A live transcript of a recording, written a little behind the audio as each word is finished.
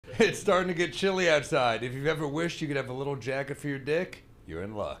It's starting to get chilly outside. If you've ever wished you could have a little jacket for your dick, you're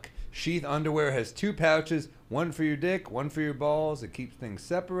in luck. Sheath underwear has 2 pouches, one for your dick, one for your balls. It keeps things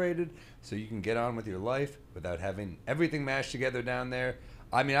separated so you can get on with your life without having everything mashed together down there.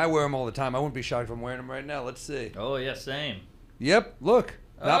 I mean, I wear them all the time. I wouldn't be shocked if I'm wearing them right now. Let's see. Oh, yeah, same. Yep, look.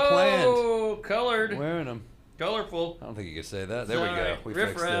 Not planned. Oh, colored. Wearing them. Colorful. I don't think you could say that. There we go. We Riff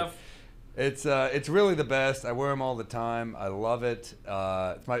fixed raff. it. It's really the best. I wear them all the time. I love it.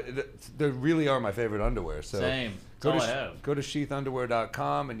 They really are my favorite underwear. So same. That's all I have. Go to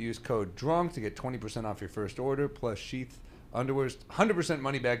sheathunderwear.com and use code DRUNK to get 20% off your first order. Plus Sheath Underwear's 100%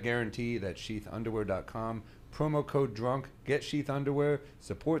 money back guarantee. That's sheathunderwear.com. Promo code DRUNK. Get Sheath Underwear.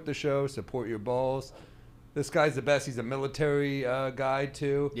 Support the show. Support your balls. This guy's the best. He's a military guy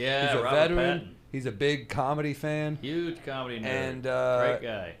too. Yeah, he's a Robert veteran. Patton. He's a big comedy fan. Huge comedy nerd. And great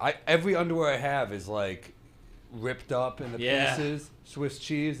guy. Every underwear I have is like ripped up in the pieces. Swiss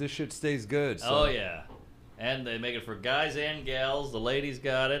cheese. This shit stays good. So. Oh yeah, and they make it for guys and gals. The ladies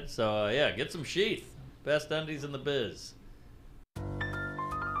got it. So yeah, get some Sheath. Best undies in the biz.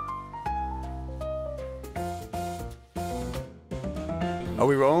 Are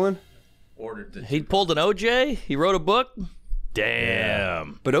we rolling? He pulled an OJ. He wrote a book. Damn.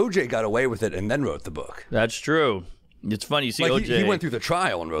 Yeah. But OJ got away with it and then wrote the book. That's true. It's funny. You see like OJ. He went through the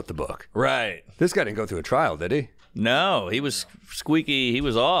trial and wrote the book. Right. This guy didn't go through a trial, did he? No, he was squeaky. He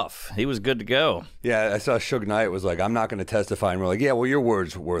was off. He was good to go. Yeah, I saw Suge Knight was like, I'm not going to testify. And we're like, yeah, well, your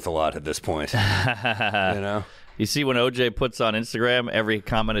word's worth a lot at this point. You know? You see when OJ puts on Instagram, every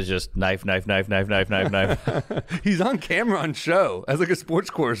comment is just knife, knife, knife, knife, knife, knife, knife. He's on camera on show as like a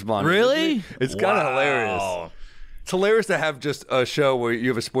sports correspondent. Really? It's kind of hilarious. It's hilarious to have just a show where you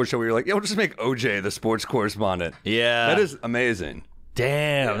have a sports show where you're like, we'll just make OJ the sports correspondent. Yeah. That is amazing.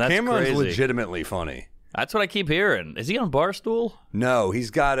 Damn, that's Cameron's crazy. legitimately funny. That's what I keep hearing. Is he on Barstool? No, he's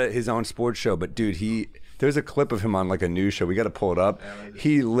got his own sports show. But, dude, there's a clip of him on like a news show. We got to pull it up.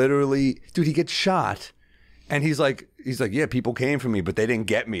 He literally, dude, he gets shot. And he's like, yeah, people came for me, but they didn't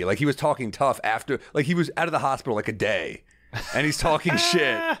get me. Like, he was talking tough after, like, he was out of the hospital like a day. And he's talking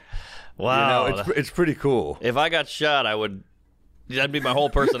shit. Wow. You know, it's pretty cool. If I got shot, that'd be my whole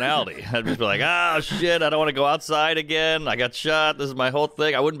personality. I'd just be like, shit, I don't want to go outside again. I got shot. This is my whole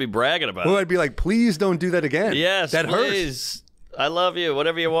thing. I wouldn't be bragging about it. I'd be like, please don't do that again. Yes, that please. Hurts. I love you.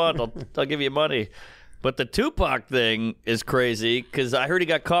 Whatever you want, I'll give you money. But the Tupac thing is crazy because I heard he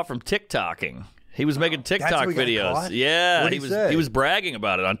got caught from TikToking. He was making TikTok videos. Yeah, he was bragging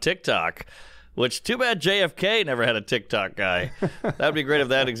about it on TikTok. Which, too bad JFK never had a TikTok guy. That would be great if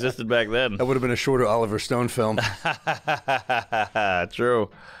that existed back then. That would have been a shorter Oliver Stone film. True.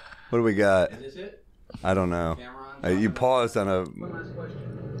 What do we got? Is this it? I don't know. You paused on a... One last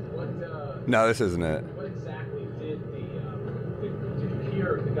question. No, this isn't it. What exactly did did you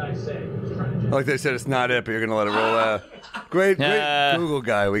hear the guy say? He was trying to like they said, it's not it, but you're going to let it roll out. Great Google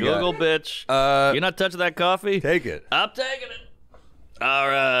guy we got. Google bitch. You're not touching that coffee? Take it. I'm taking it. All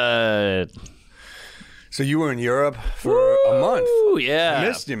right. So you were in Europe for a month. Yeah. I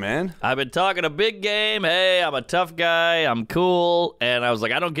missed you, man. I've been talking a big game. Hey, I'm a tough guy. I'm cool. And I was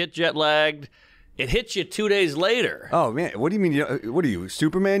like, I don't get jet lagged. It hits you 2 days later. Oh, man. What do you mean? What are you,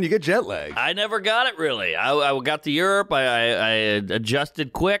 Superman? You get jet lag. I never got it, really. I got to Europe. I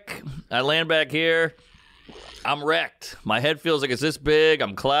adjusted quick. I land back here. I'm wrecked. My head feels like it's this big.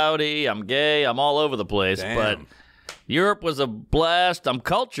 I'm cloudy. I'm gay. I'm all over the place. Damn. But Europe was a blast. I'm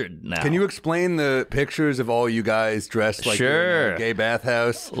cultured now. Can you explain the pictures of all you guys dressed like you're in a gay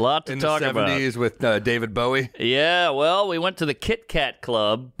bathhouse? A lot to talk about. In the 70s with David Bowie? Yeah, well, we went to the Kit Kat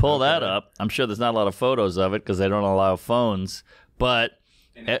Club. Pull that up. I'm sure there's not a lot of photos of it because they don't allow phones. But,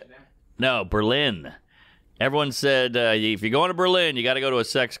 no, Berlin. Everyone said, if you're going to Berlin, you got to go to a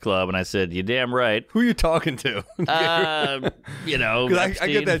sex club. And I said, you're damn right. Who are you talking to? You know, I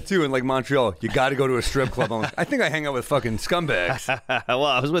get that too in like Montreal. You got to go to a strip club. I'm like, I think I hang out with fucking scumbags. Well,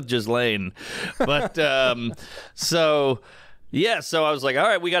 I was with Ghislaine. But so I was like, all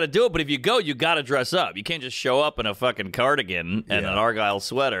right, we got to do it. But if you go, you got to dress up. You can't just show up in a fucking cardigan and an Argyle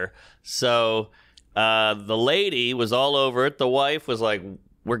sweater. So the lady was all over it. The wife was like,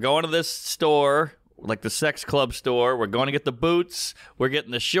 we're going to this store, like the sex club store. We're going to get the boots. We're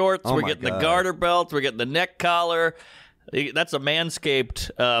getting the shorts. We're getting the garter belts. We're getting the neck collar. That's a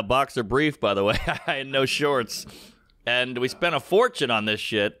Manscaped boxer brief, by the way. I had no shorts. And we spent a fortune on this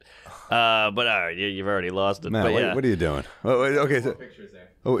shit. But you've already lost it. Man, but, what are you doing? Okay,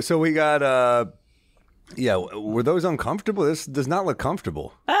 so we got, were those uncomfortable? This does not look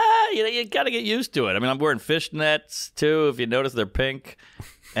comfortable. you got to get used to it. I mean, I'm wearing fishnets, too, if you notice they're pink.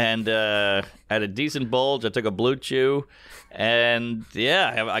 And I had a decent bulge. I took a blue chew. And,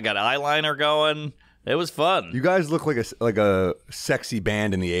 yeah, I got eyeliner going. It was fun. You guys look like a sexy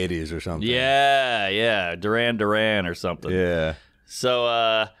band in the 80s or something. Yeah. Duran Duran or something. Yeah.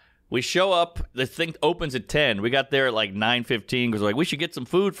 So we show up. The thing opens at 10. We got there at like 9:15 because we're like, we should get some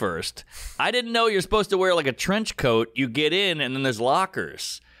food first. I didn't know you're supposed to wear like a trench coat. You get in, and then there's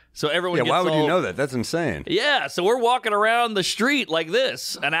lockers. So everyone gets why would you know that? That's insane. Yeah, so we're walking around the street like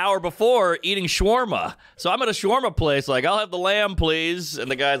this an hour before eating shawarma. So I'm at a shawarma place like, I'll have the lamb, please.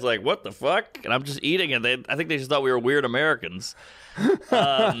 And the guy's like, what the fuck? And I'm just eating it. I think they just thought we were weird Americans.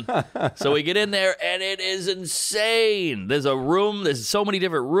 So we get in there, and it is insane. There's a room. There's so many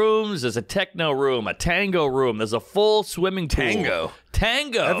different rooms. There's a techno room, a tango room. There's a full swimming pool.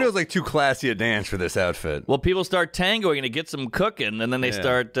 Tango. That feels like too classy a dance for this outfit. Well, people start tangoing, and it gets them cooking, and then they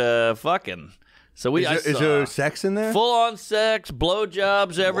start fucking. So is there sex in there? Full-on sex,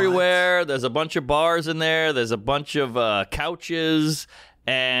 blowjobs everywhere. What? There's a bunch of bars in there. There's a bunch of couches.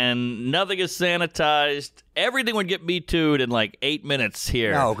 And nothing is sanitized. Everything would get Me Too'd in like 8 minutes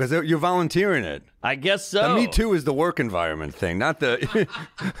here. No, because you're volunteering it. I guess so. The Me Too is the work environment thing, not the.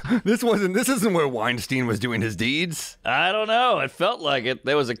 This isn't where Weinstein was doing his deeds. I don't know. It felt like it.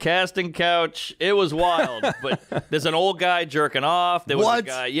 There was a casting couch. It was wild. But there's an old guy jerking off. There was what? A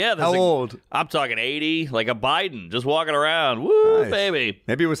guy. Yeah. How old? I'm talking 80, like a Biden, just walking around. Woo, nice. Baby.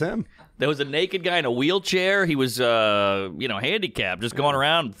 Maybe it was him. There was a naked guy in a wheelchair. He was, handicapped, just going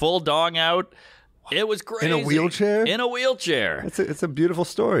around, full dong out. It was crazy. In a wheelchair? In a wheelchair. It's a beautiful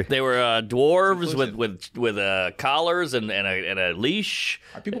story. They were dwarves with collars and a leash.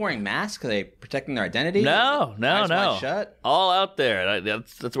 Are people wearing masks? Are they protecting their identity? No. Eyes wide shut? All out there.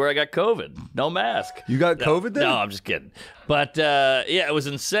 That's where I got COVID. No mask. You got COVID there? No, I'm just kidding. But, it was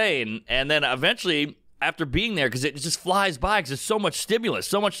insane. And then eventually, after being there, because it just flies by because there's so much stimulus,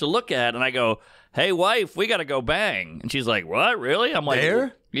 so much to look at, and I go, hey, wife, we got to go bang. And she's like, what, really? I'm like,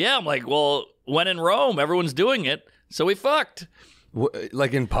 there? Yeah, I'm like, well, when in Rome, everyone's doing it, so we fucked.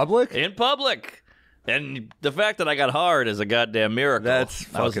 Like in public? In public. And the fact that I got hard is a goddamn miracle. That's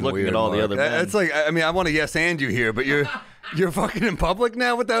fucking I was looking weird, at all Mark. the other men. It's like, I mean, I want to yes and you here, but you're fucking in public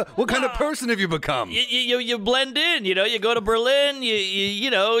now? What kind of person have you become? You blend in, you go to Berlin,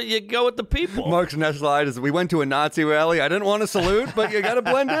 you go with the people. Mark's next slide is, we went to a Nazi rally. I didn't want to salute, but you got to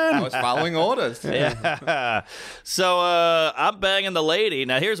blend in. I was following orders. Yeah. So I'm banging the lady.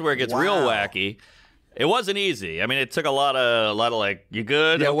 Now here's where it gets real wacky. It wasn't easy. I mean, it took a lot of like, you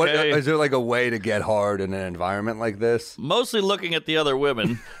good? Yeah, okay? Is there like a way to get hard in an environment like this? Mostly looking at the other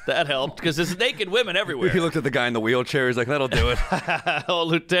women. That helped, because there's naked women everywhere. He looked at the guy in the wheelchair. He's like, that'll do it. Oh,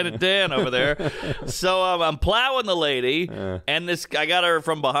 Lieutenant Dan over there. So I'm plowing the lady, and I got her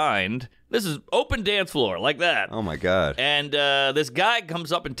from behind. This is open dance floor, like that. Oh, my God. And this guy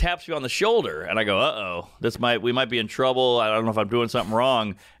comes up and taps me on the shoulder, and I go, uh-oh, we might be in trouble. I don't know if I'm doing something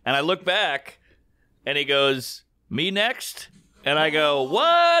wrong. And I look back, and he goes, me next? And I go,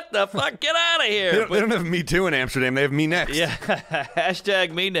 what the fuck? Get out of here. They don't have Me Too in Amsterdam. They have Me Next. Yeah,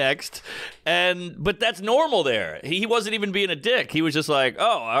 hashtag me next. But that's normal there. He wasn't even being a dick. He was just like, oh,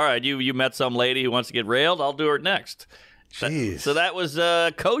 all right, you met some lady who wants to get railed. I'll do her next. Jeez. So that was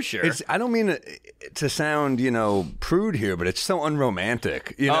kosher. I don't mean to sound, prude here, but it's so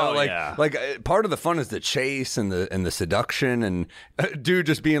unromantic. Part of the fun is the chase and the seduction, and dude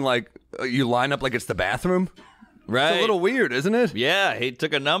just being like, you line up like it's the bathroom. Right. It's a little weird, isn't it? Yeah, he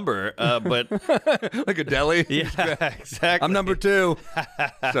took a number, but like a deli. Yeah, exactly. I'm number 2.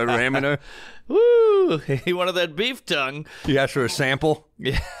 Started ramming her. Woo! He wanted that beef tongue. You asked for a sample.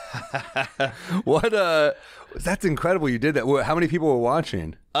 Yeah. What? That's incredible. You did that. How many people were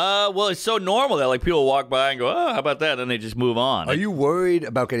watching? Well, it's so normal that like people walk by and go, oh, how about that? And then they just move on. Are you worried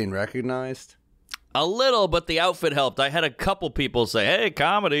about getting recognized? A little, but the outfit helped. I had a couple people say, hey,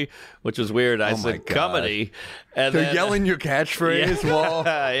 comedy, which was weird. I said, comedy. And they're yelling your catchphrase while...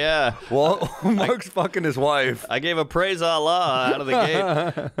 Yeah. Well, Mark's fucking his wife. I gave a praise Allah out of the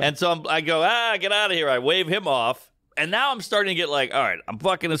gate. And so I go, get out of here. I wave him off. And now I'm starting to get like, all right, I'm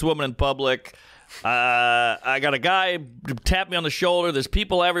fucking this woman in public. I got a guy tap me on the shoulder. There's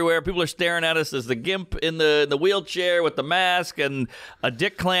people everywhere. People are staring at us. There's the gimp in the wheelchair with the mask and a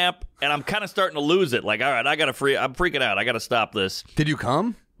dick clamp. And I'm kind of starting to lose it. Like, all right, I'm freaking out. I got to stop this. Did you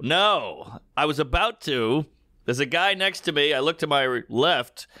come? No. I was about to. There's a guy next to me. I look to my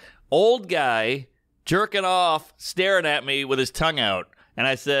left. Old guy jerking off, staring at me with his tongue out. And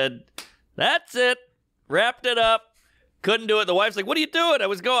I said, that's it. Wrapped it up. Couldn't do it. The wife's like, "What are you doing?" I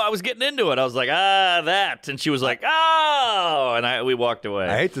was getting into it. I was like, that. And she was like, "Oh," and we walked away.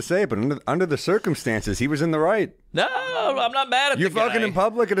 I hate to say it, but under the circumstances, he was in the right. No, I'm not mad at You're the guy. fucking in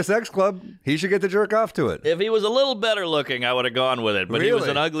public at a sex club. He should get to jerk off to it. If he was a little better looking, I would have gone with it. But he was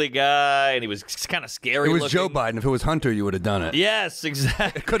Really? an ugly guy, and he was kind of scary It was looking. Joe Biden. If it was Hunter, you would have done it. Yes,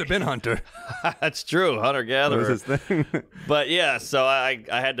 exactly. It could have been Hunter. That's true, hunter-gatherer. That was his thing. But yeah, so I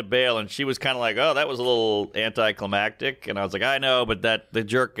had to bail, and she was kind of like, "Oh, that was a little anticlimactic," and I was like, "I know, but the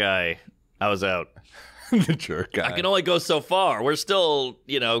jerk guy, I was out. The jerk guy. I can only go so far. We're still,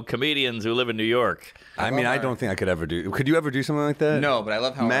 comedians who live in New York." I mean, I don't think I could ever do. Could you ever do something like that? No, but I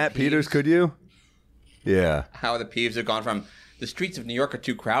love how Matt our Peters, peeves- could you? Yeah. How the peeves have gone from the streets of New York are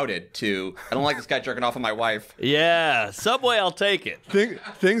too crowded to I don't like this guy jerking off on my wife. Yeah, Subway, I'll take it.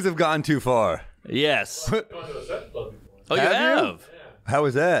 Things have gone too far. Yes. Gone to a sex club before. Oh, you Have you? have? How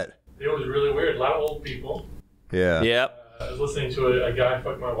was that? It was really weird. A lot of old people. Yeah. Yep. I was listening to a guy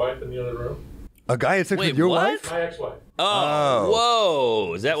fuck my wife in the other room. A guy had sex Wait, with your what? wife? My ex-wife. Oh,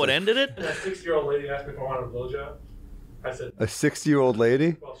 whoa. Is that what ended it? And that 60-year-old lady asked me if I wanted a blowjob. I said, A 60-year-old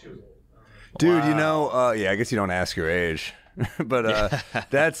lady? well, she was old. Dude, I guess you don't ask your age. But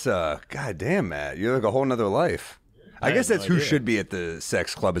that's, goddamn, Matt. You're like a whole nother life. I guess had that's no who idea. should be at the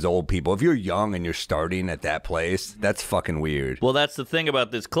sex club is old people. If you're young and you're starting at that place, that's fucking weird. Well, that's the thing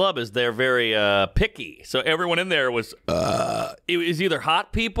about this club is they're very picky. So everyone in there was it was either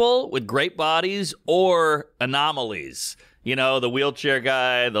hot people with great bodies or anomalies. The wheelchair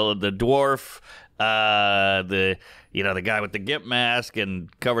guy, the dwarf, the guy with the gimp mask and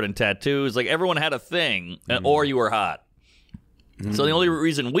covered in tattoos. Like everyone had a thing, or you were hot. So the only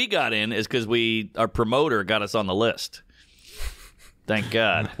reason we got in is because our promoter got us on the list. Thank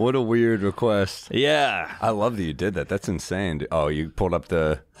God. What a weird request. Yeah. I love that you did that. That's insane. Dude. Oh, you pulled up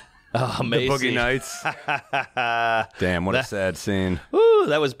the Amazing. Boogie Nights. Damn, what a sad scene. Ooh,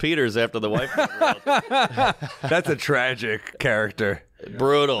 that was Peters after the wife got rolled. That's a tragic character.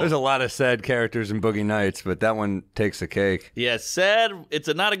 Brutal. There's a lot of sad characters in Boogie Nights, but that one takes the cake. Yeah, sad. It's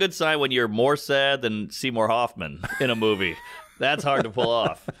not a good sign when you're more sad than Seymour Hoffman in a movie. That's hard to pull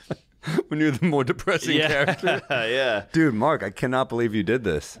off. When you're the more depressing character. Yeah. Dude, Mark, I cannot believe you did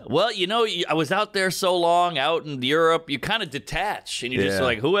this. Well, I was out there so long, out in Europe, you kind of detach, and you're just Yeah.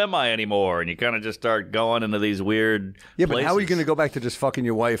 like, who am I anymore? And you kind of just start going into these weird Yeah, but how are you places. going to go back to just fucking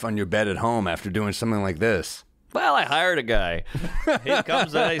your wife on your bed at home after doing something like this? Well, I hired a guy. He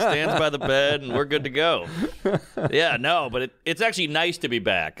comes in, he stands by the bed, and we're good to go. Yeah, no, but it's actually nice to be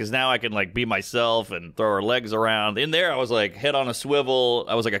back because now I can like be myself and throw her legs around. In there, I was like head on a swivel.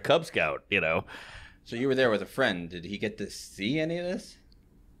 I was like a Cub Scout, So you were there with a friend. Did he get to see any of this?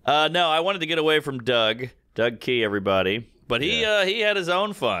 No, I wanted to get away from Doug Key, everybody. But he had his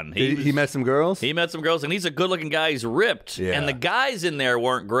own fun. He met some girls? He met some girls, and he's a good-looking guy. He's ripped, Yeah. and the guys in there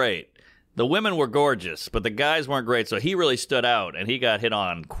weren't great. The women were gorgeous, but the guys weren't great, so he really stood out, and he got hit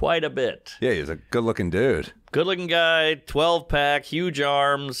on quite a bit. Yeah, he's a good-looking dude. Good-looking guy, 12-pack, huge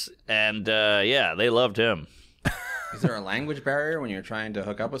arms, and, they loved him. Is there a language barrier when you're trying to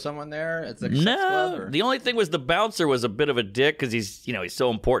hook up with someone there? It's like a sex club, No, or? the only thing was the bouncer was a bit of a dick because he's so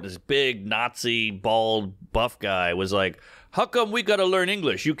important. This big Nazi, bald, buff guy was like, how come we got to learn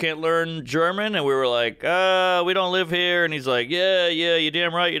English? You can't learn German? And we were like, we don't live here. And he's like, yeah, you're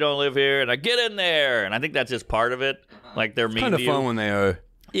damn right you don't live here. And I get in there. And I think that's just part of it. Like they're mean Kind of to you. fun when they are.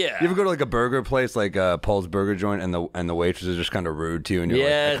 Yeah. You ever go to like a burger place like Paul's Burger Joint and the waitress is just kind of rude to you and you're like, I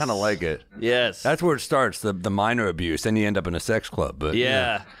Yes. kind of like it. Yes. That's where it starts, the minor abuse. Then you end up in a sex club. But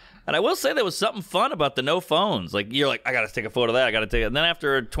Yeah. And I will say there was something fun about the no phones. Like, you're like, I got to take a photo of that. I got to take it. And then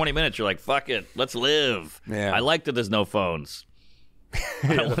after 20 minutes, you're like, fuck it. Let's live. Yeah. I like that there's no phones.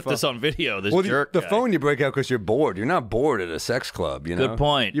 I don't want this on video, this Well, jerk the guy. phone you break out because you're bored. You're not bored at a sex club, you know? Good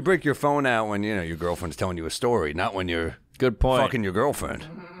point. You break your phone out when, your girlfriend's telling you a story, not when you're Good point. fucking your girlfriend.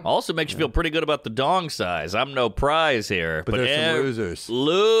 Also makes you feel pretty good about the dong size. I'm no prize here. But there's some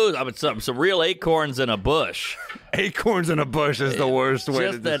losers. I mean, some real acorns in a bush. Acorns in a bush is the worst way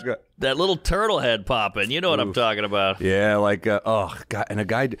to Just describe. that little turtle head popping. You know what I'm talking about. Yeah, like, God, and a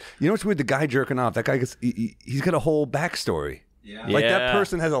guy, you know what's weird? The guy jerking off, that guy gets, he's got a whole backstory. Yeah. Like, that Yeah.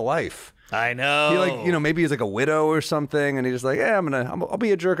 person has a life. I know. He like, maybe he's like a widow or something, and he's just like, yeah, I'll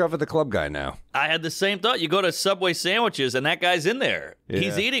be a jerk off at the club guy now. I had the same thought. You go to Subway sandwiches, and that guy's in there. Yeah.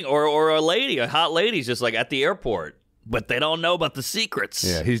 He's eating, or a lady, a hot lady's just like at the airport. But they don't know about the secrets.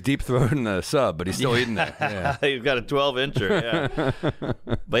 Yeah, he's deep throating the sub, but he's still eating that. Yeah. He's got a 12-incher, yeah.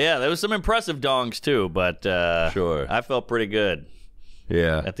 But yeah, there was some impressive dongs too, but Sure. I felt pretty good.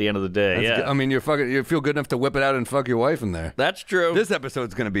 Yeah. At the end of the day, yeah. I mean, you feel good enough to whip it out and fuck your wife in there. That's true. This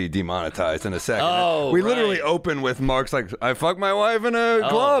episode's going to be demonetized in a second. Oh, we right. literally open with Mark's like, I fucked my wife in a I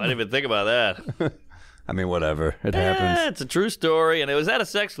club. didn't even think about that. I mean, whatever. It Yeah, happens. it's a true story, and it was at a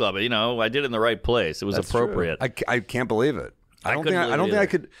sex club. You know, I did it in the right place. It was That's appropriate. true. I can't believe it. I don't couldn't think believe I it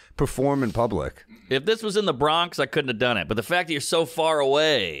could perform in public. If this was in the Bronx, I couldn't have done it. But the fact that you're so far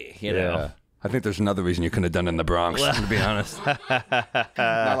away, you know. I think there's another reason you couldn't have done it in the Bronx, to be honest. Not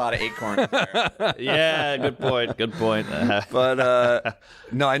a lot of acorns there. Yeah, good point. Good point. But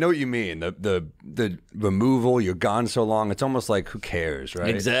no, I know what you mean. The removal, you're gone so long, it's almost like who cares, right?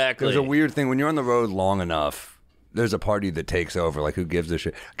 Exactly. There's a weird thing when you're on the road long enough. There's a party that takes over. Like, who gives a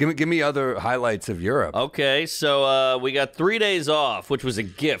shit? Give me other highlights of Europe. Okay, so we got 3 days off, which was a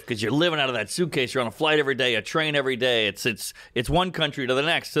gift because you're living out of that suitcase. You're on a flight every day, a train every day. It's one country to the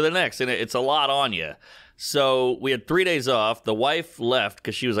next, and it's a lot on you. So we had 3 days off. The wife left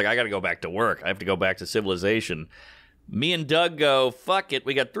because she was like, I got to go back to work. I have to go back to civilization. Me and Doug go, fuck it.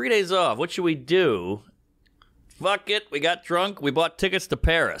 We got 3 days off. What should we do? Fuck it. We got drunk. We bought tickets to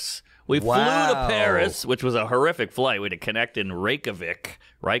Paris. We flew to Paris, which was a horrific flight. We had to connect in Reykjavik,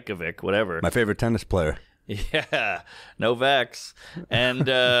 whatever. My favorite tennis player. Yeah, no vex. And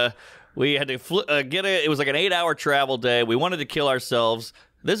we had to it was like an 8-hour travel day. We wanted to kill ourselves.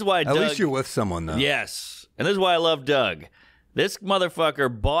 This is why At Doug... least you're with someone, though. Yes. And this is why I love Doug. This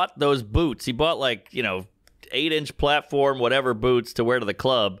motherfucker bought those boots. He bought 8-inch platform, whatever boots to wear to the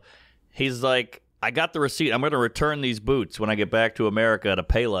club. He's like, I got the receipt. I'm going to return these boots when I get back to America to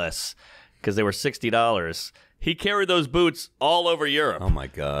pay less because they were $60. He carried those boots all over Europe. Oh, my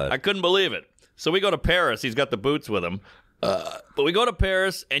God. I couldn't believe it. So we go to Paris. He's got the boots with him. But we go to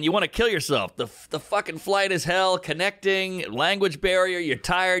Paris, and you want to kill yourself. The fucking flight is hell, connecting, language barrier. You're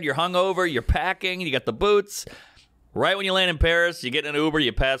tired. You're hungover. You're packing. You got the boots. Right when you land in Paris, you get in an Uber.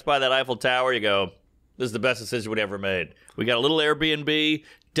 You pass by that Eiffel Tower. You go, this is the best decision we ever made. We got a little Airbnb.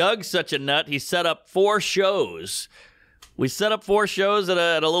 Doug's such a nut. He set up 4 shows. We set up 4 shows at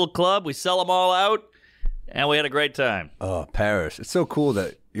a little club. We sell them all out, and we had a great time. Oh, Paris. It's so cool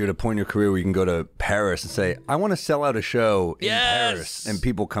that you're at a point in your career where you can go to Paris and say, I want to sell out a show in Paris, and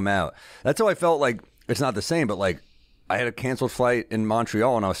people come out. That's how I felt like, it's not the same, but like, I had a canceled flight in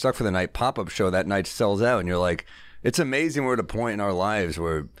Montreal, and I was stuck for the night. Pop-up show that night sells out, and you're like, it's amazing we're at a point in our lives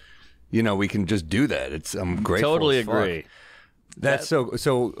where, we can just do that. I'm grateful. Totally as fuck. agree. That's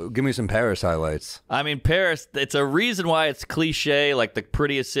so give me some Paris highlights. I mean, Paris, it's a reason why it's cliche, like the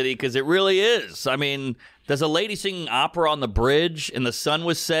prettiest city, because it really is. I mean, there's a lady singing opera on the bridge, and the sun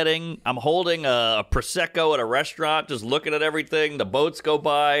was setting. I'm holding a Prosecco at a restaurant, just looking at everything. The boats go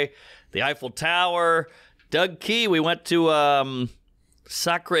by, the Eiffel Tower. Doug Key, we went to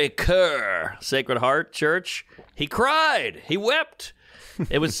Sacré-Cœur, Sacred Heart Church. He cried. He wept.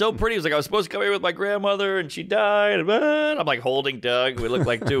 It was so pretty. He was like, I was supposed to come here with my grandmother, and she died. I'm like holding Doug. We look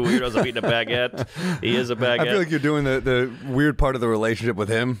like 2 weirdos. I'm eating a baguette. He is a baguette. I feel like you're doing the weird part of the relationship with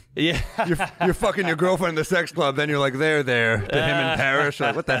him. Yeah. You're fucking your girlfriend in the sex club, then you're like, there, to him in Paris. You're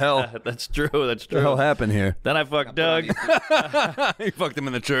like, what the hell? That's true. That's true. What the hell happened here? Then I fucked Doug. You fucked him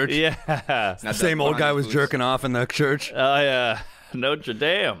in the church. Yeah. Same old guy was jerking off in the church. Oh, yeah. Notre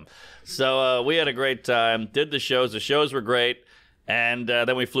Dame. So we had a great time. Did the shows. The shows were great. And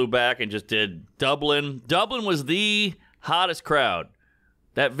then we flew back and just did Dublin. Dublin was the hottest crowd.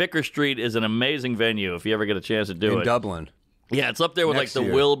 That Vicar Street is an amazing venue if you ever get a chance to do it. In Dublin. Yeah, it's up there with Next like the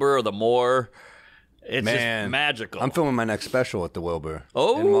year. Wilbur or the Moor. It's Man, just magical. I'm filming my next special at the Wilbur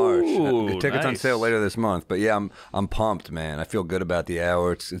Oh, in March. The tickets on nice. sale later this month. But yeah, I'm pumped, man. I feel good about the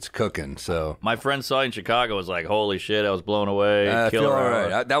hour. It's cooking. So My friend saw you in Chicago, was like, holy shit, I was blown away. I feel Killer all hour.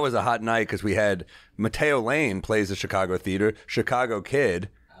 right. That was a hot night because we had Mateo Lane plays the Chicago Theater, Chicago Kid,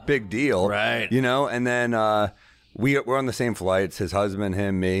 big deal, Right. And then we're on the same flights, his husband,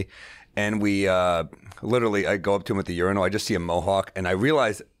 him, me, and we literally I go up to him at the urinal. I just see a mohawk, and I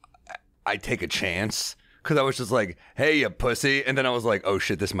realize I take a chance. Because I was just like, hey, you pussy. And then I was like, oh,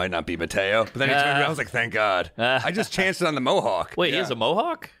 shit, this might not be Mateo. But then he turned around. I was like, thank God. I just chanced it on the mohawk. Wait, he has a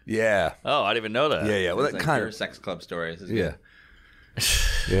mohawk? Yeah. Oh, I didn't even know that. Yeah. Well, It's that like kind your of. sex club stories. This is Yeah. good.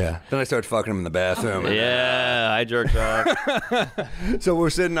 Yeah. Then I started fucking him in the bathroom. Yeah, I jerked off. So we're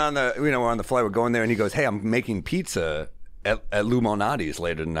sitting on we're on the flight. We're going there. And he goes, hey, I'm making pizza at Lou Malnati's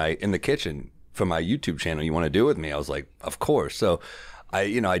later tonight in the kitchen for my YouTube channel. You want to do it with me? I was like, of course. So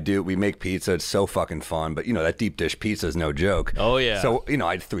We make pizza. It's so fucking fun. But, that deep dish pizza is no joke. Oh, yeah. So,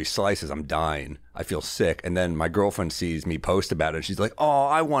 I had 3 slices. I'm dying. I feel sick. And then my girlfriend sees me post about it. And she's like, oh,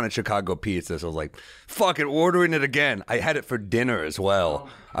 I wanted Chicago pizza. So I was like, fuck it, ordering it again. I had it for dinner as well.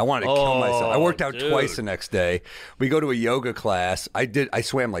 I wanted to kill myself. I worked out twice the next day. We go to a yoga class. I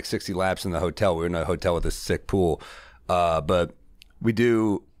swam like 60 laps in the hotel. We were in a hotel with a sick pool. But we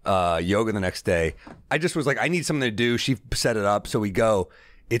do yoga the next day. I just was like, I need something to do. She set it up. So we go.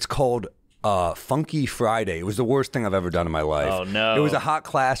 It's called Funky Friday. It was the worst thing I've ever done in my life. Oh, no. It was a hot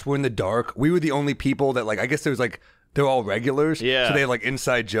class. We're in the dark. We were the only people that, I guess there was they're all regulars. Yeah. So they had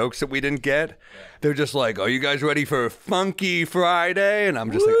inside jokes that we didn't get. They're just like, are you guys ready for Funky Friday? And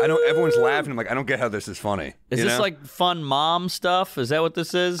I'm just like, everyone's laughing. I'm like, I don't get how this is funny. Is this like fun mom stuff? Is that what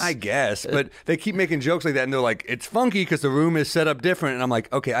this is? I guess. But they keep making jokes like that. And they're like, it's funky because the room is set up different. And I'm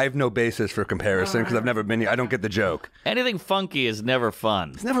like, okay, I have no basis for comparison because I've never been here. I don't get the joke. Anything funky is never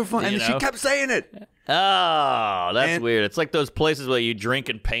fun. It's never fun. And she kept saying it. Oh, that's weird. It's like those places where you drink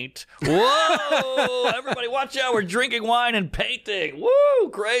and paint. Whoa! Everybody watch out. We're drinking wine and painting. Woo!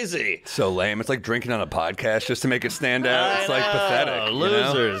 Crazy. So lame. It's like drinking on a podcast just to make it stand out. It's pathetic.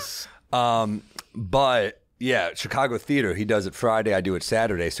 Losers. But yeah, Chicago Theater, he does it Friday, I do it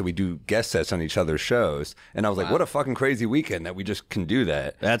Saturday, so we do guest sets on each other's shows. And I was like, what a fucking crazy weekend that we just can do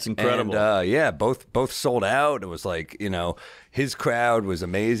that. That's incredible. And both sold out. It was like, his crowd was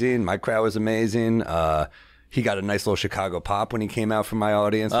amazing. My crowd was amazing. He got a nice little Chicago pop when he came out from my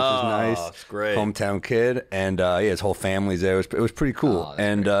audience, which was nice. Oh, that's great. Hometown kid. And his whole family's there. It was pretty cool.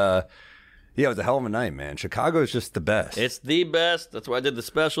 And it was a hell of a night, man. Chicago is just the best. It's the best. That's why I did the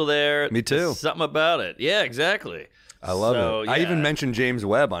special there. Me too. There's something about it. Yeah, exactly. I love it. Yeah. I even mentioned James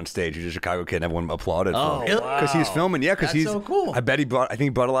Webb on stage, who's a Chicago kid, and everyone applauded for him. Wow. Because he's filming. Yeah, because he's so cool. I bet he brought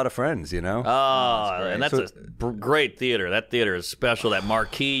a lot of friends, Oh, and that's a great theater. That theater is special. That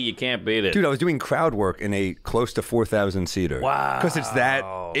marquee, you can't beat it. Dude, I was doing crowd work in a close to 4,000 seater. Wow. Because it's that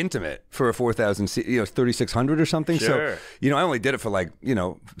intimate for a 4,000 seat. It's 3,600 or something. Sure. So, I only did it for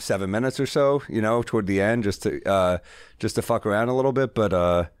 7 minutes or so, toward the end, just to fuck around a little bit.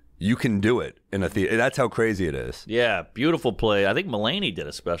 But you can do it in a theater. That's how crazy it is. Yeah, beautiful play. I think Mulaney did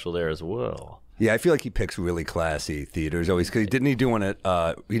a special there as well. Yeah, I feel like he picks really classy theaters always. Because didn't he do one at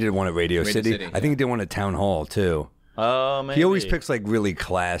he did one at Radio City? I think he did one at Town Hall too. Oh, maybe. He always picks really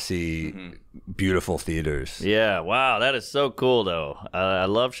classy, beautiful theaters. Yeah, wow, that is so cool though. I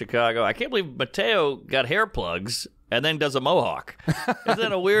love Chicago. I can't believe Mateo got hair plugs and then does a mohawk. Isn't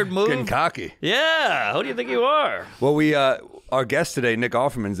that a weird move? Getting cocky. Yeah, who do you think you are? Well, our guest today, Nick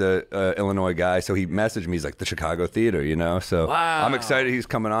Offerman's a Illinois guy, so he messaged me. He's like, the Chicago Theater, So Wow. I'm excited he's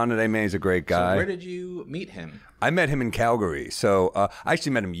coming on today, man. He's a great guy. So where did you meet him? I met him in Calgary. So I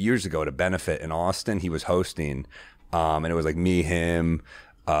actually met him years ago at a benefit in Austin. He was hosting, and it was like me, him,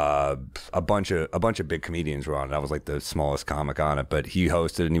 a bunch of big comedians were on it. I was like the smallest comic on it, but he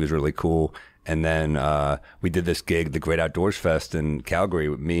hosted and he was really cool. And then we did this gig, the Great Outdoors Fest in Calgary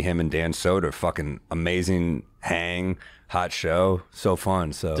with me, him, and Dan Soder. Fucking amazing hang, hot show, so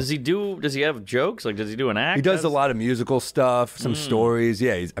fun. So Does he have jokes? Does he do an act? he does a lot of musical stuff, some stories.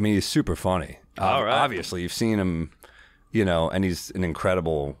 Yeah, he's super funny. All right. Obviously, you've seen him, and he's an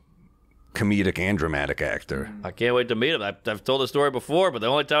incredible comedic and dramatic actor. I can't wait to meet him. I've told the story before, but the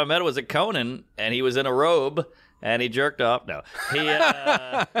only time I met him was at Conan, and he was in a robe. And he jerked off. No, he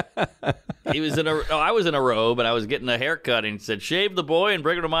was in a. No, I was in a robe, and I was getting a haircut. And he said, "Shave the boy and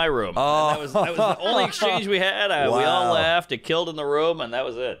bring him to my room." Oh, and that was the only exchange we had. We all laughed. It killed in the room, and that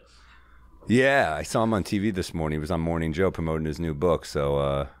was it. Yeah, I saw him on TV this morning. He was on Morning Joe promoting his new book.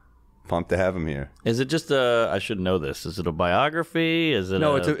 So pumped to have him here. Is it just I should know this. Is it a biography? Is it?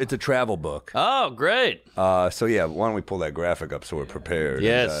 No, it's a travel book. Oh, great. So yeah, why don't we pull that graphic up so we're prepared?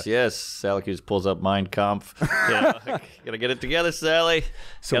 Yes, yes. Sally Hughes pulls up Mein Kampf. Gotta get it together, Sally.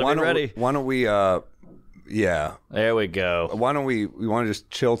 So gotta be ready. Why don't we? Yeah. There we go. Why don't we want to just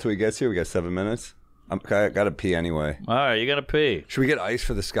chill till he gets here? We got 7 minutes. I gotta pee anyway. All right, you gotta pee. Should we get ice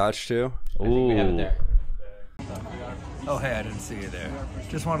for the scotch too? Ooh. We have it there. Oh, hey, I didn't see you there.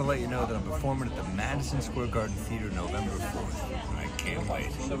 Just want to let you know that I'm performing at the Madison Square Garden Theater November 4th. And I can't wait.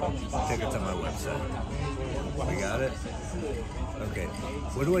 Tickets on my website. We got it? Okay.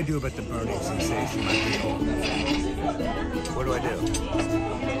 What do I do about the burning sensation? What do I do?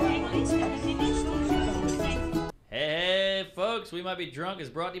 Hey, folks, We Might Be Drunk is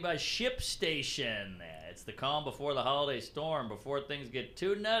brought to you by ShipStation. It's the calm before the holiday storm. Before things get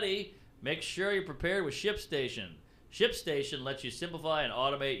too nutty, make sure you're prepared with ShipStation. ShipStation lets you simplify and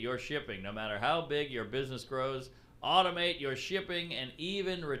automate your shipping. No matter how big your business grows, automate your shipping and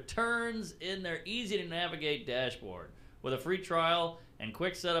even returns in their easy-to-navigate dashboard. With a free trial and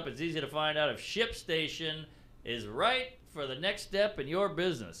quick setup, it's easy to find out if ShipStation is right for the next step in your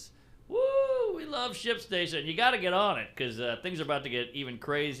business. Woo! We love ShipStation. You got to get on it because things are about to get even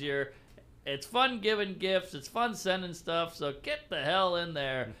crazier. It's fun giving gifts. It's fun sending stuff. So get the hell in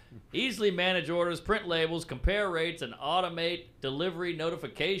there. Easily manage orders, print labels, compare rates, and automate delivery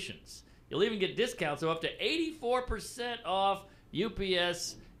notifications. You'll even get discounts of up to 84% off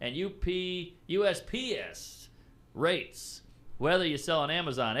UPS and USPS rates. Whether you sell on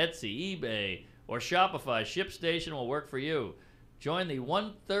Amazon, Etsy, eBay, or Shopify, ShipStation will work for you. Join the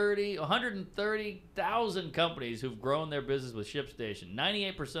 130,000 companies who've grown their business with ShipStation.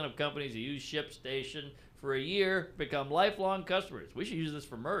 98% of companies who use ShipStation for a year become lifelong customers. We should use this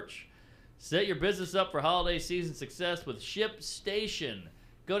for merch. Set your business up for holiday season success with ShipStation.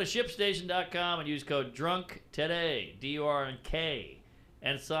 Go to ShipStation.com and use code DRUNK today, D-U-R-N-K,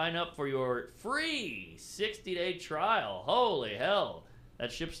 and sign up for your free 60-day trial. Holy hell.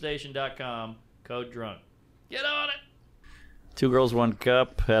 That's ShipStation.com, code DRUNK. Get on it. Two Girls, One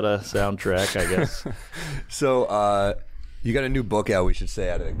Cup had a soundtrack, I guess. So, you got a new book out, we should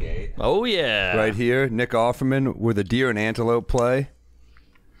say, out of the gate. Oh, yeah. Right here, Nick Offerman, Where the Deer and Antelope Play.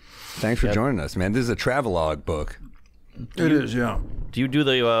 Thanks for joining us, man. This is a travelogue book. It is, yeah. Do you do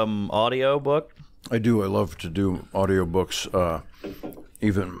the audio book? I do. I love to do audiobooks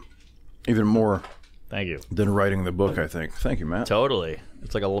even more Thank you. than writing the book, I think. Thank you, Matt. Totally.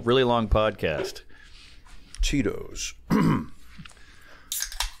 It's like a really long podcast. Cheetos.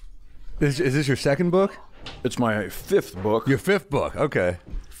 Is this your second book? It's my fifth book. Your fifth book, okay.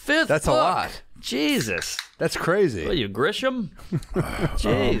 Fifth That's book. a lot. Jesus. That's crazy. What are you, Grisham?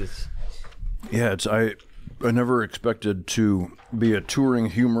 Jeez. Yeah, I never expected to be a touring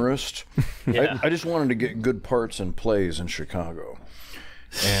humorist. Yeah. I just wanted to get good parts in plays in Chicago.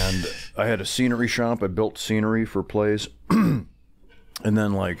 And I had a scenery shop. I built scenery for plays. And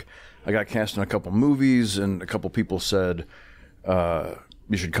then, I got cast in a couple movies, and a couple people said,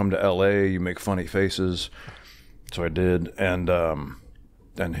 you should come to L.A., you make funny faces. So I did, and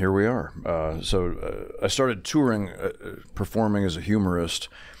here we are. So I started touring, performing as a humorist,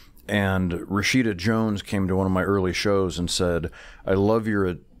 and Rashida Jones came to one of my early shows and said, I love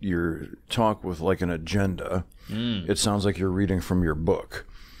your talk with an agenda. It sounds like you're reading from your book.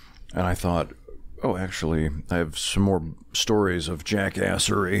 And I thought, oh, actually, I have some more stories of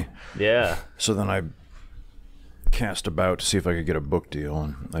jackassery. Yeah. So then I cast about to see if I could get a book deal,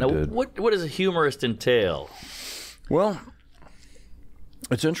 and I did. What does a humorist entail? Well,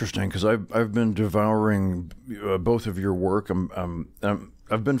 it's interesting because I've been devouring both of your work.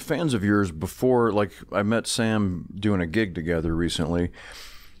 I've been fans of yours before. I met Sam doing a gig together recently.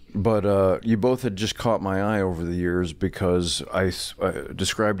 But you both had just caught my eye over the years because I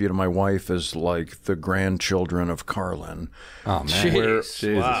described you to my wife as the grandchildren of Carlin. Oh, man. Jesus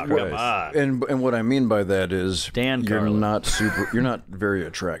Christ. come on. And what I mean by that is Dan you're Carlin. you're not very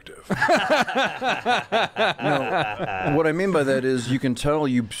attractive. No, what I mean by that is you can tell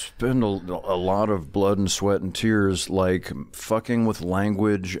you spend a lot of blood and sweat and tears fucking with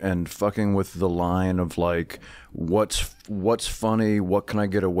language and fucking with the line of what's funny, what can I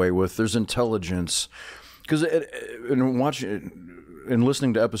get away with. There's intelligence, because in watching and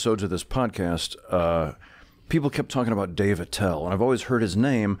listening to episodes of this podcast, people kept talking about Dave Attell, and I've always heard his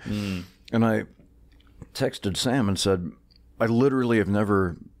name. And I texted Sam and said, I literally have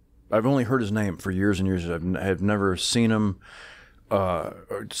never, I've only heard his name for years and years. I've never seen him,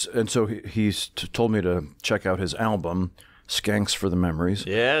 and so he's told me to check out his album, Skanks for the Memories.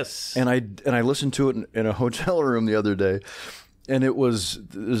 Yes. And I listened to it in a hotel room the other day, and it's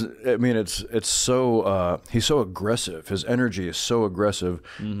so he's so aggressive. His energy is so aggressive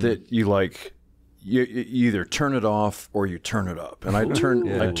that you either turn it off or you turn it up. And I turned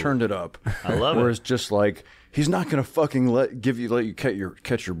it up. I love where it. it's just he's not gonna fucking let you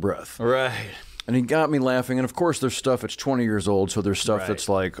catch your breath. Right. And he got me laughing. And of course, there's stuff. It's 20 years old, so there's stuff Right. that's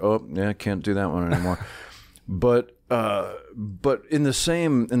oh yeah, can't do that one anymore. But in the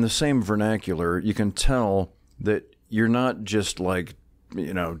same vernacular, you can tell that you're not just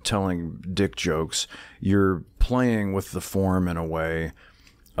telling dick jokes. You're playing with the form in a way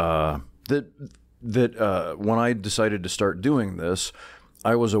that when I decided to start doing this,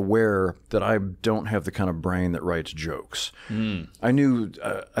 I was aware that I don't have the kind of brain that writes jokes. I knew.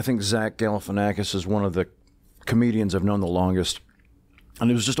 I think Zach Galifianakis is one of the comedians I've known the longest, and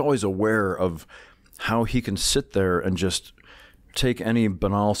I was just always aware of how he can sit there and just take any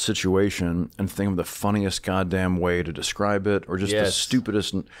banal situation and think of the funniest goddamn way to describe it, or just the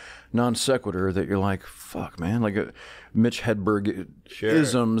stupidest non sequitur that you're like, fuck, man. Mitch Hedberg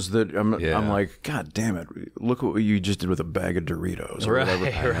isms that I'm like, God damn it! Look what you just did with a bag of Doritos. Or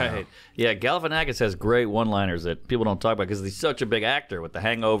whatever. Right. Yeah, Galifianakis has great one-liners that people don't talk about because he's such a big actor with The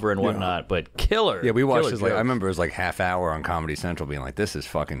Hangover and whatnot. But killer. Yeah, we watched killer his, like, I jokes. remember it was like half hour on Comedy Central, being like, "This is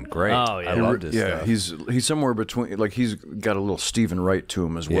fucking great." Oh, yeah. I loved his stuff. He's somewhere between. Like he's got a little Stephen Wright to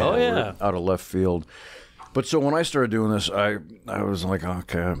him as well. Oh, yeah. Out of left field. But so when I started doing this, I was like,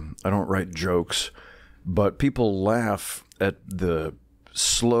 okay, I don't write jokes, but people laugh at the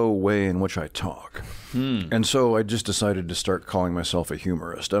slow way in which I talk. And so I just decided to start calling myself a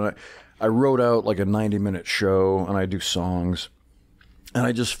humorist. And I wrote out like a 90-minute show, and I do songs. And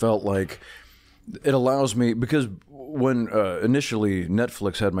I just felt like it allows me, because when initially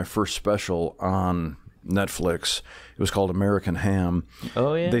Netflix had my first special on Netflix, it was called American Ham.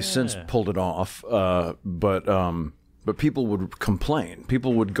 Oh, yeah. They since pulled it off, but people would complain.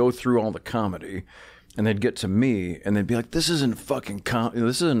 People would go through all the comedy, and they'd get to me, and they'd be like, "This isn't fucking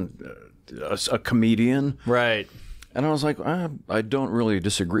this isn't a comedian." Right. And I was like, I don't really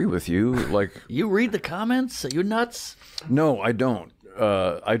disagree with you. Like, You read the comments? Are you nuts? no, I don't.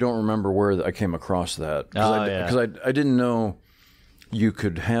 I don't remember where I came across that because I didn't know you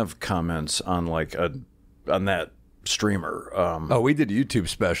could have comments on like on that streamer. Oh, we did a YouTube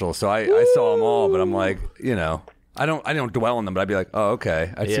special, so I saw them all, but I'm like, I don't dwell on them, but I'd be like, oh,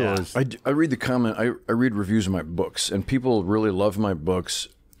 okay. I see what it was. I read the comment. I read reviews of my books, and people really love my books.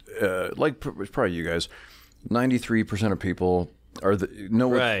 Like probably you guys, 93% of people know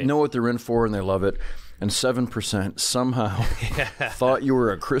what they're in for, and they love it. And 7% somehow thought you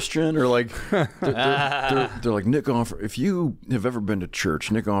were a Christian, or like they're like, Nick Offerman. If you have ever been to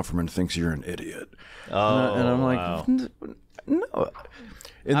church, Nick Offerman thinks you're an idiot. Oh, and I'm like, wow. No.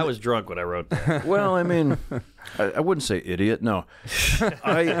 I was drunk when I wrote that. Well, I mean, I wouldn't say idiot. No,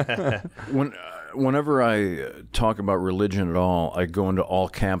 whenever I talk about religion at all, I go into all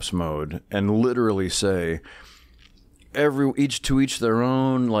caps mode and literally say, each to each their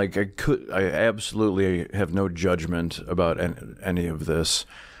own. Like I absolutely have no judgment about any of this,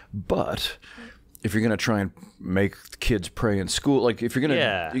 but if you're gonna try and make kids pray in school, like if you're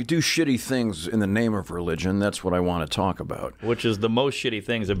gonna you do shitty things in the name of religion, that's what I want to talk about. Which is the most shitty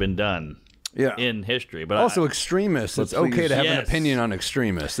things have been done in history. But also extremists. It's okay to have an opinion on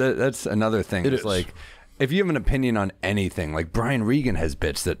extremists. That's another thing. It's like, if you have an opinion on anything, like Brian Regan has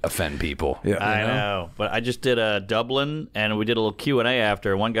bits that offend people. Yeah, I know. But I just did a Dublin, and we did a little Q&A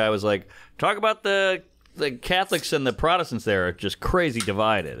after. One guy was like, talk about the Catholics and the Protestants there are just crazy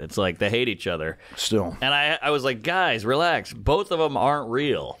divided. It's like they hate each other. Still. And I was like, guys, relax. Both of them aren't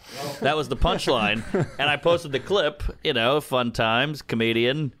real. That was the punchline. And I posted the clip, fun times,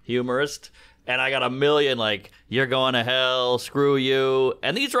 comedian, humorist. And I got a million, like, you're going to hell, screw you.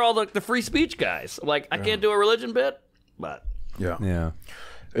 And these are all the free speech guys. I'm like, I can't do a religion bit, but. Yeah.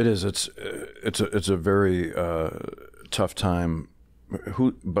 It is. It's a very tough time.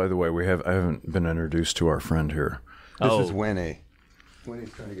 Who, by the way, I haven't been introduced to our friend here. This is Winnie.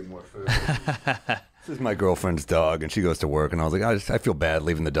 Winnie's trying to get more food. This is my girlfriend's dog, and she goes to work, and I was like, I feel bad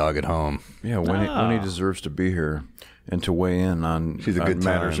leaving the dog at home. Yeah, Winnie deserves to be here and to weigh in on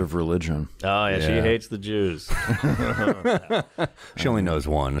matters of religion. Oh, yeah, she hates the Jews. She only knows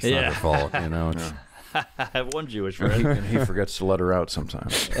one. It's not her fault, It's, I have one Jewish friend. And he forgets to let her out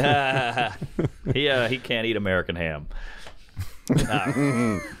sometimes. He can't eat American ham.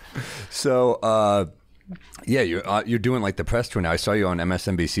 So, you're doing like the press tour now. I saw you on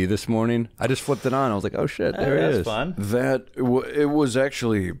MSNBC this morning. I just flipped it on. I was like, oh shit, there it is. Fun. It was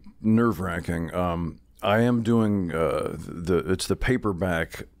actually nerve-wracking. I am doing it's the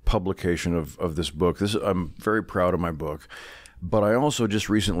paperback publication of this book. I'm very proud of my book, but I also just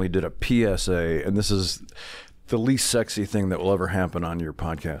recently did a PSA, and this is the least sexy thing that will ever happen on your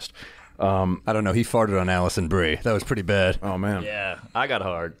podcast. I don't know. He farted on Allison Brie. That was pretty bad. Oh man. Yeah, I got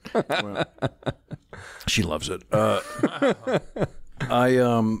hard. Well, she loves it. I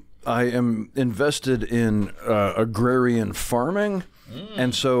am invested in agrarian farming,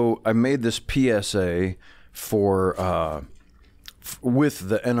 and so I made this PSA for with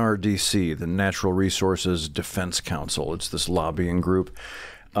the NRDC, the Natural Resources Defense Council. It's this lobbying group.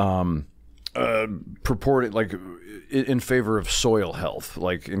 Purported like in favor of soil health,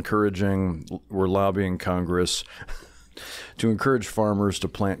 like we're lobbying Congress to encourage farmers to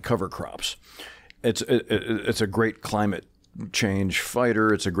plant cover crops. It's a great climate change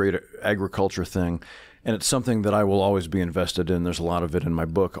fighter. It's a great agriculture thing, and it's something that I will always be invested in. There's a lot of it in my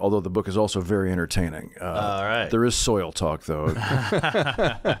book, although the book is also very entertaining. All right. There is soil talk, though.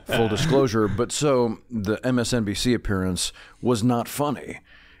 Full disclosure. But so the MSNBC appearance was not funny.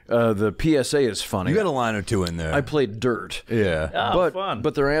 The PSA is funny. You got a line or two in there. I played dirt. Yeah. Oh, fun.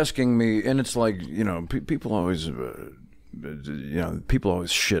 But they're asking me, and it's like, people always, people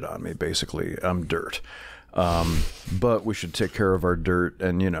always shit on me. Basically, I'm dirt. But we should take care of our dirt,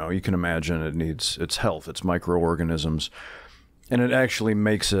 and you can imagine it needs its health, its microorganisms, and it actually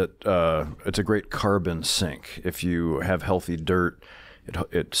makes it. It's a great carbon sink. If you have healthy dirt,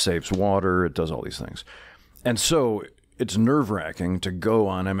 it saves water. It does all these things, and so it's nerve-wracking to go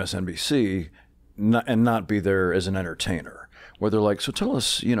on MSNBC and not be there as an entertainer. Where they're like, so tell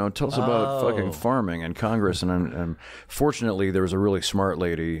us about fucking farming in Congress. And fortunately, there was a really smart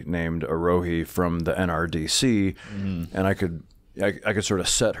lady named Arohi from the NRDC, and I could sort of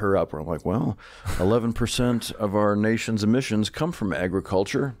set her up. Where I'm like, well, 11% of our nation's emissions come from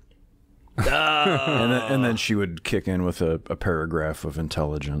agriculture. And then she would kick in with a paragraph of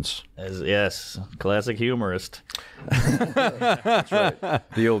intelligence. Yes, classic humorist. That's right.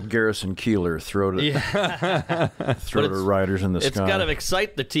 The old Garrison Keillor throw to riders in the sky. It's got to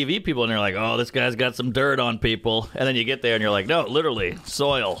excite the TV people, and they're like, "Oh, this guy's got some dirt on people." And then you get there, and you're like, "No, literally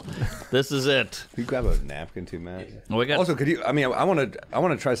soil. This is it." Can you grab a napkin too, Matt? Also, could you? I mean, I want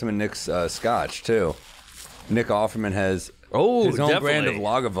to try some of Nick's scotch too. Nick Offerman has his own brand of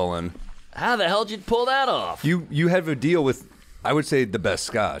Lagavulin. How the hell did you pull that off? You have a deal with, I would say, the best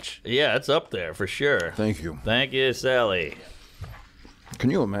scotch. Yeah, it's up there for sure. Thank you. Thank you, Sally. Can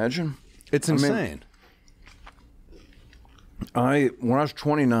you imagine? It's insane. When I was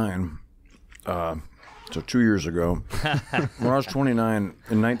 29, so 2 years ago, when I was 29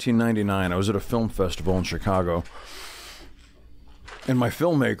 in 1999, I was at a film festival in Chicago, and my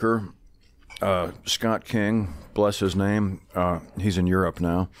filmmaker, Scott King, bless his name, he's in Europe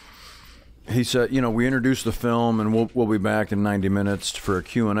now. He said, we introduced the film, and we'll be back in 90 minutes for a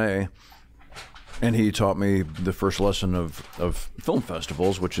Q&A. And he taught me the first lesson of film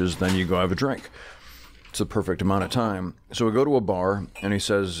festivals, which is then you go have a drink. It's the perfect amount of time. So we go to a bar, and he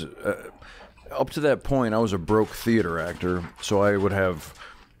says, up to that point, I was a broke theater actor, so I would have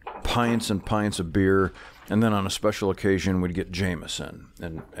pints and pints of beer, and then on a special occasion, we'd get Jameson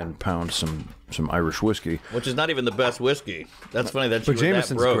and pound some Irish whiskey. Which is not even the best whiskey. That's funny that you But were Jameson's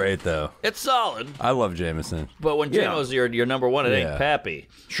that broke. great, though. It's solid. I love Jameson. But when Jamo's your number one, it ain't Pappy.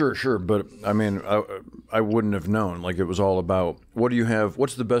 Sure. But, I mean, I wouldn't have known. Like, it was all about, what do you have?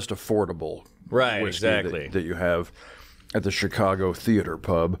 What's the best affordable Right, whiskey exactly. that you have at the Chicago Theater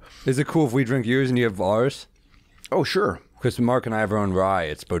Pub? Is it cool if we drink yours and you have ours? Oh, sure. Because Mark and I have our own rye.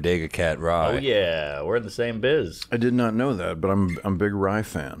 It's Bodega Cat Rye. Oh, yeah. We're in the same biz. I did not know that, but I'm a big rye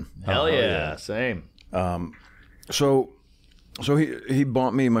fan. Hell yeah. Same. So he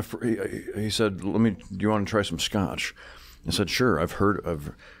bought me he said, do you want to try some scotch? I said, sure. I've heard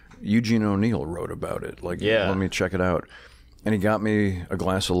of Eugene O'Neill wrote about it. Like, let me check it out. And he got me a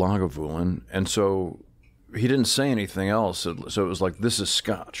glass of Lagavulin, and so he didn't say anything else. So it was like, this is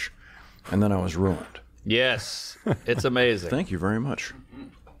scotch, and then I was ruined. Yes. It's amazing. Thank you very much.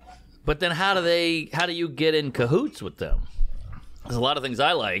 But then how do you get in cahoots with them? There's a lot of things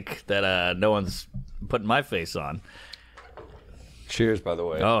I like that no one's putting my face on. Cheers, by the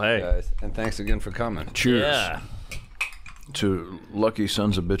way. Oh, hey. Guys. And thanks again for coming. Cheers Yeah. to lucky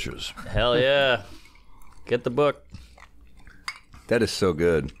sons of bitches. Hell yeah. Get the book. That is so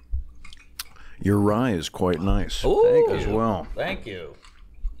good. Your rye is quite nice. Ooh. As well. Thank you.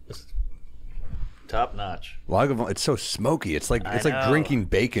 Top notch. Lagavulin, it's so smoky. It's like know. drinking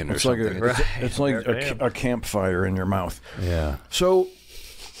bacon or It's like something. it's like a campfire in your mouth. Yeah. So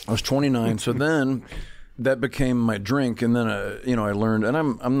I was 29. So then that became my drink, and then I learned, and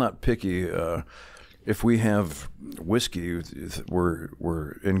I'm not picky. If we have whiskey,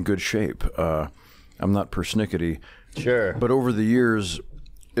 we're in good shape. I'm not persnickety. Sure. But over the years,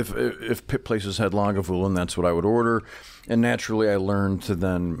 if places had Lagavulin, that's what I would order, and naturally I learned to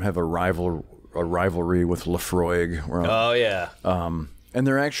then have a rivalry with Lafroig. Oh yeah. And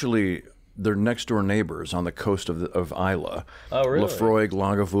they're next door neighbors on the coast of Isla. Oh really? Lafroig,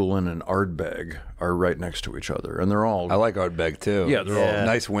 Lagavulin, and Ardbeg are right next to each other, and they're all I like Ardbeg too. Yeah, they're all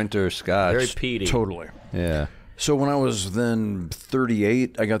nice winter scotch. Very peaty. totally. Yeah. So when I was then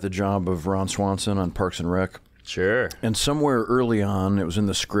 38, I got the job of Ron Swanson on Parks and Rec. Sure. And somewhere early on, it was in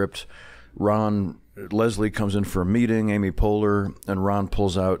the script, Leslie comes in for a meeting, Amy Poehler, and Ron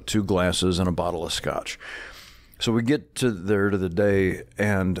pulls out 2 glasses and a bottle of scotch. So we get to the day,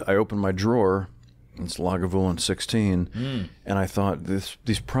 and I open my drawer, it's Lagavulin 16, and I thought,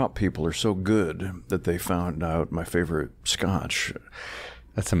 these prop people are so good that they found out my favorite scotch.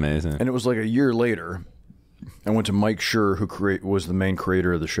 That's amazing. And it was like a year later, I went to Mike Schur, who was the main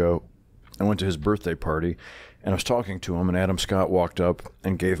creator of the show, I went to his birthday party, and I was talking to him, and Adam Scott walked up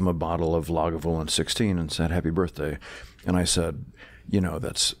and gave him a bottle of Lagavulin 16 and said, "Happy birthday." And I said,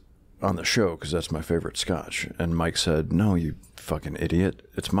 that's on the show because that's my favorite scotch. And Mike said, "No, you fucking idiot.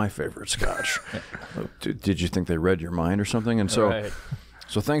 It's my favorite scotch." Did you think they read your mind or something? And so, Right.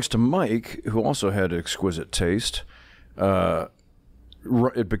 so thanks to Mike, who also had exquisite taste,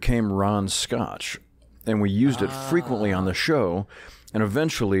 it became Ron's Scotch. And we used it frequently on the show. And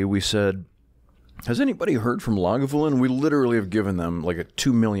eventually we said, "Has anybody heard from Lagavulin?" We literally have given them like a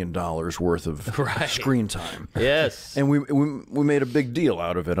 $2 million worth of screen time. Yes. And we made a big deal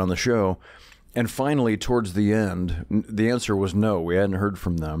out of it on the show. And finally, towards the end, the answer was no. We hadn't heard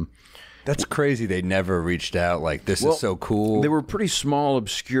from them. That's crazy. They never reached out like, this is so cool. They were a pretty small,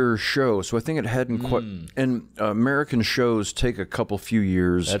 obscure show, so I think it hadn't quite... And American shows take a few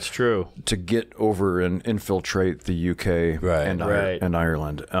years... That's true. ...to get over and infiltrate the UK and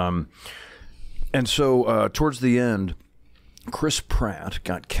Ireland. And so towards the end, Chris Pratt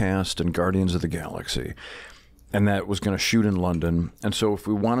got cast in Guardians of the Galaxy, and that was going to shoot in London. And so if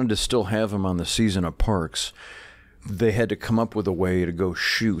we wanted to still have him on the season of Parks, they had to come up with a way to go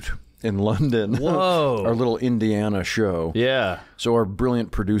shoot in London. Whoa. Our little Indiana show. Yeah. So our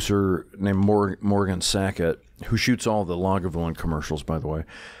brilliant producer named Morgan Sackett, who shoots all the Lagavulin commercials, by the way,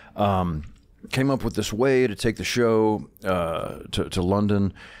 came up with this way to take the show to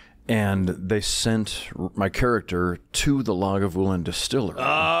London. And they sent my character to the Lagavulin distillery.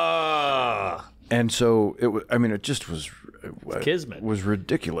 And so it just was Kismet. It was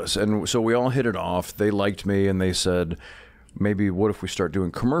ridiculous. And so we all hit it off. They liked me, and they said, "Maybe what if we start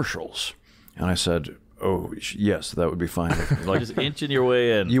doing commercials?" And I said, "Oh, yes, that would be fine." Like, Just inching your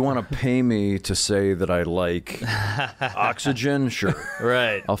way in. you want to pay me to say that I like Oxygen? Sure.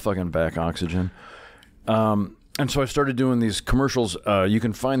 Right. I'll fucking back Oxygen. And so I started doing these commercials. You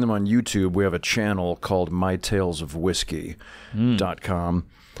can find them on YouTube. We have a channel called mytalesofwhiskey.com.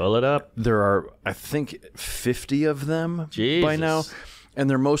 Pull it up. There are, I think, 50 of them by Jesus. now. And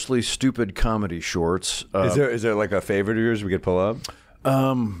they're mostly stupid comedy shorts. Is there like a favorite of yours we could pull up?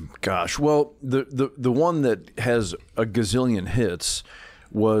 Gosh, well, the one that has a gazillion hits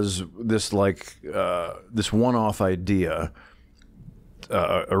was this this one-off idea.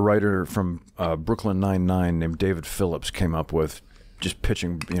 A writer from Brooklyn Nine-Nine named David Phillips came up with, just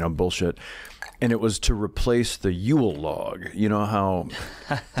pitching bullshit, and it was to replace the Yule log. You know how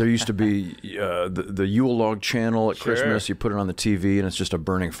there used to be the Yule log channel at Christmas. You put it on the TV and it's just a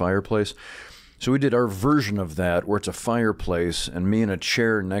burning fireplace. So we did our version of that, where it's a fireplace and me in a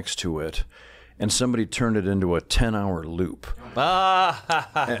chair next to it, and somebody turned it into a 10-hour loop.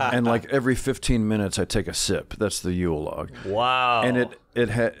 And like every 15 minutes, I take a sip. That's the Yule log. Wow. And it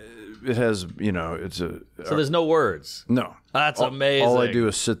has it's a. So there's no words. No. That's amazing. All I do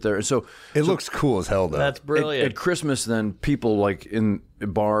is sit there. So It looks cool as hell, though. That's brilliant. At Christmas, then people like in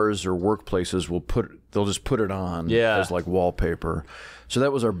bars or workplaces they'll just put it on as like wallpaper. So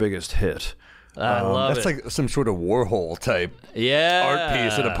that was our biggest hit. I love That's it. like some sort of Warhol type Yeah. art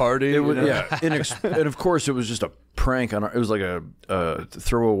piece at a party. It was, yeah, and of course it was just a prank on. It was like a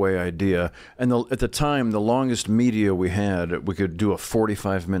throwaway idea. And at the time, the longest media we had, we could do a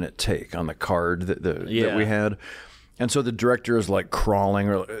 45-minute take on the card that we had. And so the director is like crawling,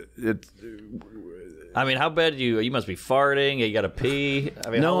 or I mean, how bad you must be farting. You got to pee. I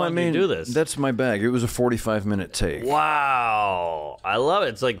mean, how long do you do this? That's my bag. It was a 45-minute take. Wow, I love it.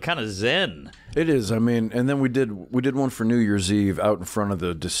 It's like kind of zen. It is. I mean, and then we did one for New Year's Eve out in front of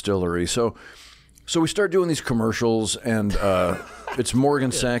the distillery. So we start doing these commercials, and it's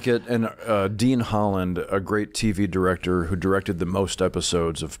Morgan Sackett and Dean Holland, a great TV director who directed the most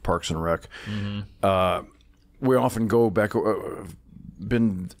episodes of Parks and Rec. Mm-hmm. We often go back.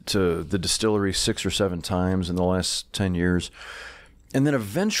 Been to the distillery 6 or 7 times in the last 10 years. And then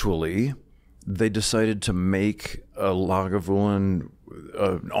eventually they decided to make a Lagavulin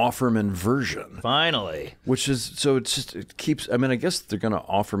an Offerman version. Finally. Which is, so it keeps, I mean, I guess they're going to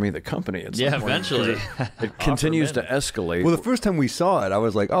offer me the company at some point. Eventually. It continues to escalate. Well, the first time we saw it, I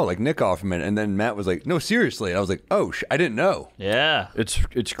was like, oh, like Nick Offerman. And then Matt was like, no, seriously. And I was like, oh, I didn't know. Yeah.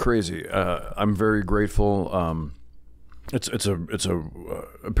 It's crazy. I'm very grateful. It's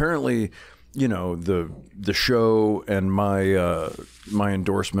apparently, the show and my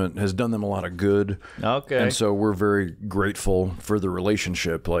endorsement has done them a lot of good. Okay. And so we're very grateful for the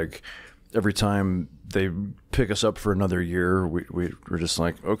relationship. Like every time they pick us up for another year, we're just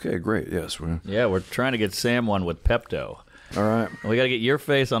like, okay, great, yes. We're trying to get Sam one with Pepto. All right. We got to get your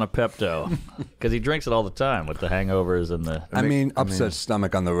face on a Pepto because he drinks it all the time with the hangovers and the. I mean, upset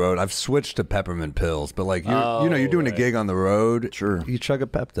stomach on the road. I've switched to peppermint pills, but like you're doing a gig on the road. Sure. You chug a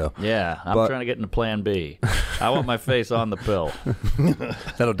Pepto. Yeah, I'm trying to get into Plan B. I want my face on the pill.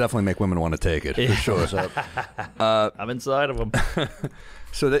 That'll definitely make women want to take it for sure. I'm inside of them.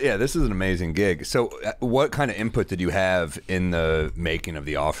 So this is an amazing gig. So, what kind of input did you have in the making of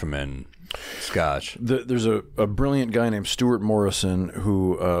the Offerman scotch? There's a brilliant guy named Stuart Morrison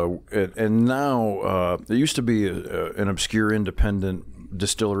who, and now there used to be an obscure independent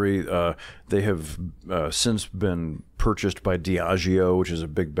distillery. They have since been purchased by Diageo, which is a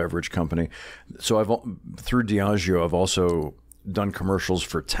big beverage company. So through Diageo, I've also done commercials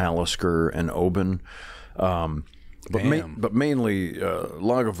for Talisker and Oban. But mainly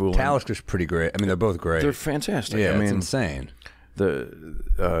Lagavulin. Talisker's pretty great. I mean, they're both great. They're fantastic. Yeah, I mean, it's insane.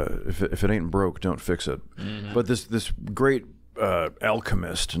 If it ain't broke, don't fix it. Mm-hmm. But this great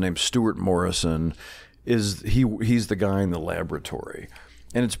alchemist named Stuart Morrison he's the guy in the laboratory,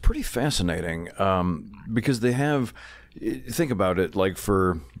 and it's pretty fascinating because they have. Think about it. Like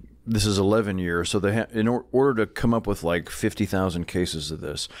this is 11 years, so they have in order to come up with like 50,000 cases of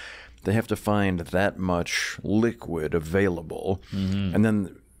this. They have to find that much liquid available. Mm-hmm. And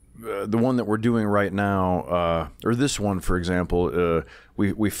then the one that we're doing right now, or this one, for example,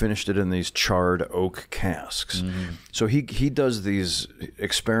 we finished it in these charred oak casks. Mm-hmm. So he does these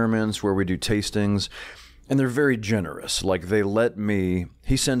experiments where we do tastings, and they're very generous. Like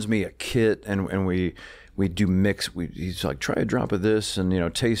he sends me a kit, and we do mix. He's like, try a drop of this,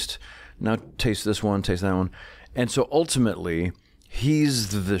 and taste this one, taste that one. And so ultimately,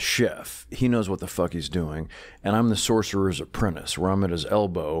 he's the chef. He knows what the fuck he's doing. And I'm the sorcerer's apprentice, where I'm at his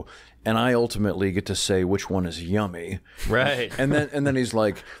elbow, and I ultimately get to say which one is yummy. Right. And then he's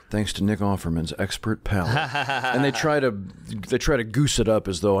like, thanks to Nick Offerman's expert palate. And they try to goose it up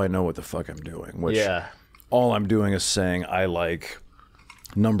as though I know what the fuck I'm doing. Which all I'm doing is saying I like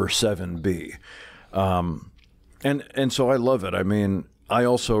number 7B. And so I love it. I mean, I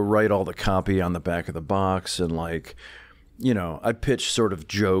also write all the copy on the back of the box, and like, I pitch sort of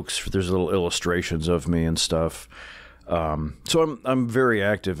jokes. There's little illustrations of me and stuff. So I'm very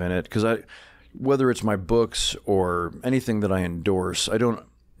active in it because whether it's my books or anything that I endorse, I don't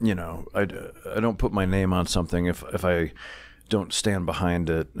put my name on something if I don't stand behind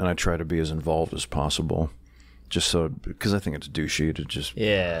it, and I try to be as involved as possible. Just so, because I think it's douchey to just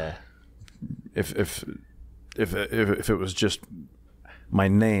If it was just my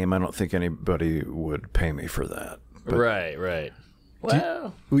name, I don't think anybody would pay me for that. But Right.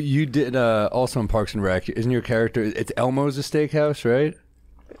 Well, you did also in Parks and Rec. Isn't your character? It's Elmo's a steakhouse, right?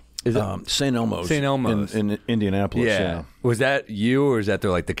 Is it St. Elmo's? St. Elmo's in Indianapolis. Yeah. Was that you, or is that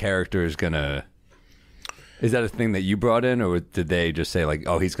like the character is gonna? Is that a thing that you brought in, or did they just say like,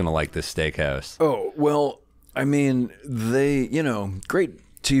 oh, he's gonna like this steakhouse? Oh well, I mean, they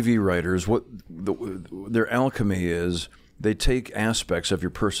great TV writers. What their alchemy is, they take aspects of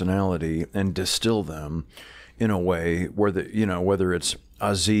your personality and distill them in a way where whether it's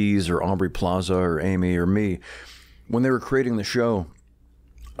Aziz or Aubrey Plaza or Amy or me, when they were creating the show,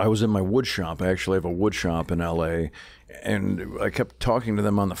 I was in my wood shop. I actually have a wood shop in LA, and I kept talking to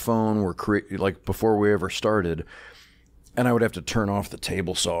them on the phone. Like before we ever started, and I would have to turn off the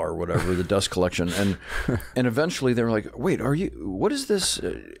table saw or whatever, the dust collection, and eventually they were like, "Wait, what is this?"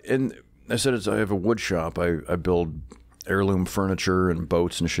 And I said, I have a wood shop. I build heirloom furniture and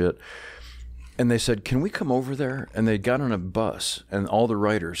boats and shit. And they said, can we come over there? And they got on a bus, and all the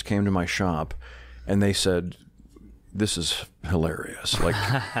writers came to my shop, and they said, this is hilarious. Like,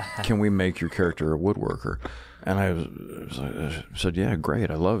 can we make your character a woodworker? And I said, yeah,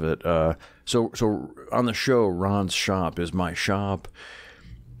 great. I love it. So on the show, Ron's shop is my shop.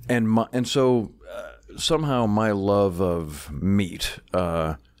 And so somehow my love of meat,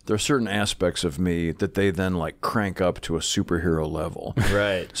 there are certain aspects of me that they then like crank up to a superhero level.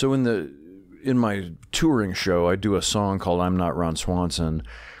 Right. So in my touring show, I do a song called I'm Not Ron Swanson,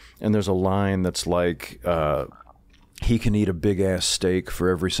 and there's a line that's like, he can eat a big-ass steak for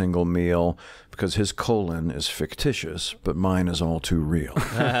every single meal because his colon is fictitious, but mine is all too real.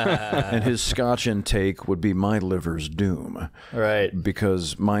 And his scotch intake would be my liver's doom. Right.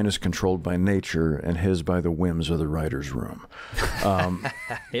 Because mine is controlled by nature and his by the whims of the writer's room.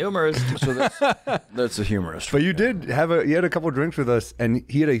 Humorist. So that's a humorist. But you did you had a couple drinks with us, and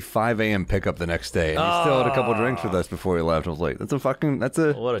he had a 5 a.m. pickup the next day, and he still had a couple drinks with us before he left. I was like,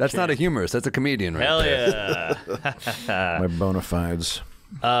 that's not a humorist, that's a comedian right Hell there. Yeah. My bona fides.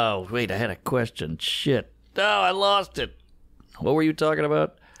 Oh, wait, I had a question. Shit. Oh, I lost it. What were you talking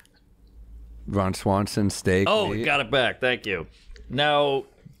about? Ron Swanson steak. Oh, meat. got it back. Thank you. Now,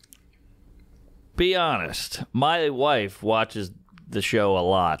 be honest. My wife watches the show a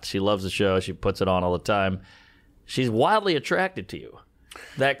lot. She loves the show. She puts it on all the time. She's wildly attracted to you.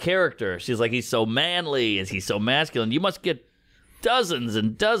 That character. She's like, he's so manly and he's so masculine. You must get dozens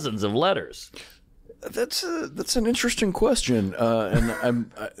and dozens of letters. That's an interesting question,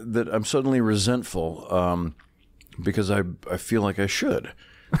 and I'm suddenly resentful because I feel like I should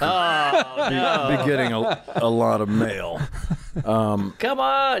be getting a lot of mail. Come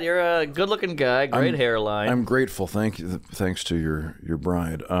on, you're a good-looking guy, great hairline. I'm grateful. Thanks to your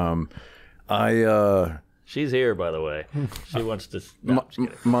bride. She's here, by the way. She wants to. No, I'm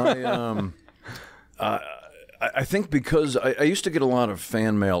just kidding. I think because I used to get a lot of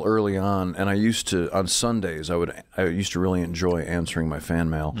fan mail early on, and I used to on Sundays I used to really enjoy answering my fan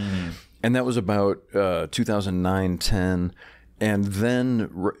mail, and that was about 2009, 10, and then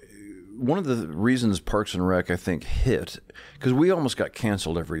one of the reasons Parks and Rec I think hit because we almost got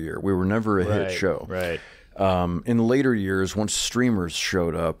canceled every year. We were never a hit show. Right. In later years, once streamers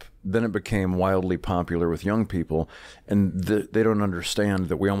showed up, then it became wildly popular with young people, and they don't understand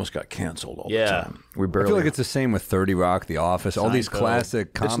that we almost got canceled all the time. We barely. I feel like it's the same with 30 Rock, The Office, all these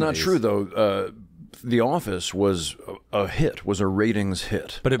classic comedies. It's not true though. The Office was a hit, was a ratings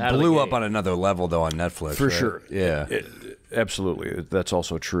hit, But it blew up on another level though on Netflix. for right? sure. Yeah. Absolutely, that's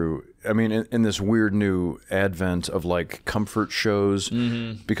also true. I mean, in this weird new advent of like comfort shows,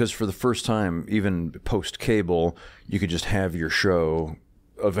 because for the first time, even post cable, you could just have your show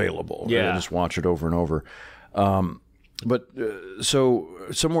available. Yeah, and just watch it over and over. So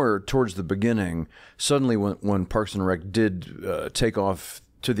somewhere towards the beginning, suddenly when Parks and Rec did take off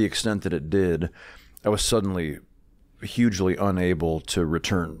to the extent that it did, I was suddenly hugely unable to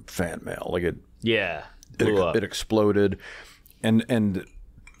return fan mail. Like it blew up. It exploded, and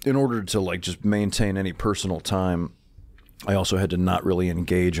in order to like just maintain any personal time, I also had to not really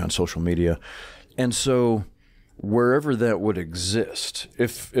engage on social media, and so wherever that would exist,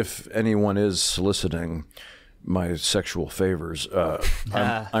 if anyone is soliciting my sexual favors,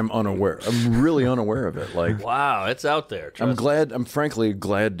 I'm unaware. I'm really unaware of it. Like, wow, it's out there. I'm glad. I'm frankly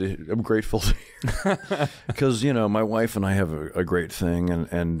glad. I'm grateful because my wife and I have a great thing,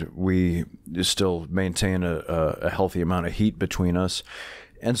 and we still maintain a healthy amount of heat between us,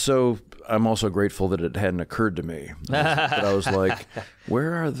 and so I'm also grateful that it hadn't occurred to me. That I was like,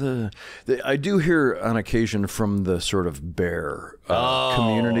 where are the I do hear on occasion from the sort of bear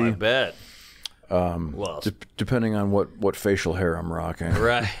community. I bet. Well, Depending on what facial hair I'm rocking.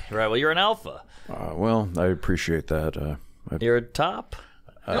 right. Well, you're an alpha. Well, I appreciate that. You're a top.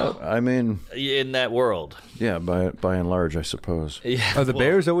 I mean, In that world. yeah, by and large, I suppose. Yeah. Are the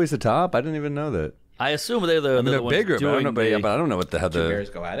Bears always the top? I didn't even know that. I assume they're the. I mean, they're ones bigger, but I don't know. doing But I don't know what the hell Two the.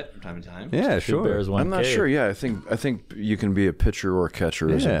 bears go at it from time to time. Yeah, Two sure. bears, one I'm not cave. sure. Yeah, I think you can be a pitcher or a catcher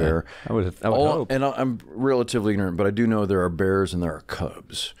as a bear. I would hope. And I'm relatively ignorant, but I do know there are bears and there are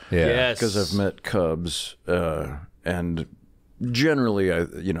cubs. Yeah. Yes. Because I've met cubs, and generally,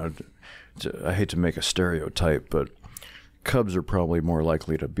 I hate to make a stereotype, but cubs are probably more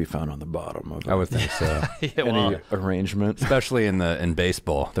likely to be found on the bottom of I would think so. Yeah, any well, arrangement. Especially in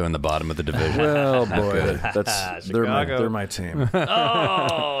baseball, they're in the bottom of the division. Well, boy, they're my team.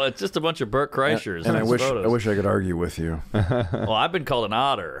 oh, it's just a bunch of Burt Kreischers. And I photos. wish I could argue with you. Well, I've been called an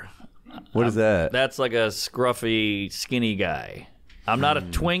otter. What is that? That's like a scruffy, skinny guy. I'm not a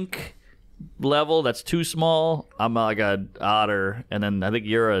twink level. That's too small. I'm like an otter, and then I think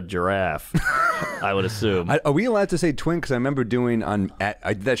you're a giraffe. I would assume. Are we allowed to say twink? Because I remember doing I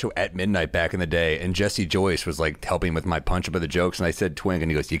did that show at midnight back in the day, and Jesse Joyce was like helping with my punch up of the jokes, and I said twink,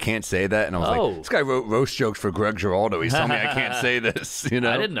 and he goes, "You can't say that," and I was like, "This guy wrote roast jokes for Greg Giraldo. He's telling me I can't say this." I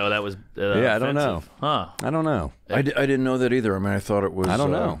didn't know that was. Yeah, I don't know. offensive. Huh? I don't know. I didn't know that either. I mean, I thought it was. I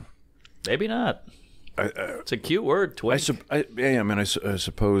don't know. Maybe not. It's a cute word, twink. I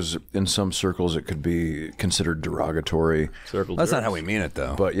suppose in some circles it could be considered derogatory. Circle That's not jerks. how we mean it,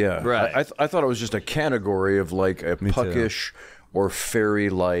 though. But yeah, Right. I thought it was just a category of like a puckish or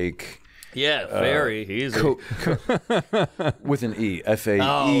fairy-like Yeah, fairy. Easy. with an E,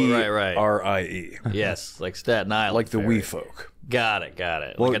 Faerie. Yes, like Staten Island. Like the fairy. wee folk. Got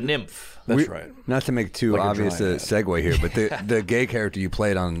it. Like a nymph. That's right. Not to make too Like a obvious a dryad. segue here, but the gay character you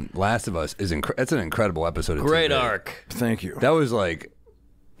played on Last of Us is that's an incredible episode of Great TV. arc. Thank you. That was like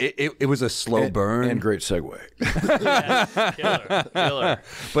it was a slow burn and great segue. Killer.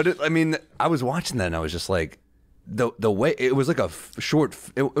 But I mean, I was watching that and I was just like, the way it was like a short.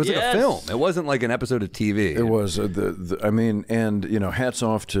 It was like a film. It wasn't like an episode of TV. It was I mean, and hats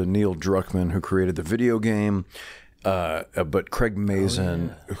off to Neil Druckmann who created the video game, but Craig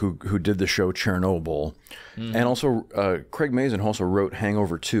Mazin, who did the show Chernobyl, and also Craig Mazin also wrote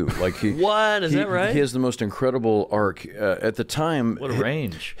Hangover 2. Like What? Is that right? He has the most incredible arc. At the time, What a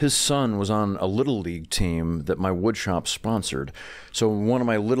range. His son was on a Little League team that my woodshop sponsored. So one of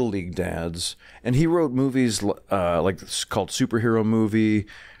my Little League dads, and he wrote movies like it's called Superhero Movie,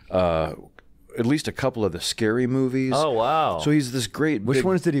 at least a couple of the Scary movies. Oh, wow. So he's this great. Which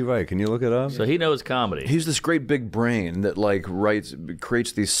ones did he write? Can you look it up? So he knows comedy. He's this great big brain that like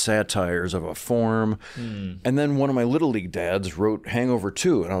creates these satires of a form. And then one of my Little League dads wrote Hangover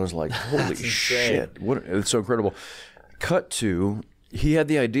 2, and I was like, holy shit. It's so incredible. Cut to, he had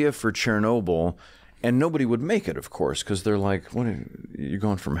the idea for Chernobyl, and nobody would make it, of course, because they're like, what are you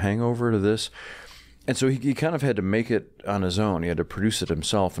going from Hangover to this? And so he kind of had to make it on his own. He had to produce it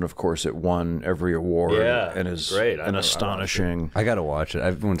himself, and of course, it won every award. Yeah, and is great. an astonishing. I gotta watch it.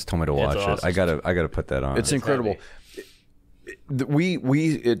 Everyone's told me to watch awesome. it. I gotta put that on. It's incredible.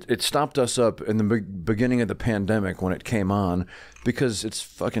 It stopped us up in the beginning of the pandemic when it came on because it's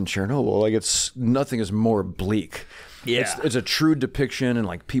fucking Chernobyl. Like nothing is more bleak. Yeah. It's a true depiction, and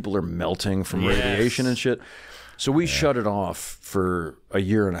like people are melting from radiation and shit. So we shut it off for a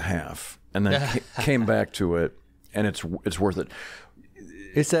year and a half, and then came back to it, and it's worth it.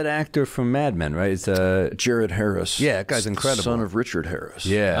 It's that actor from Mad Men, right? It's Jared Harris. Yeah, that guy's incredible. Son of Richard Harris.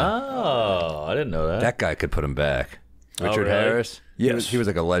 Yeah. Oh, I didn't know that. That guy could put him back. Richard really? Harris? Yes. He was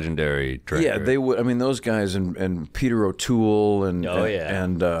like a legendary director. Yeah, they would. I mean, those guys and Peter O'Toole and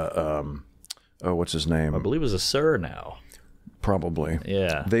what's his name? I believe it was a Sir now. Probably.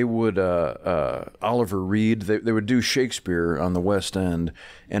 Yeah. They would Oliver Reed. They would do Shakespeare on the West End,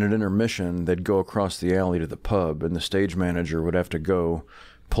 and at intermission they'd go across the alley to the pub, and the stage manager would have to go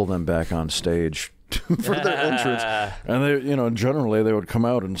pull them back on stage for their entrance. And they, generally they would come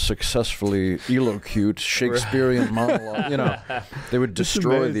out and successfully elocute Shakespearean monologue. They would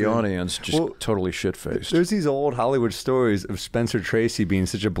destroy the audience, just totally shit-faced. There's these old Hollywood stories of Spencer Tracy being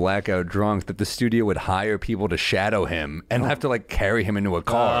such a blackout drunk that the studio would hire people to shadow him and have to like carry him into a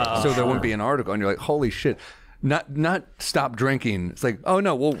car so there wouldn't be an article. And you're like, holy shit. Not stop drinking. It's like, oh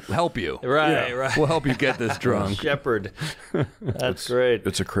no, we'll help you. Right. We'll help you get this drunk. Shepherd. That's great.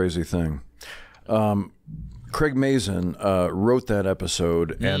 It's a crazy thing. Craig Mazin wrote that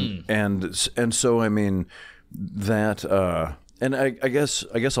episode, and so I mean that, and I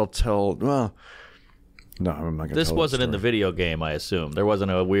guess I'll tell. Well, no, I'm not going to. This wasn't in the video game, I assume. There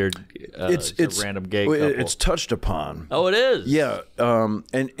wasn't a weird, it's random gay couple. It's touched upon. Oh, it is. Yeah,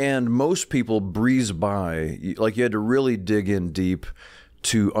 and most people breeze by. Like you had to really dig in deep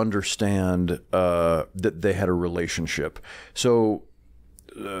to understand that they had a relationship. So.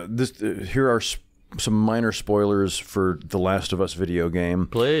 Here are some minor spoilers for the Last of Us video game.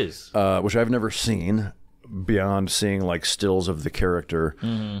 Please. Which I've never seen beyond seeing like stills of the character.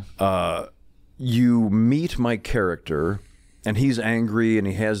 You meet my character, and he's angry, and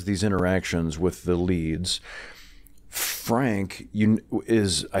he has these interactions with the leads. Frank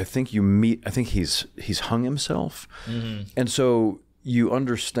I think he's hung himself. And so you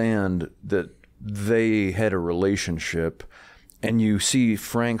understand that they had a relationship. And you see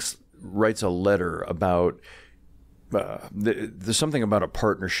Frank's writes a letter about there's something about a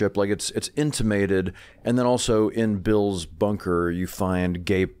partnership, like it's intimated, and then also in Bill's bunker you find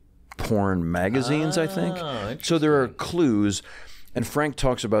gay porn magazines, I think. So there are clues, and Frank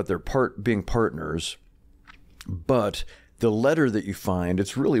talks about their being partners, but the letter that you find,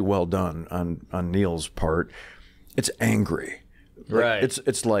 it's really well done on Neil's part. It's angry. Like, right.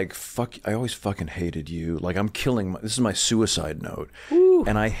 It's like, fuck, I always fucking hated you. Like, I'm killing this is my suicide note. Woo.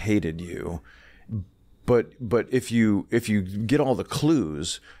 And I hated you. But if you get all the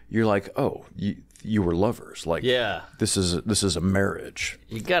clues, you're like, oh, you were lovers. Like, yeah, this is a marriage.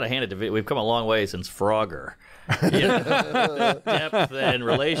 You got to hand it to We've come a long way since Frogger. Depth and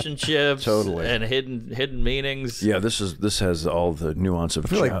relationships, totally, and hidden meanings. Yeah, this has all the nuance of. I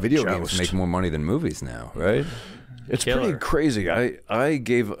feel like video games make more money than movies now, right? It's pretty crazy. I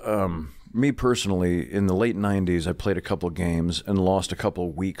gave me personally in the late '90s. I played a couple games and lost a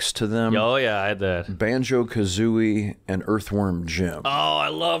couple weeks to them. Oh yeah, I had that. Banjo-Kazooie and Earthworm Jim. Oh, I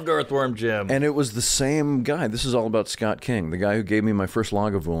loved Earthworm Jim. And it was the same guy. This is all about Scott King, the guy who gave me my first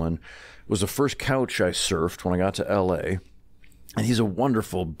Lagavulin. Was the first couch I surfed when I got to L.A. And he's a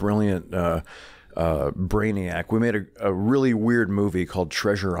wonderful, brilliant brainiac. We made a really weird movie called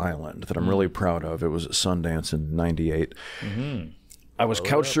Treasure Island that I'm really proud of. It was at Sundance in '98. I was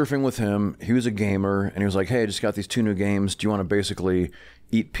couch surfing with him. He was a gamer, and he was like, hey, I just got these 2 new games. Do you want to basically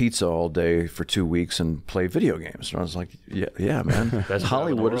eat pizza all day for 2 weeks and play video games? And I was like, yeah man.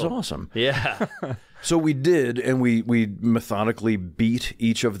 Hollywood is awesome. Yeah. So we did, and we methodically beat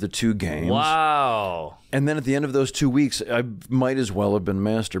each of the 2 games. Wow. And then at the end of those 2 weeks, I might as well have been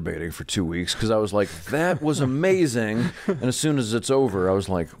masturbating for 2 weeks because I was like, that was amazing. And as soon as it's over, I was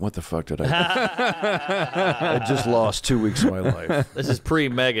like, what the fuck did I do? I just lost 2 weeks of my life. This is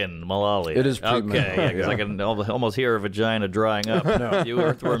pre-Megan Mullally. It is pre-Megan. Okay, yeah, because I can almost hear her vagina drying up. No. You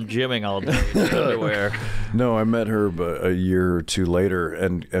earthworm gymming all day in your underwear. No, I met her a year or 2 later,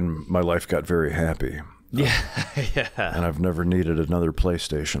 and my life got very happy. Yeah, yeah. And I've never needed another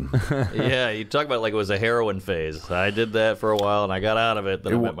PlayStation. Yeah, you talk about like it was a heroin phase. I did that for a while, and I got out of it.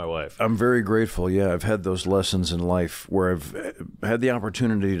 Then I met my wife. I'm very grateful. Yeah, I've had those lessons in life where I've had the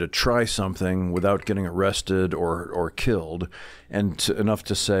opportunity to try something without getting arrested or killed, and enough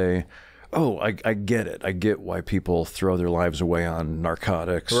to say, oh, I get it. I get why people throw their lives away on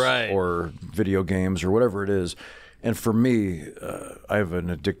narcotics or video games or whatever it is. And for me, I have an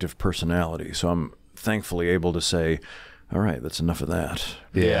addictive personality, so I'm thankfully able to say, all right, that's enough of that.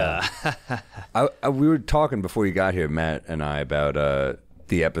 Yeah. We were talking before you got here, Matt and I, about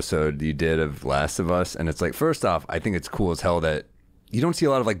the episode you did of Last of Us, and it's like, first off, I think it's cool as hell that you don't see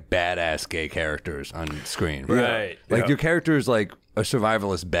a lot of like badass gay characters on screen. Right. Like your character is like a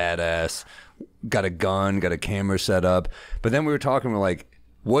survivalist badass, got a gun, got a camera set up. But then we were talking, we're like,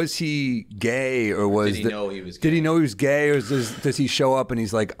 was he gay, or did he know he was gay? Did he know he was gay, or does he show up and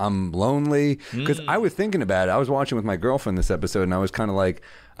he's like, I'm lonely? Because I was thinking about it. I was watching with my girlfriend this episode, and I was kind of like,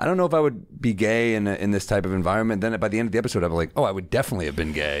 I don't know if I would be gay in this type of environment. Then by the end of the episode, I was like, oh, I would definitely have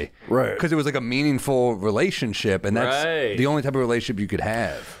been gay. Right. Because it was like a meaningful relationship, and that's the only type of relationship you could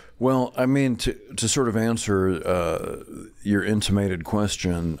have. Well, I mean, to sort of answer your intimated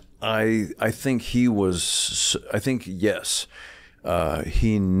question, I think he was. I think yes,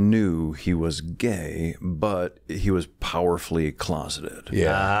 he knew he was gay, but he was powerfully closeted.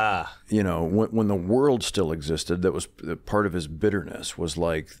 Yeah. You know, when the world still existed, that was part of his bitterness. Was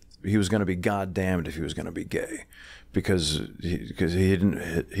like he was going to be goddamned if he was going to be gay, because he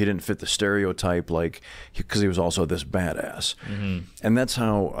didn't fit the stereotype, like because he was also this badass. And that's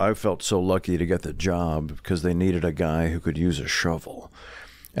how I felt so lucky to get the job, because they needed a guy who could use a shovel.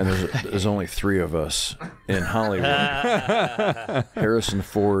 And there's only 3 of us in Hollywood. Harrison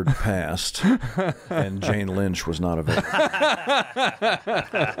Ford passed, and Jane Lynch was not available.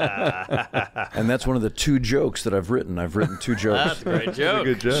 And that's one of the 2 jokes that I've written. I've written 2 jokes. That's a great joke.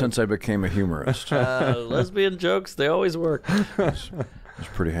 Good joke. Since I became a humorist. Lesbian jokes, they always work. I was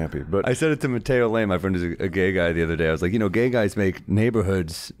pretty happy. But I said it to Mateo Lane, my friend who's a gay guy, the other day. I was like, gay guys make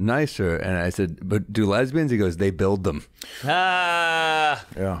neighborhoods nicer. And I said, but do lesbians? He goes, they build them. yeah,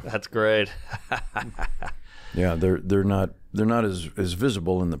 That's great. yeah, they're not as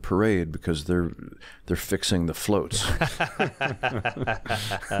visible in the parade because they're fixing the floats.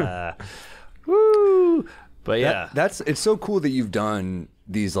 Woo! But yeah, It's so cool that you've done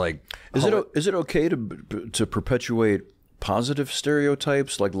these like. Is it okay to perpetuate positive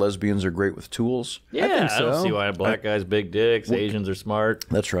stereotypes, like lesbians are great with tools? yeah. think I don't so. see why black guys big dicks, Asians are smart.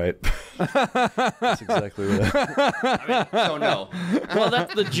 That's right. That's exactly what So no. Well,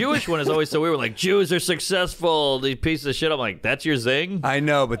 that's the Jewish one is always so weird. Like Jews are successful. These pieces of shit. I'm like, that's your zing. I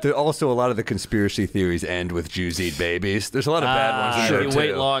know, but there also a lot of the conspiracy theories end with Jews eat babies. There's a lot of bad ones in there you too.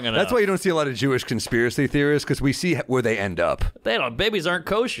 wait long enough. That's why you don't see a lot of Jewish conspiracy theorists, because we see where they end up. They don't. Babies aren't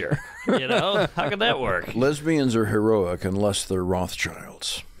kosher. How can that work? Lesbians are heroic unless they're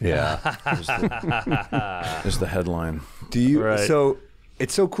Rothschilds, Yeah. is the headline. Do you? Right. So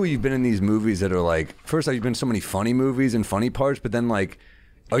it's so cool. You've been in these movies that are like, first off, you've been in so many funny movies and funny parts, but then like,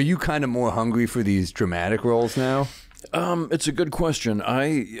 are you kind of more hungry for these dramatic roles now? It's a good question.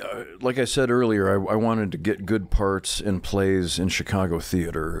 Like I said earlier, I wanted to get good parts in plays in Chicago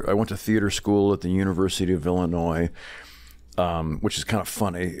theater. I went to theater school at the University of Illinois, which is kind of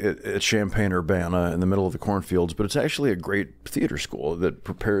funny. It's Champaign-Urbana in the middle of the cornfields, but it's actually a great theater school that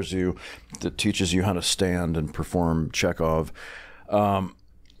prepares you, that teaches you how to stand and perform Chekhov. And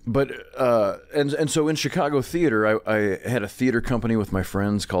so in Chicago theater, I had a theater company with my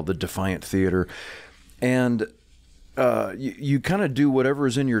friends called the Defiant Theater, and you kind of do whatever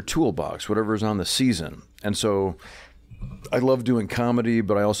is in your toolbox, whatever is on the season. And so I love doing comedy,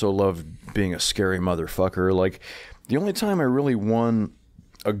 but I also love being a scary motherfucker. Like, the only time I really won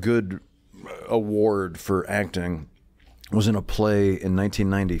a good award for acting was in a play in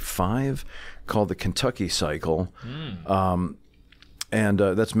 1995 called The Kentucky Cycle. And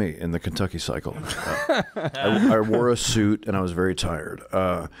that's me in The Kentucky Cycle. I wore a suit and I was very tired.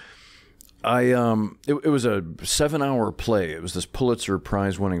 It was a 7-hour play. It was this Pulitzer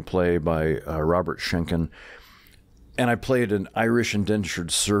Prize winning play by Robert Schenken. and I played an Irish indentured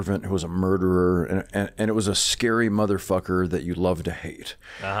servant who was a murderer, and it was a scary motherfucker that you love to hate.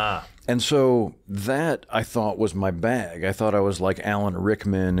 Uh-huh. And so that I thought was my bag. I thought I was like Alan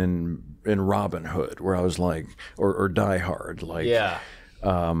Rickman in Robin Hood, where I was like, or Die Hard, like, Yeah.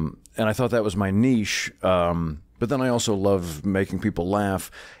 and I thought that was my niche. But then I also love making people laugh,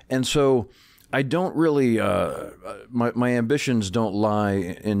 and so I don't really. My ambitions don't lie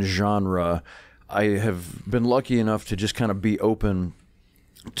in genre. I have been lucky enough to just kind of be open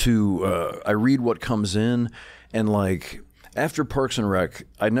to. I read what comes in, and like after Parks and Rec,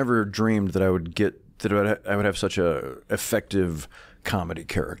 I never dreamed that I would have such a effective comedy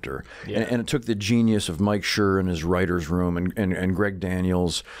character. Yeah. And it took the genius of Mike Schur in his writer's room and Greg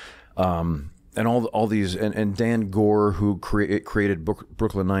Daniels, and all these and Dan Gore, who created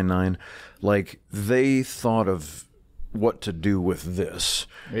Brooklyn Nine-Nine, like they thought of what to do with this.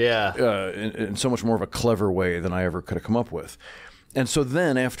 Yeah. In so much more of a clever way than I ever could have come up with. And so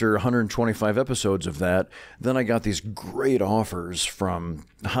then after 125 episodes of that, then I got these great offers from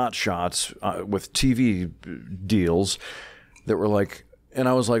hot shots with TV deals that were like, and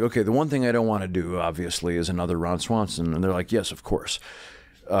I was like, okay, the one thing I don't want to do, obviously, is another Ron Swanson. And they're like, yes, of course.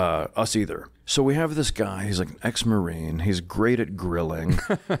 Us either. So we have this guy, he's like an ex-Marine, he's great at grilling,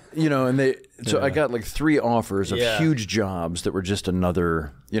 and I got like 3 offers of huge jobs that were just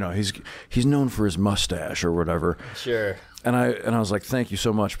another, he's known for his mustache or whatever. Sure. And I was like, thank you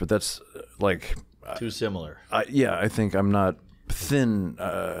so much, but that's like too similar. I think I'm not thin.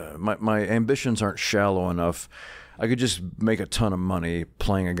 My ambitions aren't shallow enough. I could just make a ton of money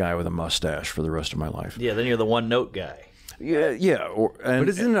playing a guy with a mustache for the rest of my life. Yeah, then you're the one-note guy. Yeah. But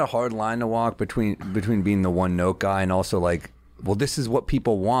isn't it a hard line to walk between being the one note guy and also like, well, this is what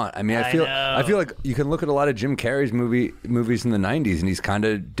people want. I mean, I feel like you can look at a lot of Jim Carrey's movies in the '90s, and he's kind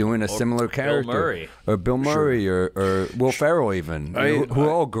of doing a similar character. Bill Murray, or Will Ferrell, even, who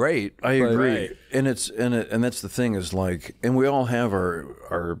are all great. I agree, and that's the thing is like, and we all have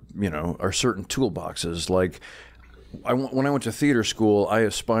our certain toolboxes. Like, when I went to theater school, I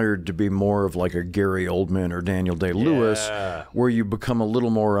aspired to be more of like a Gary Oldman or Daniel Day-Lewis, where you become a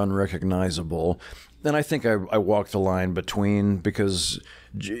little more unrecognizable. And I think I walked the line between, because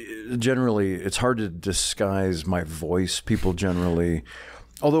generally it's hard to disguise my voice. People generally,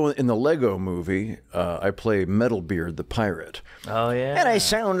 although in the Lego movie, I play Metalbeard the pirate. Oh, yeah. And I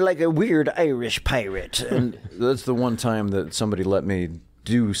sound like a weird Irish pirate. And that's the one time that somebody let me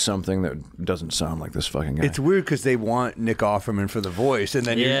do something that doesn't sound like this fucking guy. It's weird because they want Nick Offerman for the voice, and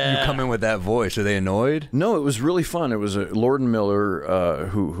then you come in with that voice. Are they annoyed? No, it was really fun. It was Lord and Miller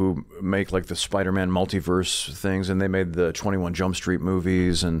who make like the Spider-Man multiverse things, and they made the 21 Jump Street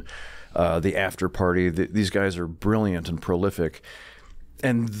movies and the After Party. These guys are brilliant and prolific,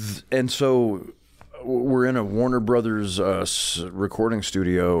 and so we're in a Warner Brothers recording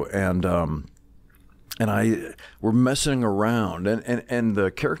studio, and we're messing around, and the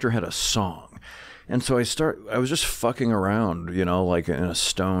character had a song, and so I was just fucking around, like in a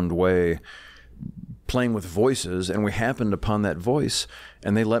stoned way, playing with voices, and we happened upon that voice,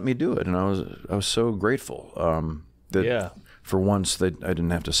 and they let me do it, and I was so grateful that for once I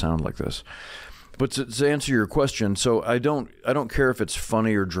didn't have to sound like this. But to answer your question, so I don't care if it's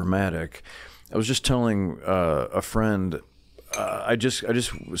funny or dramatic. I was just telling a friend. I just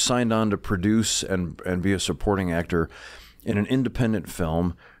signed on to produce and be a supporting actor in an independent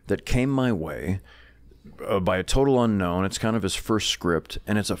film that came my way by a total unknown. It's kind of his first script,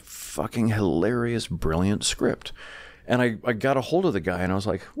 and it's a fucking hilarious, brilliant script. And I got a hold of the guy, and I was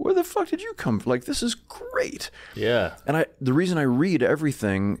like, where the fuck did you come from? Like, this is great. Yeah. And the reason I read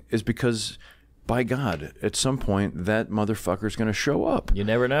everything is because, by God, at some point that motherfucker's going to show up. You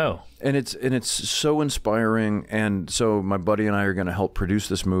never know. And it's so inspiring, and so my buddy and I are going to help produce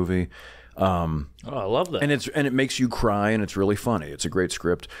this movie. I love that. And it makes you cry, and it's really funny. It's a great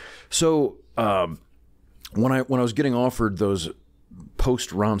script. So when I was getting offered those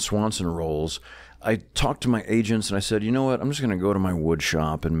post Ron Swanson roles, I talked to my agents and I said, you know what? I'm just going to go to my wood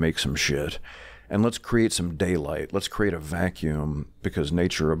shop and make some shit. And let's create some daylight. Let's create a vacuum, because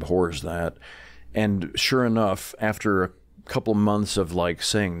nature abhors that. And sure enough, after a couple months of like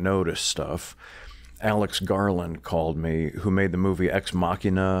saying no to stuff, Alex Garland called me, who made the movie Ex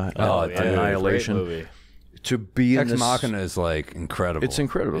Machina, Annihilation. Great movie. To be in Ex Machina is like incredible. It's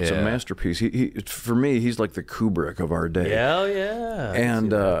incredible. It's a masterpiece. He for me, he's like the Kubrick of our day. Hell yeah.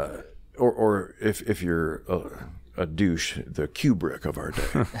 And or if you're a douche, the Kubrick of our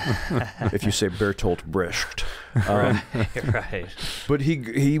day. If you say Bertolt Brecht. Right. But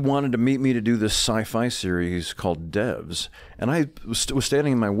he wanted to meet me to do this sci-fi series called Devs. And I was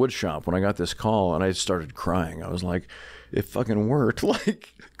standing in my wood shop when I got this call, and I started crying. I was like, it fucking worked.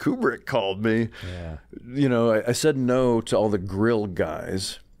 Like, Kubrick called me. Yeah. You know, I said no to all the grill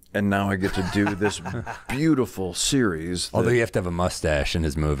guys, and now I get to do this beautiful series. Although you have to have a mustache in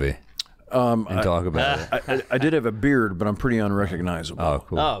his movie. And talk about it. I did have a beard, but I'm pretty unrecognizable. Oh,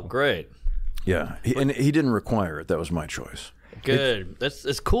 cool. Oh, great. Yeah, and he didn't require it. That was my choice. Good.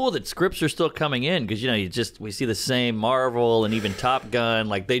 It's cool that scripts are still coming in because we see the same Marvel and even Top Gun,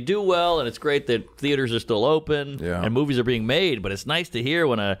 like they do well, and it's great that theaters are still open and movies are being made. But it's nice to hear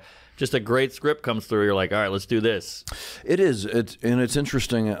when just a great script comes through. You're like, all right, let's do this. It is. It's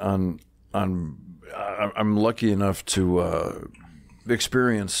interesting. I'm lucky enough to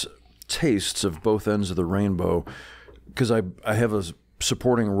experience tastes of both ends of the rainbow because I have a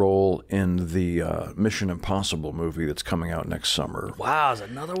supporting role in the Mission Impossible movie that's coming out next summer. Wow, is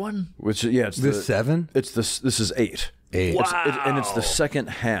another one? Which it's this 7? It's this. This is 8. 8. Wow. And it's the second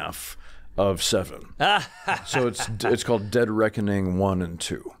half of 7. So it's called Dead Reckoning 1 and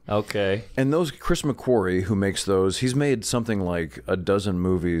 2. Okay. And those Chris McQuarrie, who makes those, he's made something like a dozen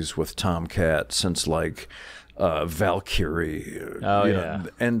movies with Tom Cat since like Valkyrie. Oh yeah.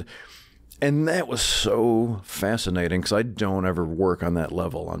 And that was so fascinating because I don't ever work on that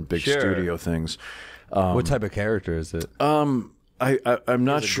level on big studio things. What type of character is it? I'm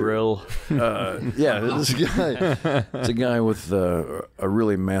not sure. Grill. Yeah, this guy. It's a guy with a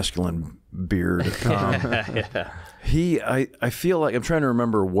really masculine beard. Yeah. I feel like I'm trying to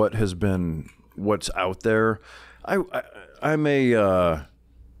remember what's out there. I'm a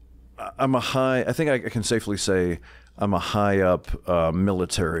high. I think I can safely say I'm a high up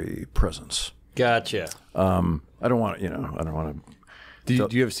military presence. Gotcha. I don't want to. I don't want to. Do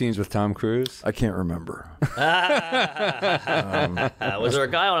you have scenes with Tom Cruise? I can't remember. Was there a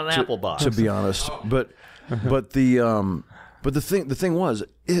guy on an apple box? To be honest, but the thing was,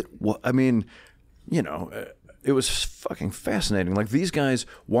 I mean, it was fucking fascinating. Like these guys,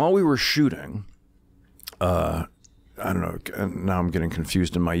 while we were shooting, I don't know. Now I'm getting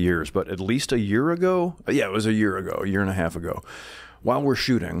confused in my years, but at least a year ago. Yeah, it was a year and a half ago. While we're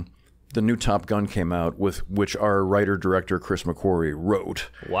shooting, the new Top Gun came out, with which our writer-director Chris McQuarrie wrote.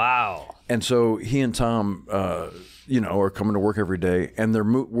 Wow. And so he and Tom, are coming to work every day, and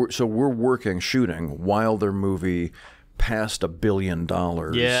we're working, shooting while their movie passed $1 billion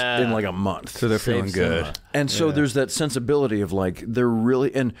in like a month. So they're feeling good. And so there's that sensibility of like they're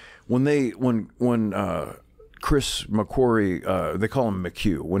really, and when Chris McQuarrie, they call him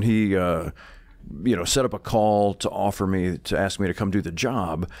McHugh, when he set up a call to ask me to come do the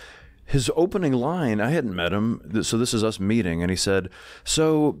job. His opening line, I hadn't met him, so this is us meeting, and he said,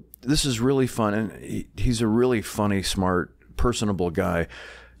 so this is really fun, and he's a really funny, smart, personable guy.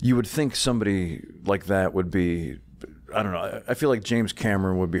 You would think somebody like that would be, I don't know, I feel like James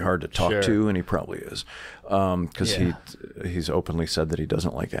Cameron would be hard to talk to, and he probably is, because he's openly said that he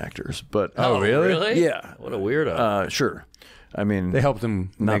doesn't like actors. But Oh, really? Yeah. What a weirdo. Sure. I mean, They helped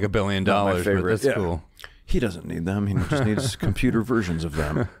him make $1 billion, not my but favorite. that's cool. He doesn't need them. He just needs computer versions of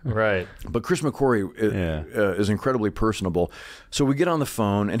them. Right. But Chris McQuarrie is incredibly personable. So we get on the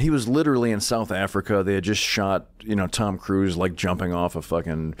phone, and he was literally in South Africa. They had just shot, Tom Cruise like jumping off a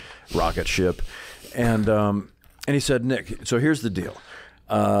fucking rocket ship, and he said, Nick, so here's the deal.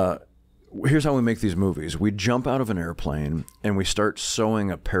 Here's how we make these movies. We jump out of an airplane and we start sewing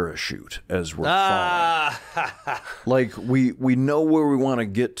a parachute as we're falling. Like we know where we want to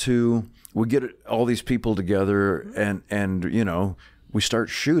get to. We get all these people together and we start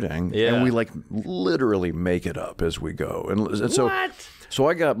shooting and we like literally make it up as we go. And so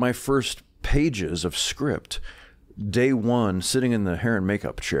I got my first pages of script day one sitting in the hair and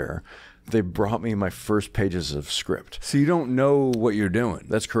makeup chair. They brought me my first pages of script. So you don't know what you're doing.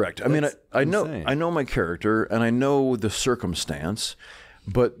 That's correct. I mean, I know my character and I know the circumstance,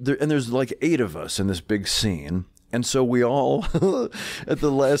 but there's like 8 of us in this big scene. And so we all at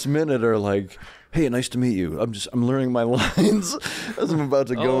the last minute are like, hey, nice to meet you. I'm learning my lines as I'm about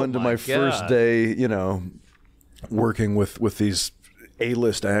to go into my first day, working with these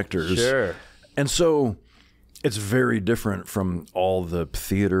A-list actors. Sure. And so it's very different from all the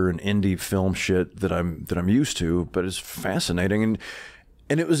theater and indie film shit that I'm used to, but it's fascinating.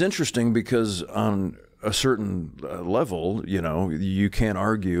 And it was interesting because on a certain level, you know, you can't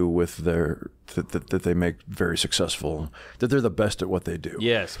argue with that they make very successful, that they're the best at what they do.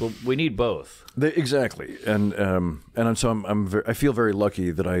 Yes, well, we need both. Exactly, and I feel very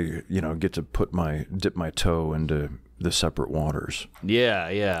lucky that I get to dip my toe into the separate waters.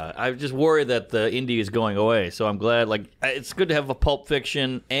 Yeah. I just worry that the indie is going away, so I'm glad. Like, it's good to have a Pulp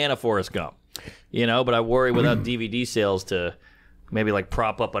Fiction and a Forrest Gump, but I worry without DVD sales to maybe like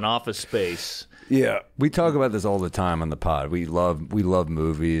prop up an Office Space. Yeah, we talk about this all the time on the pod. We love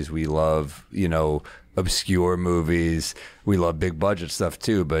movies. We love, obscure movies. We love big budget stuff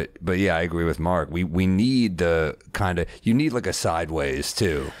too. But yeah, I agree with Mark. We need the kind of, you need like a Sideways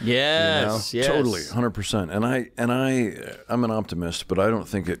too. Yes, yes. Totally, 100%. I'm an optimist, but I don't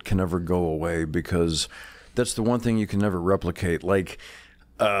think it can ever go away, because that's the one thing you can never replicate. Like,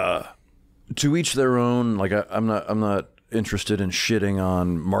 to each their own. Like, I'm not interested in shitting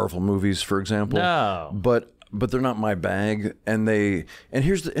on Marvel movies, for example. No. But they're not my bag, and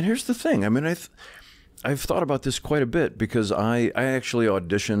here's the thing. I mean, I've thought about this quite a bit, because I actually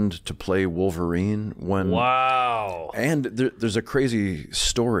auditioned to play Wolverine when. Wow. And there's a crazy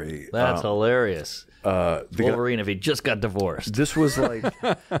story. That's hilarious. Wolverine, if he just got divorced. This was like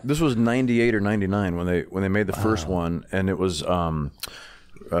this was 98 or 99 when they made the first one, and it was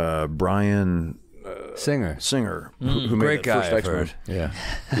Brian Singer, who made Great the guy, first I've X-Men. heard.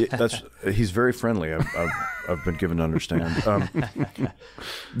 Yeah. He's very friendly. I've been given to understand.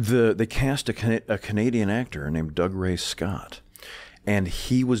 They cast a Canadian actor named Doug Ray Scott, and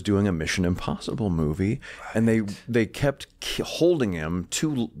he was doing a Mission Impossible movie, and they kept holding him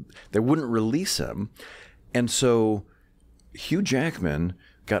they wouldn't release him, and so Hugh Jackman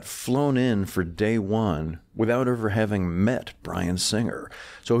got flown in for day one without ever having met Bryan Singer.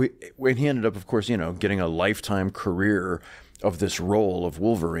 So he ended up, of course, getting a lifetime career of this role of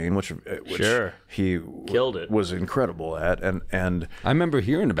Wolverine, which Sure. he Killed it. was incredible at, and I remember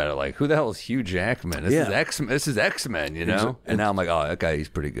hearing about it. Like, who the hell is Hugh Jackman? This Yeah. is X-Men, And now I'm like, oh, that guy, he's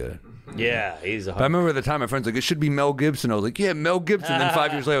pretty good. Yeah, he's a But I remember at the time, my friends were like, it should be Mel Gibson. I was like, yeah, Mel Gibson. Then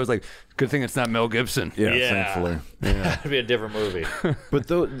 5 years later, I was like, good thing it's not Mel Gibson. yeah, thankfully. That'd be a different movie. But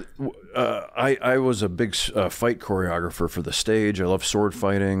though, I was a big fight choreographer for the stage. I love sword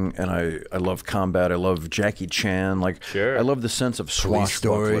fighting, and I love combat. I love Jackie Chan. Like, Sure. I love the sense of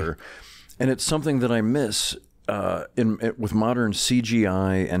swashbuckler, and it's something that I miss with modern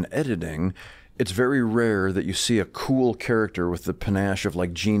CGI and editing. It's very rare that you see a cool character with the panache of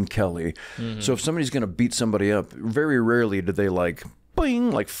like Gene Kelly. Mm-hmm. So if somebody's going to beat somebody up, very rarely do they like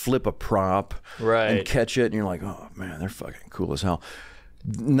boing, like flip a prop and catch it, and you're like, oh man, they're fucking cool as hell.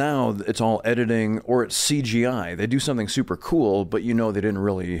 Now it's all editing or it's CGI. They do something super cool, but they didn't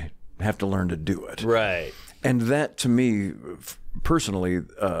really have to learn to do it. Right. And that, to me, personally,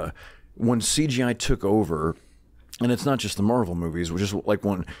 when CGI took over. And it's not just the Marvel movies, which is like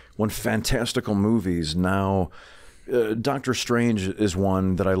when fantastical movies now. Doctor Strange is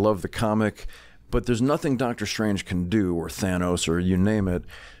one that I love the comic, but there's nothing Doctor Strange can do, or Thanos, or you name it,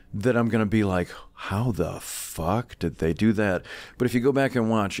 that I'm going to be like, how the fuck did they do that? But if you go back and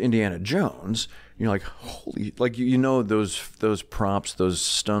watch Indiana Jones, you're like, holy, like those props, those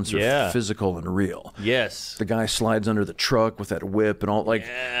stunts are physical and real. Yes. The guy slides under the truck with that whip and all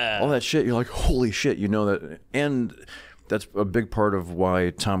that shit. You're like, holy shit, that. And that's a big part of why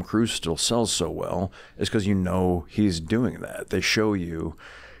Tom Cruise still sells so well, is because he's doing that. They show you,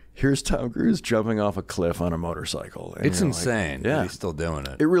 here's Tom Cruise jumping off a cliff on a motorcycle. And It's insane. Like, But he's still doing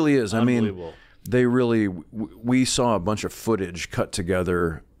it. It really is. I mean, Unbelievable. we saw a bunch of footage cut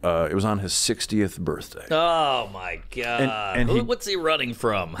together. It was on his 60th birthday. Oh my God! And what's he running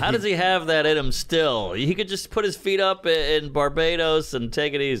from? How does he have that in him still? He could just put his feet up in Barbados and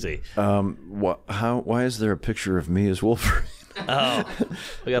take it easy. Why is there a picture of me as Wolverine? Oh,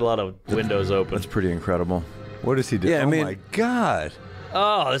 we got a lot of windows open. That's pretty incredible. What does he do? Yeah, I mean, my God.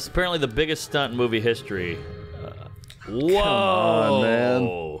 Oh, this is apparently the biggest stunt in movie history. Whoa, come on,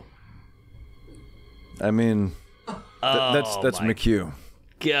 man. I mean, that's McHugh.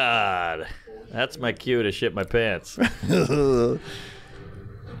 God, that's my cue to shit my pants.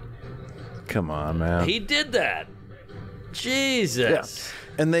 Come on, man. He did that. Jesus.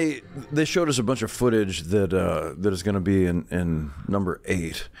 Yeah. And they showed us a bunch of footage that is going to be in number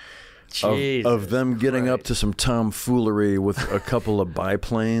 8 of them getting up to some tomfoolery with a couple of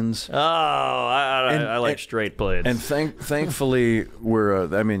biplanes. Oh, I like straight planes. And thankfully we're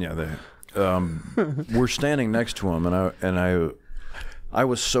we're standing next to him, and I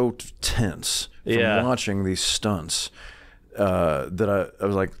was so tense from watching these stunts that I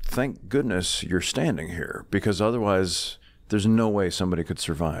was like, thank goodness you're standing here, because otherwise there's no way somebody could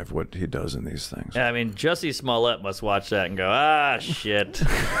survive what he does in these things. I mean, Jussie Smollett must watch that and go, ah, shit.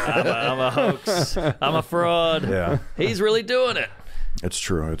 I'm a hoax. I'm a fraud. Yeah. He's really doing it. It's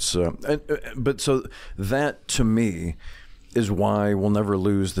true. It's but so that to me is why we'll never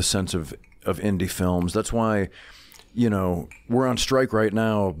lose the sense of indie films. That's why, you know, we're on strike right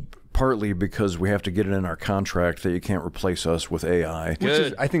now, partly because we have to get it in our contract that you can't replace us with AI. Which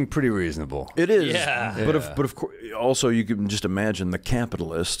is, I think, pretty reasonable. It is, Yeah. but of course, also you can just imagine the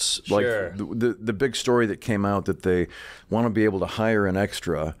capitalists. Sure. Like the big story that came out that they want to be able to hire an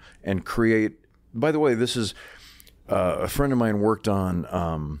extra and create. By the way, this is a friend of mine worked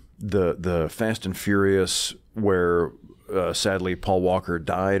on the Fast and Furious, where sadly Paul Walker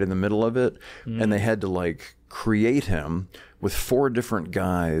died in the middle of it, and they had to like create him with 4 different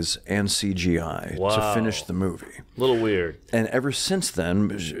guys and CGI to finish the movie. A little weird. And ever since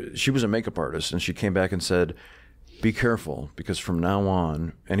then, she was a makeup artist, and she came back and said, be careful, because from now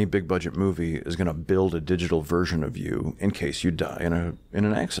on, any big budget movie is going to build a digital version of you in case you die in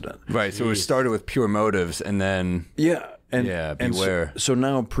an accident. Right. So it started with pure motives, and then beware. So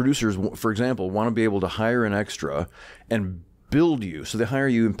now producers, for example, want to be able to hire an extra and build you. So they hire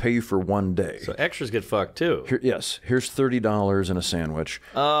you and pay you for one day. So extras get fucked too. Here's $30 and a sandwich,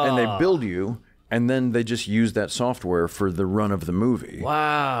 and they build you, and then they just use that software for the run of the movie.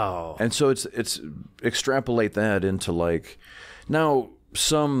 Wow. And so it's extrapolate that into like, now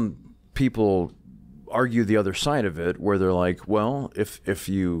some people argue the other side of it, where they're like, well, if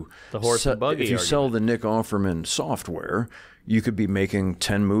you The horse and buggy if you sell argument. the Nick Offerman software, you could be making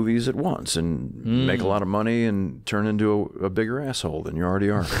 10 movies at once and make a lot of money and turn into a bigger asshole than you already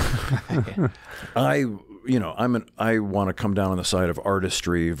are. I want to come down on the side of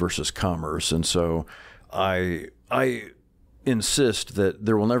artistry versus commerce, and so I insist that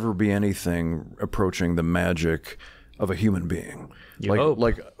there will never be anything approaching the magic of a human being.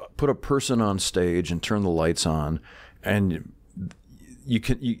 Like put a person on stage and turn the lights on, and you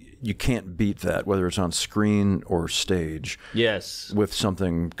can't beat that, whether it's on screen or stage. Yes. With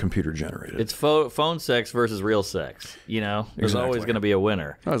something computer generated. It's phone sex versus real sex. You know, there's Exactly. always going to be a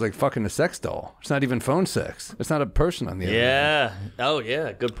winner. I was like fucking a sex doll. It's not even phone sex. It's not a person on the other end. Yeah. Oh,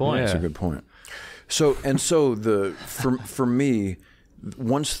 yeah. Good point. That's a good point. So for me,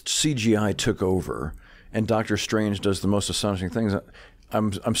 once CGI took over and Doctor Strange does the most astonishing things,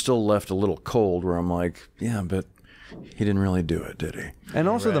 I'm still left a little cold, where I'm like, yeah, but he didn't really do it, did he? And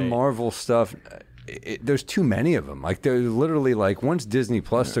also the Marvel stuff, there's too many of them. Like, there's literally, like, once Disney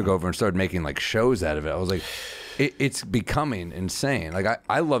Plus took over and started making, like, shows out of it, I was like, it's becoming insane. Like,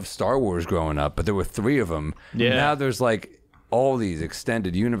 I loved Star Wars growing up, but there were 3 of them. Yeah. Now there's, like, all these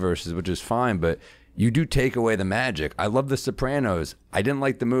extended universes, which is fine, but you do take away the magic. I love The Sopranos. I didn't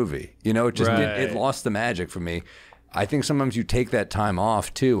like the movie. You know, it just it lost the magic for me. I think sometimes you take that time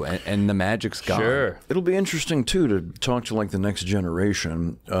off too, and the magic's gone. Sure. It'll be interesting too to talk to like the next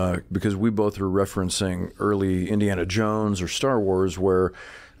generation, because we both were referencing early Indiana Jones or Star Wars, where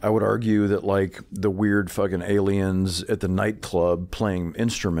I would argue that like the weird fucking aliens at the nightclub playing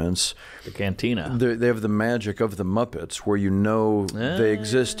instruments, The cantina. they have the magic of the Muppets, where you know they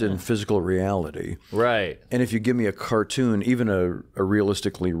exist in physical reality. Right. And if you give me a cartoon, even a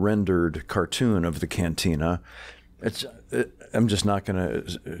realistically rendered cartoon of the cantina, I'm just not gonna.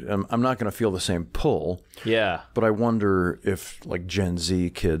 I'm not gonna feel the same pull. Yeah. But I wonder if like Gen Z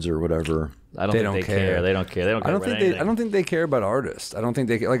kids or whatever. I don't think they care. They don't care. They don't care I don't about think anything. I don't think they care about artists. I don't think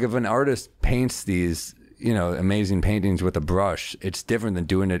they like if an artist paints these, you know, amazing paintings with a brush. It's different than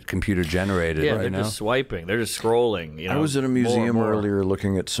doing it computer generated. Yeah, right they're now. just swiping. They're just scrolling. You know, I was at a more museum and more. earlier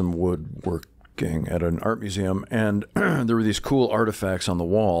looking at some woodworking at an art museum, and there were these cool artifacts on the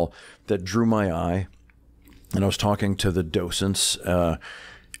wall that drew my eye. And I was talking to the docents, and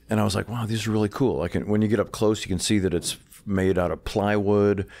I was like, wow, these are really cool. When you get up close, you can see that it's made out of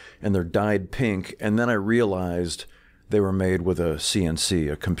plywood, and they're dyed pink. And then I realized they were made with a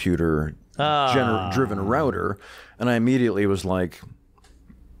CNC, a computer-driven router. And I immediately was like,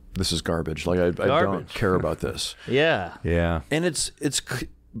 this is garbage. Like, I don't care about this. Yeah. Yeah. And it's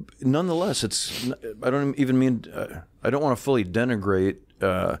nonetheless, I don't even mean, I don't want to fully denigrate,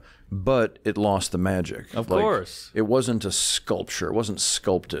 but it lost the magic. Of course. It wasn't a sculpture. It wasn't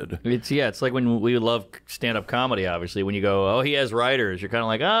sculpted. It's like when we love stand-up comedy, obviously. When you go, oh, he has writers, you're kind of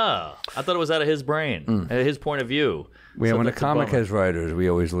like, I thought it was out of his brain, his point of view. Yeah, So when a that's comic bummer. has writers, we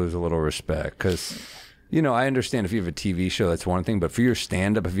always lose a little respect because, you know, I understand if you have a TV show, that's one thing, but for your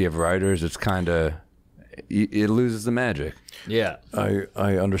stand-up, if you have writers, it's kind of, it loses the magic. Yeah.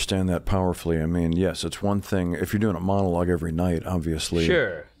 I understand that powerfully. I mean, yes, it's one thing if you're doing a monologue every night, obviously.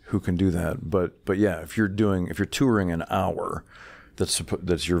 Sure. who can do that. But yeah, if you're touring an hour,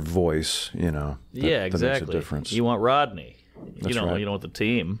 that's your voice. That exactly. makes a difference. You want Rodney. That's right. You don't want the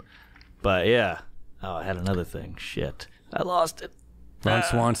team. But yeah. Oh, I had another thing. Shit, I lost it. Ron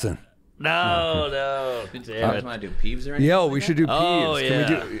Swanson. No. Did you Damn guys it. want to do Peeves or anything? Yo, we should do peeves. Oh, Can we yeah.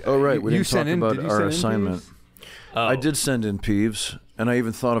 do? Oh right, we you didn't talk sent in- about did you our send in assignment. peeves? Oh. I did send in peeves, and I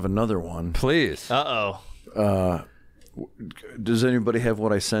even thought of another one. Please. Does anybody have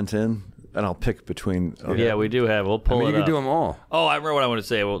what I sent in? And I'll pick between. Yeah, we do have. We'll pull You it can up. do them all. Oh, I remember what I want to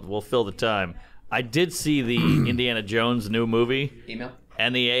say. We'll fill the time. I did see the Indiana Jones new movie, Email?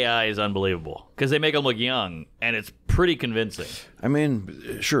 and the AI is unbelievable because they make them look young, and it's pretty convincing. I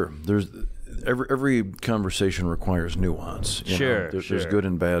mean, sure. There's every conversation requires nuance. you know? Sure, There's sure. good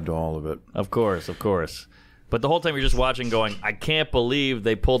and bad to all of it. Of course. But the whole time you're just watching going, I can't believe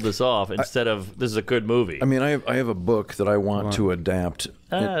they pulled this off instead of, this is a good movie. I mean, I have a book that I want to adapt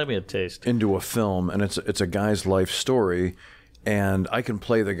Let me a taste. into a film, and it's a guy's life story, and I can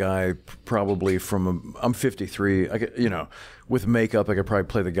play the guy probably I'm 53. With makeup, I could probably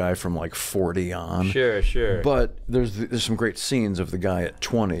play the guy from like 40 on. Sure. But there's some great scenes of the guy at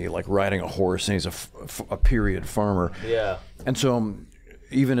 20, like riding a horse, and he's a period farmer. Yeah. And so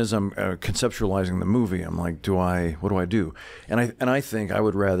even as I'm conceptualizing the movie, I'm like, what do I do? And I think I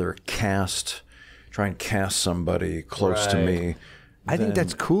would rather try and cast somebody close to Right. me. I think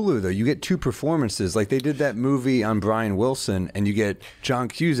that's cooler though. You get two performances. Like they did that movie on Brian Wilson, and you get John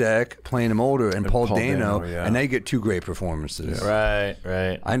Cusack playing him older, and Paul Dano, yeah. and now you get two great performances. Right.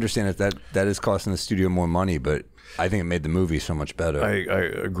 I understand that is costing the studio more money, but I think it made the movie so much better. I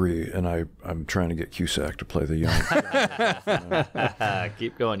agree, and I'm trying to get Cusack to play the young.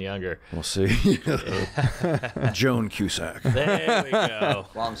 Keep going younger. We'll see. Joan Cusack. There we go.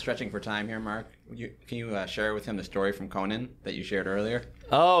 While I'm stretching for time here, Mark, can you share with him the story from Conan that you shared earlier?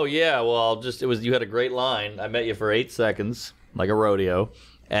 Oh yeah, well, you had a great line. I met you for 8 seconds, like a rodeo,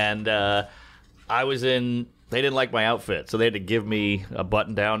 and I was in. They didn't like my outfit, so they had to give me a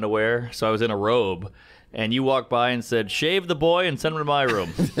button down to wear. So I was in a robe, and you walked by and said, "Shave the boy and send him to my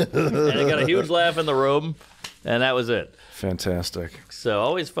room." And I got a huge laugh in the room, and that was it. Fantastic. So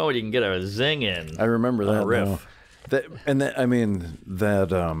always fun when you can get a zing in. I remember that riff. now.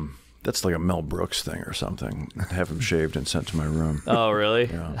 That's like a Mel Brooks thing or something. Have him shaved and sent to my room. Oh really?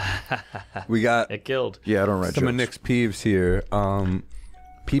 Yeah. We got It killed. Yeah, I don't write some of jokes. Nick's peeves here.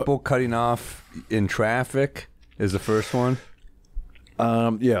 People cutting off in traffic is the first one.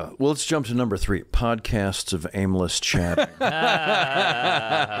 Yeah. Well, let's jump to number 3. Podcasts of aimless chatting.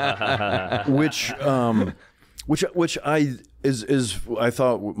 which I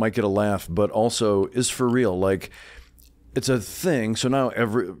thought might get a laugh, but also is for real. Like, it's a thing. So now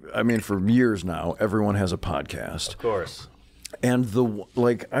for years now, everyone has a podcast. Of course. And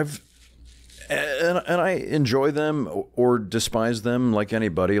I enjoy them or despise them like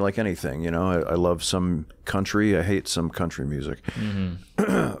anybody, like anything. I love some country. I hate some country music.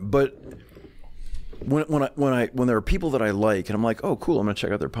 Mm-hmm. But when there are people that I like, and I'm like, oh, cool, I'm gonna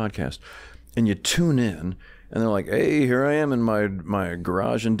check out their podcast, and you tune in, and they're like, hey, here I am in my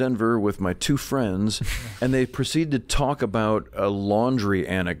garage in Denver with my 2 friends, and they proceed to talk about a laundry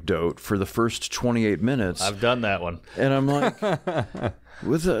anecdote for the first 28 minutes. I've done that one. And I'm like, I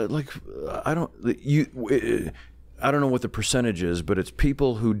don't know what the percentage is, but it's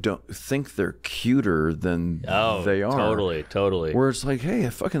people who don't think they're cuter than they are. Totally. Where it's like, hey, I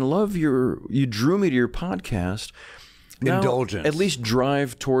fucking love you drew me to your podcast. Now, Indulgence. At least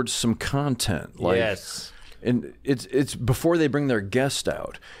drive towards some content. Like, Yes. And it's before they bring their guest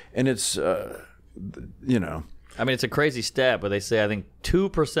out. And it's, I mean, it's a crazy stat, but they say I think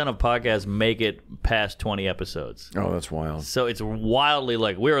 2% of podcasts make it past 20 episodes. Oh, that's wild. So it's wildly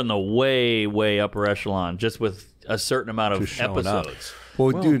like we're in the way, way upper echelon just with a certain amount of showing up. episodes.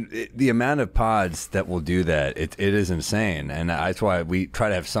 Well, dude, the amount of pods that will do that, it is insane. And that's why we try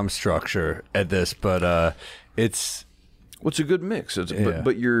to have some structure at this, but it's... Well, it's a good mix.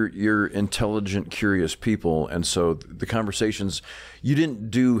 But you're intelligent, curious people, and so the conversations you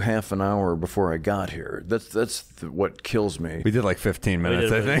didn't do half an hour before I got here. That's what kills me. We did like 15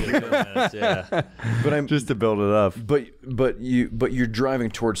 minutes, I think. Yeah. But I'm Just to build it up. But you're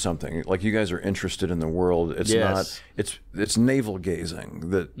driving towards something. Like you guys are interested in the world. It's Yes. not. It's navel gazing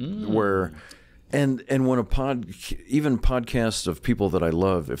where. And when even podcasts of people that I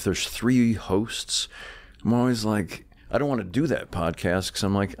love, if there's 3 hosts, I'm always like, I don't want to do that podcast because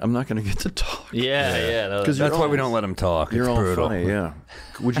I'm like, I'm not going to get to talk. Yeah. No, Because That's why we don't let them talk. You're It's all brutal. funny, yeah.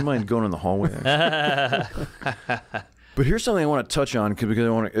 Would you mind going in the hallway? But But here's something I want to touch on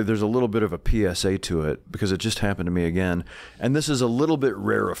because there's a little bit of a PSA to it because it just happened to me again, and this is a little bit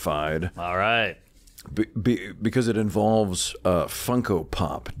rarefied. All right. Because it involves Funko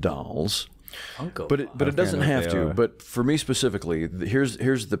Pop dolls. But it doesn't have to. But for me specifically,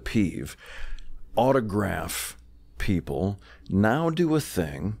 here's the peeve: autograph people now do a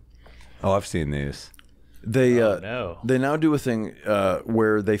thing. Oh, I've seen these. They now do a thing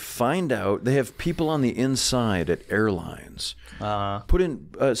where they find out they have people on the inside at airlines. Put in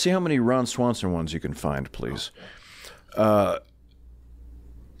see how many Ron Swanson ones you can find, please.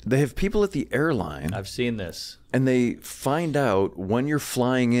 They have people at the airline. I've seen this. And they find out when you're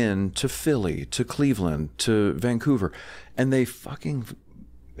flying in to Philly, to Cleveland, to Vancouver, and they fucking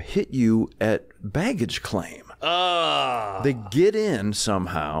hit you at baggage claim. They get in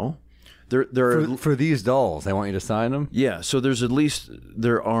somehow. For these dolls, they want you to sign them? Yeah, so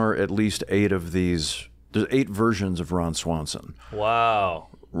there are at least 8 of these. There's 8 versions of Ron Swanson. Wow.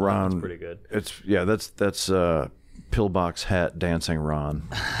 Ron, that's pretty good. That's pillbox hat dancing Ron.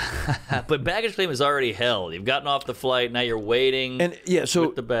 But baggage claim is already held. You've gotten off the flight, now you're waiting. And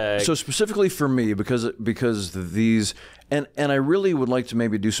with the bag. So specifically for me, because these, and I really would like to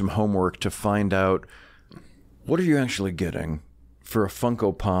maybe do some homework to find out what are you actually getting for a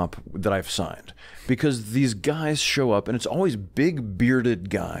Funko Pop that I've signed, because these guys show up and it's always big bearded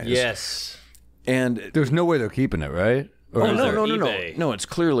guys. Yes. And there's no way they're keeping it, right? Or no, it's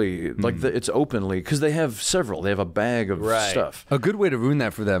clearly like it's openly because they have several. They have a bag of stuff. A good way to ruin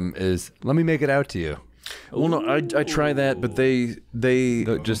that for them is let me make it out to you. Well, no, I try that, but they just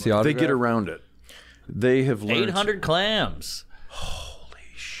the autograph? They get around it. They have learned 800 clams. Holy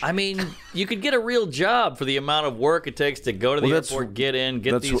shit! I mean, you could get a real job for the amount of work it takes to go to the airport, get in,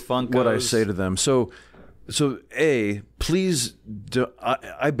 get these Funkos. What I say to them. So please,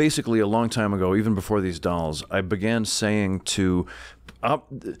 I basically a long time ago, even before these dolls, I began saying to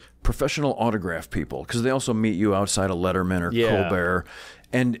professional autograph people, because they also meet you outside of Letterman or Colbert,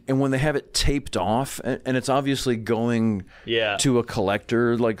 and when they have it taped off, and it's obviously going to a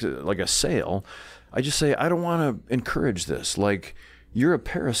collector, like a sale, I just say, I don't want to encourage this. Like, you're a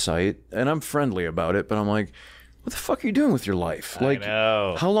parasite, and I'm friendly about it, but I'm like, what the fuck are you doing with your life? Like,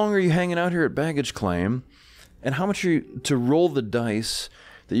 how long are you hanging out here at baggage claim? And how much are you to roll the dice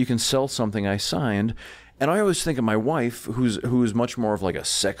that you can sell something I signed? And I always think of my wife, who's much more of like a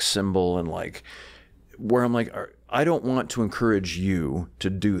sex symbol, and like, where I'm like, I don't want to encourage you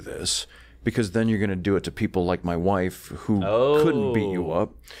to do this, because then you're going to do it to people like my wife who couldn't beat you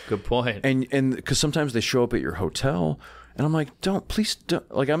up. Good point. And because sometimes they show up at your hotel, and I'm like, please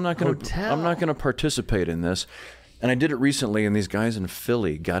don't. Like, I'm not going to participate in this. And I did it recently, and these guys in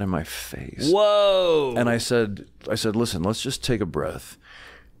Philly got in my face. Whoa! And I said, listen, let's just take a breath,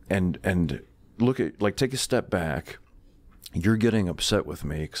 and look at, like, take a step back. You're getting upset with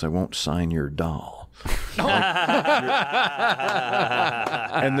me because I won't sign your doll. And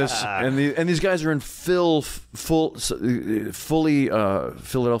these guys are in fully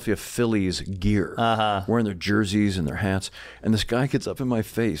Philadelphia Phillies gear, wearing their jerseys and their hats. And this guy gets up in my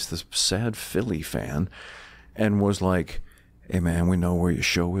face, this sad Philly fan, and was like, hey man, we know where your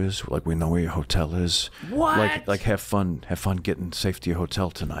show is, like we know where your hotel is. What? Like have fun getting safe to your hotel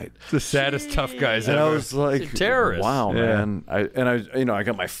tonight. The saddest tough guys ever. And I was like, it's a terrorist. Wow, man. I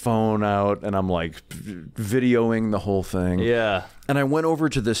got my phone out and I'm like videoing the whole thing. Yeah. And I went over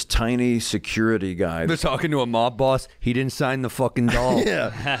to this tiny security guy. They're talking to a mob boss. He didn't sign the fucking doll. Yeah.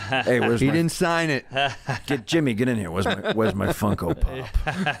 Hey, didn't sign it. Jimmy, get in here. Where's my Funko Pop?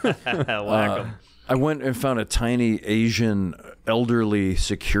 Whack 'em. I went and found a tiny Asian elderly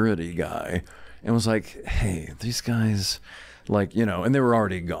security guy and was like, hey, these guys, like, and they were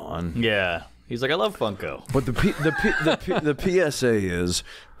already gone. Yeah. He's like, I love Funko. But the PSA is,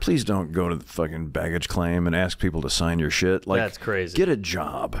 please don't go to the fucking baggage claim and ask people to sign your shit. Like, that's crazy. Get a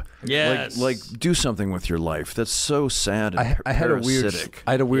job. Yes. Like do something with your life. That's so sad and I had parasitic.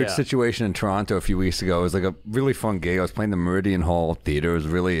 a weird situation in Toronto a few weeks ago. It was like a really fun gig. I was playing the Meridian Hall Theater. It was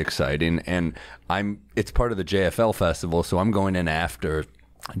really exciting, and it's part of the JFL festival, so I'm going in after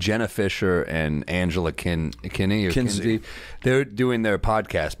Jenna Fisher and Angela Kinsey. They're doing their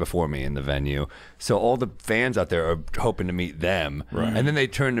podcast before me in the venue. So all the fans out there are hoping to meet them. Right. And then they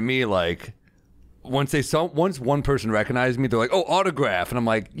turn to me like, once one person recognized me, they're like, oh, autograph. And I'm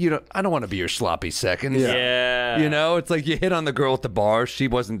like, I don't want to be your sloppy seconds. Yeah. It's like you hit on the girl at the bar. She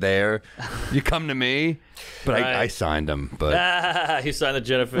wasn't there. You come to me. But right. I signed them. But you signed the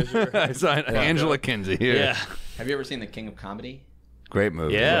Jenna Fisher. I signed Angela Kinsey here. Yeah. Have you ever seen The King of Comedy? Great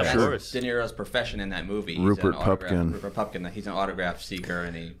movie. Yeah, That's of course. De Niro's profession in that movie. Rupert Pupkin. Rupert Pupkin. He's an autograph seeker,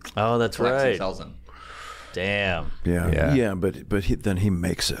 and he that's collects right. and sells them. Damn. Yeah. But then he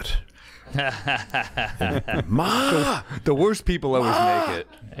makes it. Ma! The worst people always make it.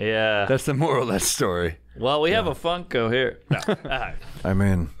 Yeah. That's the moral of that story. Well, we have a Funko here. No. All right. I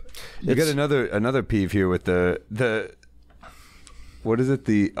mean, You got another peeve here with the what is it?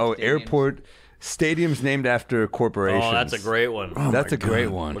 Airport stadiums named after corporations. Oh, that's a great one. That's a great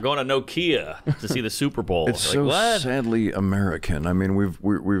one. We're going to Nokia to see the Super Bowl. It's so sadly American. I mean,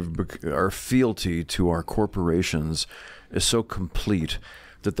 our fealty to our corporations is so complete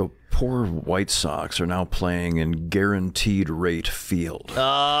that the poor White Sox are now playing in guaranteed rate field.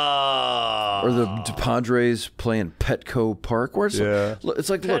 Or the Padres play in Petco Park. Where it's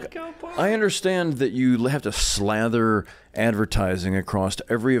like, look, I understand that you have to slather advertising across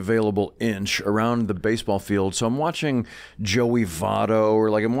every available inch around the baseball field. So I'm watching Joey Votto, or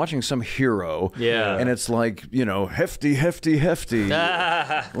like I'm watching some hero. Yeah. And it's like, hefty.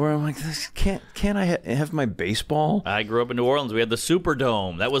 Where I'm like, can't I have my baseball? I grew up in New Orleans. We had the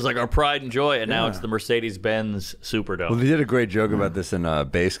Superdome. That was like our pride and joy, and now it's the Mercedes-Benz Superdome. Well, they did a great joke about this in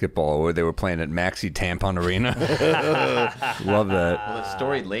basketball where they were playing at Maxi Tampon Arena. Love that. Well, the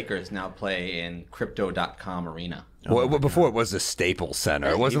storied Lakers now play in Crypto.com Arena. Well, before it was the Staples Center.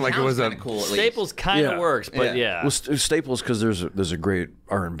 It wasn't like it was a cool. Staples kind of works, but yeah. Well, Staples, because there's a great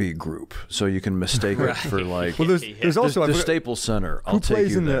R&B group, so you can mistake it for like. Well, there's also the Staples Center. I'll take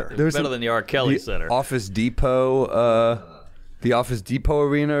plays you in there. there's Better than the R. Kelly Center. Office Depot. The Office Depot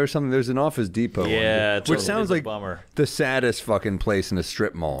Arena or something. There's an Office Depot. Yeah, one, which sounds like bummer. The saddest fucking place in a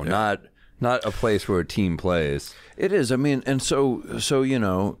strip mall. Not a place where a team plays. It is. I mean, and so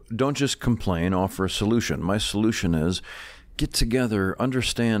don't just complain. Offer a solution. My solution is get together.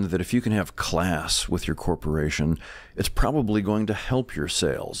 Understand that if you can have class with your corporation, it's probably going to help your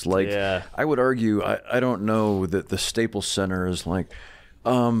sales. Like I would argue, I don't know that the Staples Center is like.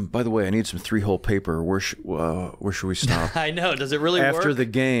 By the way, I need some 3-hole paper. Where should we stop? I know. Does it really work? After the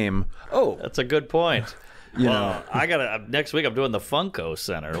game. Oh, that's a good point. Well, I gotta next week. I'm doing the Funko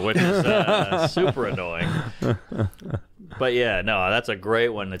Center, which is super annoying. But yeah, no, that's a great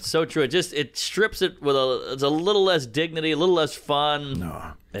one. It's so true. It strips it with it's a little less dignity, a little less fun.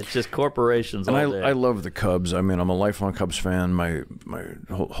 No, it's just corporations. And all day. I love the Cubs. I mean, I'm a lifelong Cubs fan. My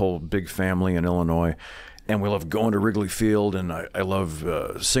whole big family in Illinois. And we love going to Wrigley Field, and I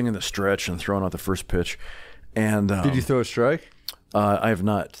love singing the stretch and throwing out the first pitch. And did you throw a strike? I have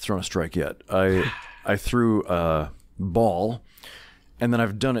not thrown a strike yet. I threw a ball, and then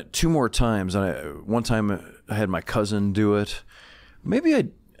I've done it 2 more times. And one time I had my cousin do it. Maybe I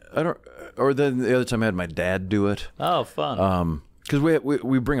don't. Or then the other time I had my dad do it. Oh, fun. Because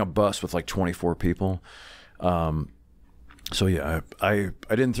we bring a bus with like 24 people. So yeah, I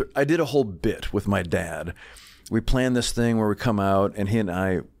did a whole bit with my dad. We planned this thing where we come out, and he and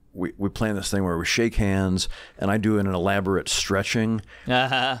I we plan this thing where we shake hands, and I do an elaborate stretching,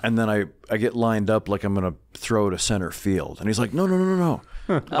 and then I get lined up like I'm gonna throw to center field, and he's like, no,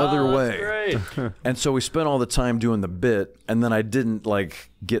 other way. That's great. And so we spent all the time doing the bit, and then I didn't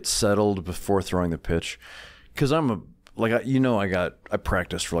like get settled before throwing the pitch, because I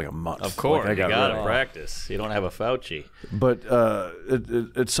practiced for like a month. Of course, like you got to practice. You don't have a Fauci. But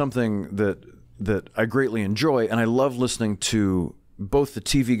it's something that I greatly enjoy, and I love listening to both the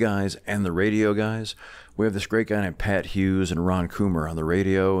TV guys and the radio guys. We have this great guy named Pat Hughes and Ron Coomer on the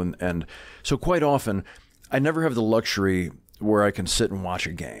radio, and so quite often I never have the luxury where I can sit and watch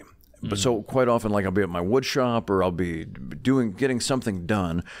a game. But so quite often, like I'll be at my wood shop or I'll be getting something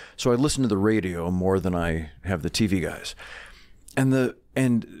done. So I listen to the radio more than I have the TV guys,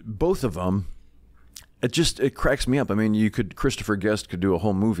 and both of them, it cracks me up. I mean, Christopher Guest could do a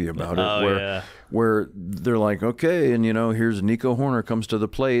whole movie about it, where they're like, okay, and here's Nico Horner comes to the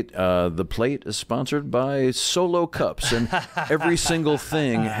plate. The plate is sponsored by Solo Cups, and every single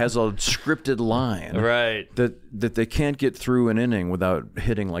thing has a scripted line, right? That they can't get through an inning without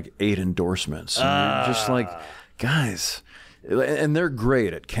hitting like 8 endorsements. And you're just like, guys. And they're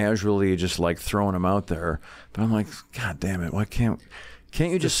great at casually just like throwing them out there. But I'm like, God damn it, why can't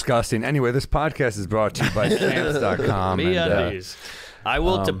you just... Disgusting. Anyway, this podcast is brought to you by Stamps.com. MeUndies. I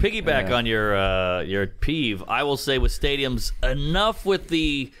will, to piggyback on your peeve, I will say with stadiums, enough with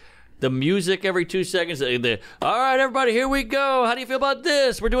the music every 2 seconds. All right, everybody, here we go. How do you feel about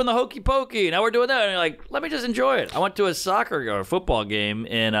this? We're doing the hokey pokey. Now we're doing that. And you're like, let me just enjoy it. I went to a soccer or football game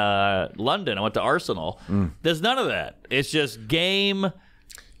in London. I went to Arsenal. There's none of that. It's just game,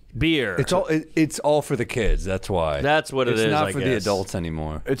 beer. It's all for the kids. That's why. That's what it is. It's not I for guess. the adults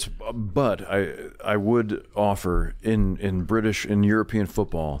anymore. But I would offer in European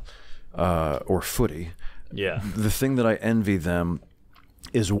football or footy. Yeah. The thing that I envy them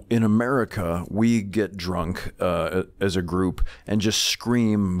is in America, we get drunk as a group and just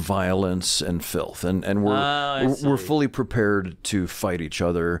scream violence and filth, and we're fully prepared to fight each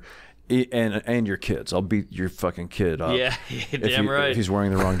other. And your kids. I'll beat your fucking kid up. Yeah, damn right. If he's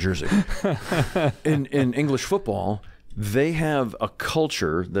wearing the wrong jersey. In English football, they have a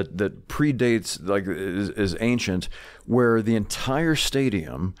culture that predates, like, is ancient, where the entire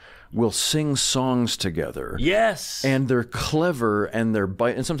stadium will sing songs together. Yes. And they're clever, and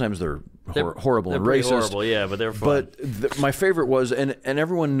and sometimes they're horrible and racist. Horrible, yeah, but they're fun. But my favorite was, and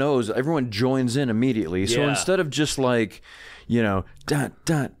everyone knows, everyone joins in immediately. So instead of just like, you know, dun,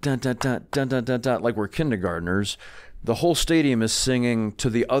 dun, dun, dun, dun, dun, dun, dun, dun, like we're kindergartners, the whole stadium is singing to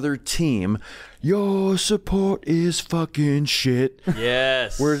the other team, your support is fucking shit.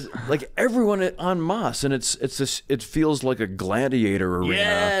 Yes. Whereas, like, everyone en masse, and it feels like a gladiator arena.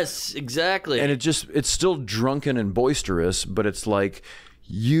 Yes, exactly. And it's still drunken and boisterous, but it's like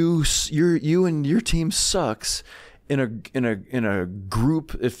you and your team sucks in a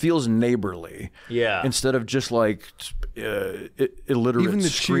group. It feels neighborly. Yeah. Instead of just like illiterate Even the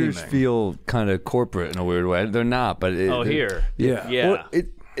screaming. cheers feel kind of corporate in a weird way. They're not, but here. Yeah. Well,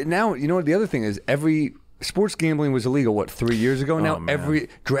 now, you know what the other thing is? Every sports gambling was illegal, 3 years ago? Now every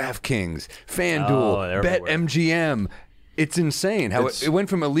DraftKings, FanDuel, BetMGM. It's insane how it went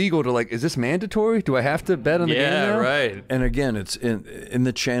from illegal to, like, is this mandatory? Do I have to bet on the game now? Yeah, right. And again, it's in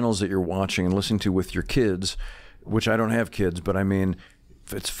the channels that you're watching and listening to with your kids, which I don't have kids, but I mean,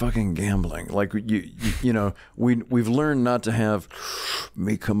 it's fucking gambling. Like, you know, we've learned not to have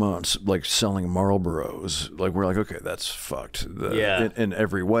me come on like selling Marlboros. Like, we're like, okay, that's fucked. In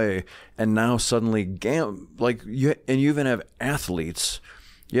every way. And now suddenly like you even have athletes.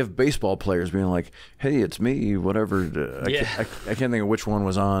 You have baseball players being like, hey, it's me, whatever. I can't think of which one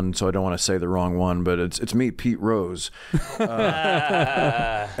was on, so I don't want to say the wrong one, but it's me, Pete Rose.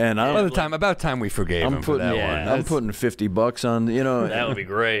 And about time we forgave him for that one. I'm putting $50 on, you know. That would be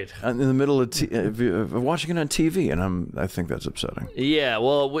great. In the middle of watching it on TV, and I think that's upsetting. Yeah,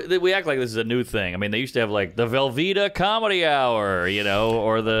 well, we act like this is a new thing. I mean, they used to have, like, the Velveeta Comedy Hour, you know,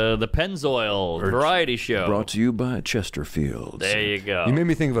 or the Pennzoil variety show. Brought to you by Chesterfield. There you go. You made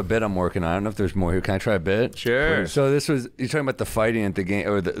me think of a bit I'm working on. I don't know if there's more here. Can I try a bit? Sure. So you're talking about the fighting at the game,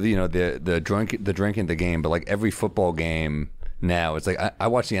 or the drinking at the game, but like every football game now, it's like I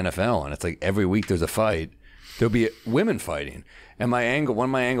watch the NFL, and it's like every week there's a fight. There'll be women fighting, and one of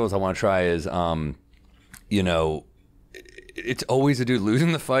my angles I want to try is, you know, it's always a dude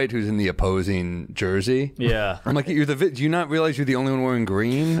losing the fight who's in the opposing jersey. Yeah. I'm like, do you not realize you're the only one wearing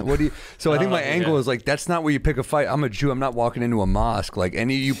green? What do you? So I think my angle is like, that's not where you pick a fight. I'm a Jew. I'm not walking into a mosque. Like,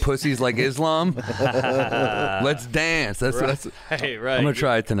 any of you pussies like Islam, let's dance. That's Hey, right. I'm gonna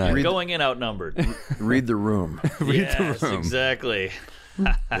try it tonight. You're going in outnumbered. Read the room. Read the room. Exactly.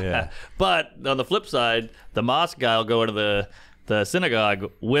 Yeah. But on the flip side, the mosque guy will go into the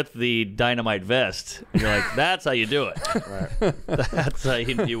synagogue with the dynamite vest. You're like, that's how you do it. Right. That's how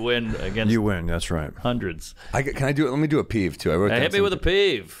you win against. You win. That's right. Hundreds. Can I do it? Let me do a peeve too. I wrote. Hit me with a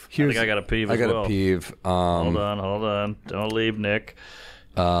peeve. I think I got a peeve as well. I got a peeve. Hold on. Don't leave, Nick.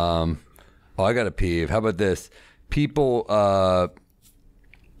 I got a peeve. How about this? People.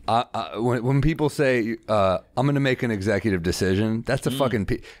 When people say, I'm going to make an executive decision, that's a fucking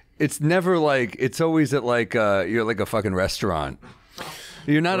peeve. It's never like, it's always at like, you're like a fucking restaurant.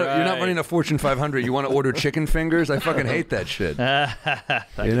 You're not running a Fortune 500. You want to order chicken fingers? I fucking hate that shit. That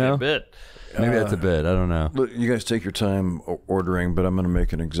could be a bit. Maybe that's a bit. I don't know. Look, you guys take your time ordering, but I'm going to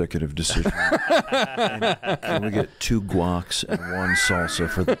make an executive decision. Can we get 2 guacs and 1 salsa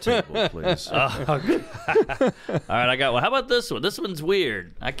for the table, please? All right, I got one. How about this one? This one's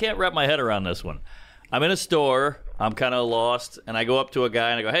weird. I can't wrap my head around this one. I'm in a store. I'm kind of lost, and I go up to a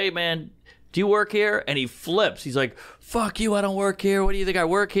guy and I go, "Hey, man, do you work here?" And he flips. He's like, "Fuck you! I don't work here. What do you think? I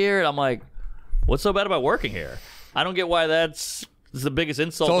work here?" And I'm like, "What's so bad about working here?" I don't get why that's the biggest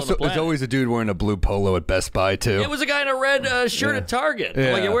insult on the planet. It's always a dude wearing a blue polo at Best Buy too. It was a guy in a red shirt at Target.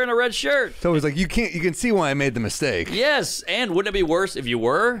 Yeah. Like, you're wearing a red shirt. So it's like, you can see why I made the mistake. Yes, and wouldn't it be worse if you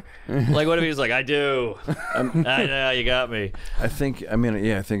were? Like, what if he was like, "I do." I know, you got me. I think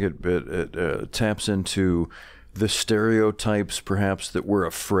it taps into the stereotypes perhaps that we're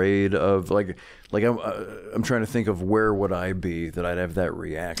afraid of. Like Like I'm trying to think of where would I be that I'd have that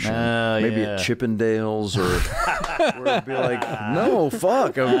reaction. Maybe yeah. at Chippendales or where it'd be like, no,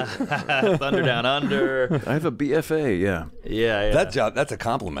 fuck. Thunder Down Under. I have a BFA, yeah. Yeah. That job, that's a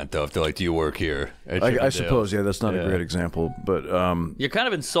compliment, though, if they're like, do you work here? at I Chippendales? suppose, yeah, that's not a great example. But, You're kind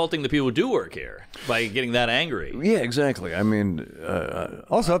of insulting the people who do work here by getting that angry. yeah, exactly. I mean,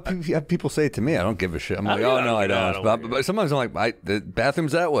 Also, I have people say it to me. I don't give a shit. I'm like, do. oh, no, I I don't. don't But sometimes I'm like, the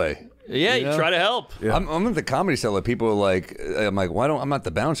bathroom's that way. Yeah, you know? try to help. Yeah. I'm at the comedy cellar. People are like, I'm like, I'm not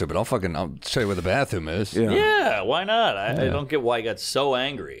the bouncer, but I'll show you where the bathroom is. yeah. Yeah, why not? I don't get why you got so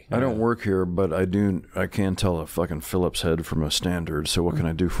angry. I don't work here, but I can tell a fucking Phillips head from a Standard, so what can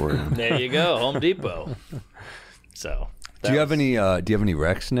I do for you? There you go, Home Depot. So, Do you have any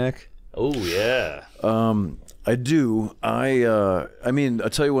Rex, Nick? Oh yeah. I do. I mean, I'll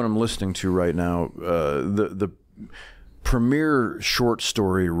tell you what I'm listening to right now. The premier short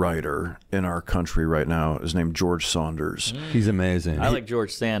story writer in our country right now is named George Saunders. He's amazing. I like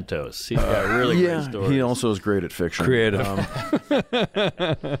George Santos. He's got really great stories. He also is great at fiction. Creative.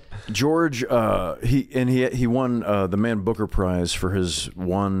 George, he won the Man Booker Prize for his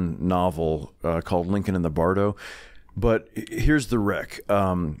one novel called Lincoln in the Bardo. But here's the rec.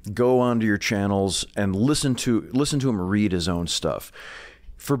 Go onto your channels and listen to him read his own stuff.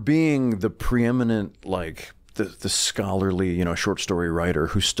 For being the preeminent, like the scholarly, short story writer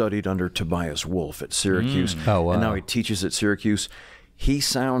who studied under Tobias Wolff at Syracuse, Oh, wow. and now he teaches at Syracuse, he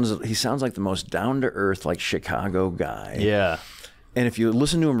sounds like the most down to earth, like Chicago guy. Yeah. And if you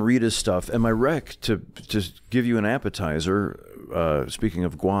listen to him read his stuff, and my rec to give you an appetizer, speaking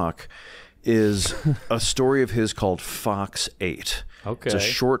of guac, is a story of his called Fox 8. Okay. It's a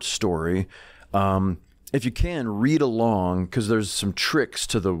short story. If you can, read along, because there's some tricks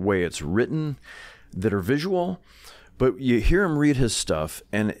to the way it's written that are visual. But you hear him read his stuff,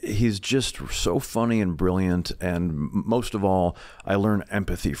 and he's just so funny and brilliant. And most of all, I learn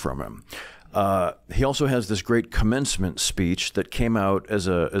empathy from him. He also has this great commencement speech that came out as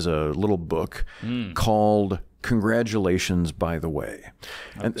a little book called "Congratulations, by the way."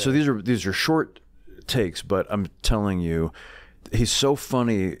 And so these are short takes, but I'm telling you, he's so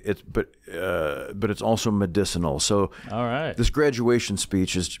funny. But it's also medicinal. So All right. this graduation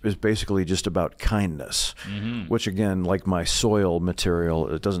speech is basically just about kindness, which again, like my soil material,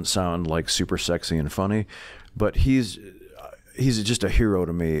 it doesn't sound like super sexy and funny, but he's just a hero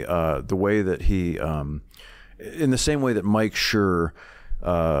to me. The way that he, in the same way that Mike Schur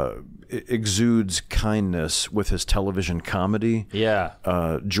exudes kindness with his television comedy.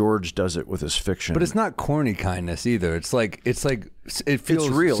 Yeah. George does it with his fiction. But it's not corny kindness either. It's like it feels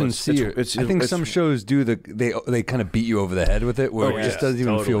real. sincere. It's I think some shows do they kind of beat you over the head with it, where it just doesn't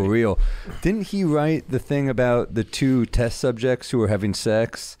even feel real. Didn't he write the thing about the two test subjects who were having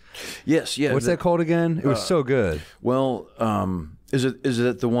sex? Yes, yeah. What's that called again? It was so good. Well, is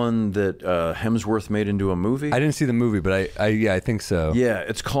it the one that Hemsworth made into a movie? I didn't see the movie, but I think so. Yeah,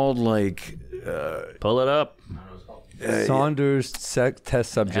 it's called like Pull it up. Saunders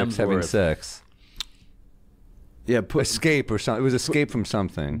test subjects having Hemsworth. sex. yeah, Escape or something. It was Escape from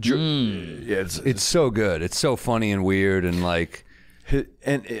something. yeah, It's so good. It's so funny and weird and like.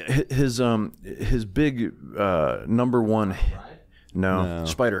 His big number one. No,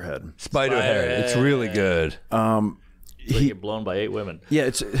 Spiderhead. Spiderhead. It's really good. He get blown by 8 women.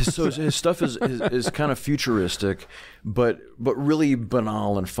 Yeah, so his stuff is kind of futuristic, but really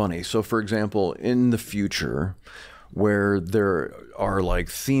banal and funny. So, for example, in the future, where there are like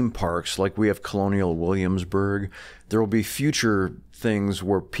theme parks, like we have Colonial Williamsburg, there will be future things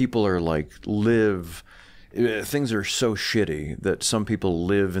where people are like things are so shitty that some people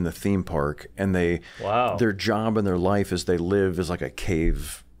live in the theme park, and their job and their life as they live is like a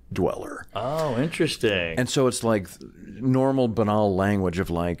cave dweller. Oh, interesting. And so it's like normal banal language of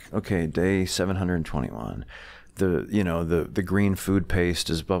like, okay, day 721, the green food paste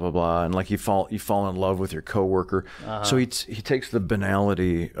is blah blah blah, and like you fall in love with your coworker. So he takes the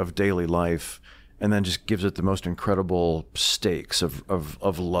banality of daily life and then just gives it the most incredible stakes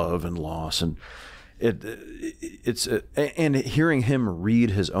of love and loss. And and hearing him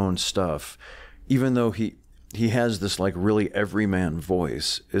read his own stuff, even though he has this like really everyman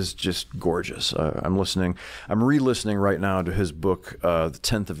voice, is just gorgeous. I'm re-listening right now to his book, The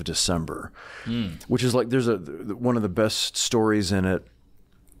 10th of December, which is like, there's one of the best stories in it,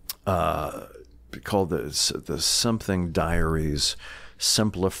 called the something diaries,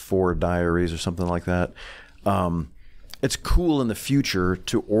 Semplifor diaries or something like that. It's cool in the future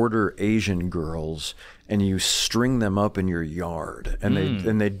to order Asian girls and you string them up in your yard, and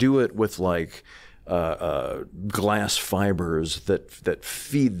they do it with like glass fibers that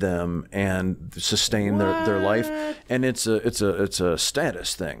feed them and sustain their life, and it's a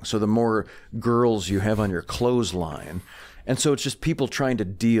status thing. So the more girls you have on your clothesline, and so it's just people trying to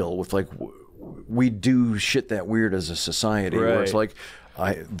deal with like we do shit that weird as a society, where it's like.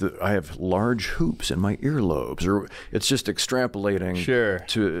 I have large hoops in my earlobes, or it's just extrapolating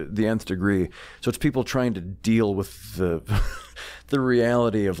to the nth degree. So it's people trying to deal with the the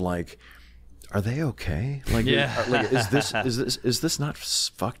reality of like, are they okay? Like, like is this not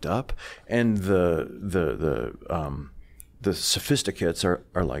fucked up? And the sophisticates are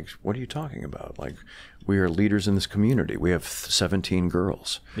like, what are you talking about? Like, we are leaders in this community. We have 17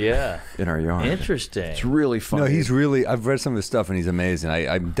 girls in our yard. Interesting. It's really funny. No, he's really, I've read some of his stuff and he's amazing.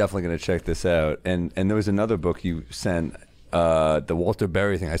 I'm definitely going to check this out. And there was another book you sent, the Walter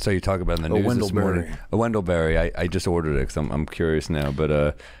Berry thing. I saw you talk about in the news this morning. Wendell Berry. I just ordered it because I'm curious now. But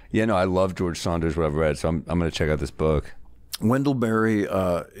I love George Saunders, what I've read. So I'm going to check out this book. Wendell Berry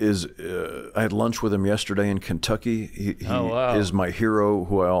is. I had lunch with him yesterday in Kentucky. He is my hero,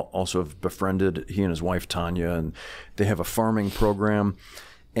 who I also have befriended. He and his wife Tanya, and they have a farming program.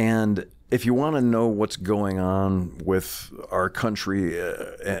 And if you want to know what's going on with our country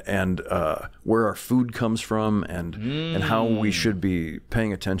and where our food comes from, and how we should be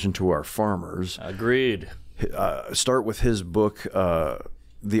paying attention to our farmers, agreed. Start with his book,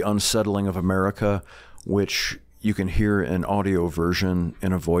 "The Unsettling of America," which you can hear an audio version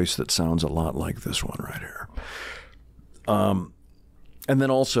in a voice that sounds a lot like this one right here. And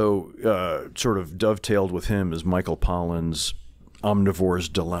then also sort of dovetailed with him is Michael Pollan's Omnivore's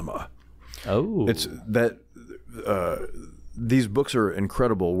Dilemma. Oh. It's that these books are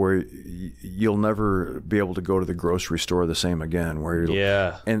incredible, where you'll never be able to go to the grocery store the same again, where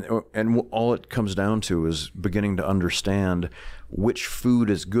and all it comes down to is beginning to understand which food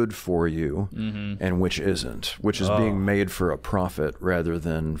is good for you and which isn't, which is being made for a profit rather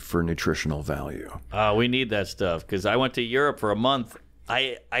than for nutritional value. We need that stuff, because I went to Europe for a month.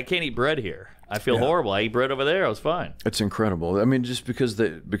 I can't eat bread here. I feel horrible. I eat bread over there. I was fine. It's incredible. I mean, just because they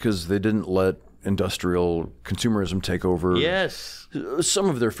didn't let industrial consumerism take over. Yes. Some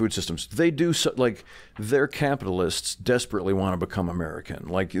of their food systems, they do like their capitalists desperately want to become American.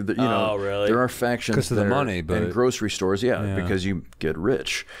 Like, really? There are factions because of the money, but in grocery stores, because you get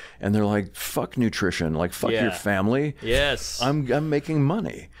rich, and they're like, fuck nutrition, like fuck your family. Yes. I'm making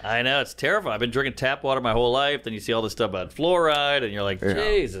money. I know, it's terrifying. I've been drinking tap water my whole life. Then you see all this stuff about fluoride, and you're like,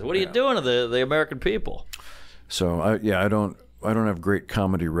 Jesus, what are you doing to the American people? So I don't have great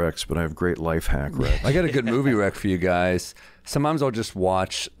comedy recs, but I have great life hack recs. I got a good movie rec for you guys. Sometimes I'll just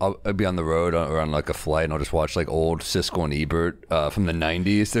watch, I'll be on the road or on like a flight, and I'll just watch like old Siskel and Ebert from the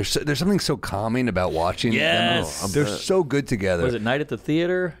 90s. There's something so calming about watching them. They're so good together. Was it Night at the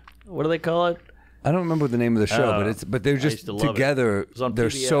Theater? What do they call it? I don't remember the name of the show, but they're just together. They're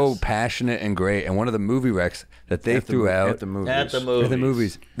PBS. so passionate and great. And one of the movie recs that they threw out at the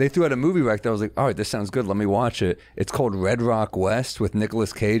movies, they threw out a movie rec that I was like, all right, this sounds good. Let me watch it. It's called Red Rock West with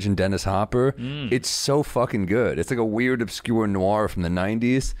Nicolas Cage and Dennis Hopper. It's so fucking good. It's like a weird, obscure noir from the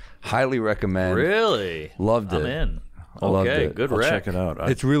 90s. Highly recommend. Really? Loved it. I'm in. Loved Okay, it. good I'll rec. check it out.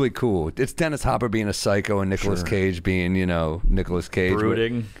 It's really cool. It's Dennis Hopper being a psycho and Nicolas Cage being, Nicolas Cage.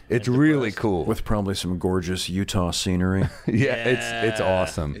 Brooding. It's really cool. With probably some gorgeous Utah scenery. It's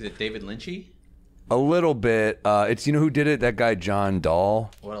awesome. Is it David Lynchy? A little bit. It's who did it? That guy John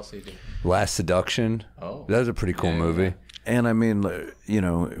Dahl. What else did he do? Last Seduction. Oh. That was a pretty cool movie. And I mean,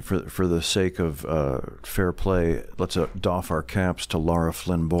 for the sake of fair play, let's doff our caps to Laura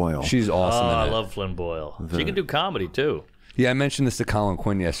Flynn Boyle. She's awesome in I it. love Flynn Boyle. She can do comedy, too. Yeah, I mentioned this to Colin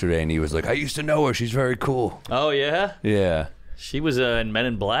Quinn yesterday, and he was like, I used to know her. She's very cool. Oh, yeah? Yeah. She was in Men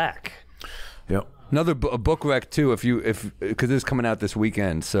in Black. Yep. Another a book rec, too, because this is coming out this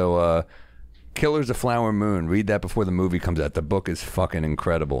weekend. So, Killers of Flower Moon. Read that before the movie comes out. The book is fucking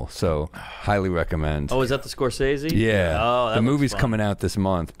incredible. So, highly recommend. Oh, is that the Scorsese? Yeah. Oh, that the looks movie's fun. coming out this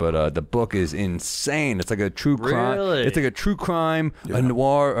month, but the book is insane. It's like a true crime. Really? It's like a true crime, a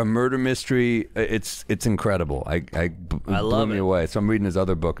noir, a murder mystery. It's incredible. Blew me away. So I'm reading his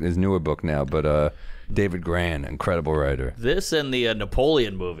other book, his newer book now. But David Gran, incredible writer. This and the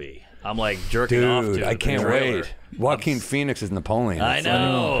Napoleon movie. I'm like jerking off to. Dude, I the can't trailer. wait. Joaquin Phoenix is Napoleon. I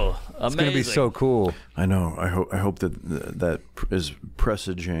know. It's going to be so cool. I know. I hope that is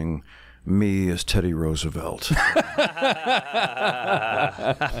presaging me as Teddy Roosevelt.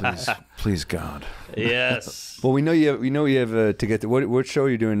 please, God. Yes. Well, we know you have to get to what show are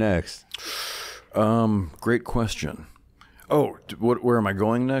you doing next? Great question. Oh, where am I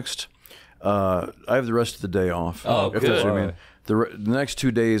going next? I have the rest of the day off. Oh, if good. that's what I mean. the next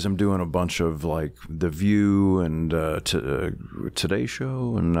 2 days I'm doing a bunch of like The View and Today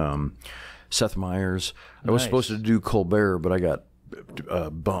Show and Seth Meyers. I was supposed to do Colbert, but I got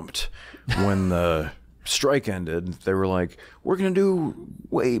bumped when the strike ended. They were like, "We're gonna do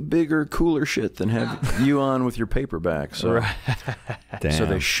way bigger, cooler shit than have you on with your paperback." So, so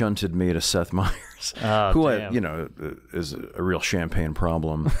they shunted me to Seth Meyers, who is a real champagne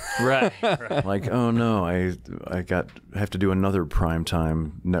problem. Right. Like, oh no, I have to do another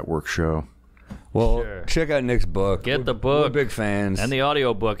primetime network show. Well, check out Nick's book. Get the book. We're big fans. And the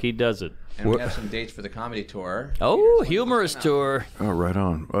audio book, he does it. And we have some dates for the comedy tour. Oh, humorist tour. Oh, right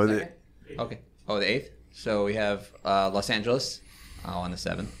on. Oh, Okay. Oh, the 8th. So we have Los Angeles on the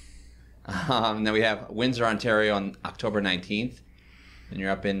 7th. And then we have Windsor, Ontario on October 19th. And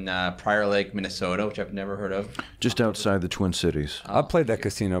you're up in Prior Lake, Minnesota, which I've never heard of. just outside the Twin Cities. I've played that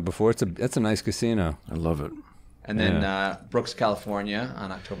casino before. It's a nice casino. I love it. And then Brooks, California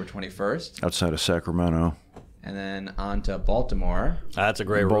on October 21st. Outside of Sacramento. And then on to Baltimore. That's a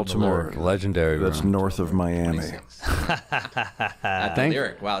great Baltimore. Legendary. That's room. north of Miami. 26th. At the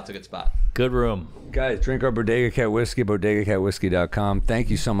Lyric. Wow, it's a good spot. Good room. Guys, drink our Bodega Cat whiskey, bodegacatwhiskey.com.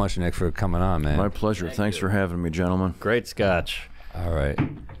 Thank you so much, Nick, for coming on, man. My pleasure. Thanks for having me, gentlemen. Great scotch. All right.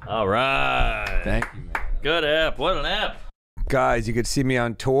 All right. Thank you, man. Good app. What an app. Guys, you can see me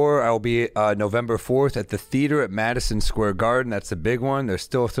on tour. I will be November 4th at the theater at Madison Square Garden. That's the big one. There's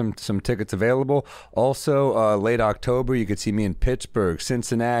still some tickets available. Also, late October, you can see me in Pittsburgh,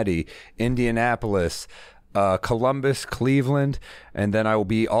 Cincinnati, Indianapolis, Columbus, Cleveland, and then I will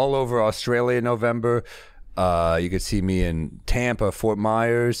be all over Australia in November. You can see me in Tampa, Fort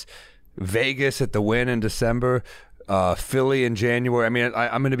Myers, Vegas at the Wynn in December. Philly in January. I mean,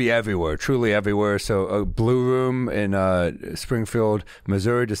 I'm going to be everywhere, truly everywhere. So Blue Room in Springfield,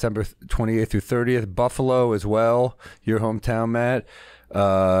 Missouri, December 28th through 30th. Buffalo as well, your hometown, Matt,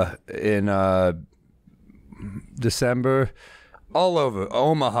 in December. All over.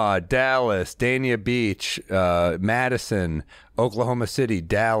 Omaha, Dallas, Dania Beach, Madison, Oklahoma City,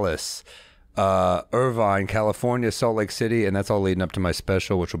 Dallas, Irvine, California, Salt Lake City, and that's all leading up to my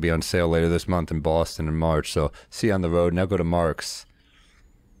special, which will be on sale later this month in Boston in March. So see you on the road. Now go to Mark's.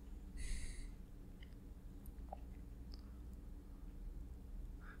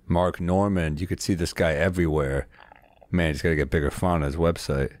 Mark Norman. You could see this guy everywhere. Man, he's got to get bigger font on his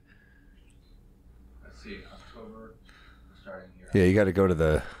website. Let's see, October starting here. Yeah, you got to go to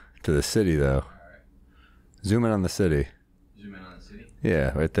the city though. All right. Zoom in on the city. Zoom in on the city.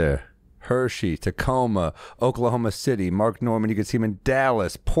 Yeah, right there. Hershey, Tacoma, Oklahoma City. Mark Norman, you can see him in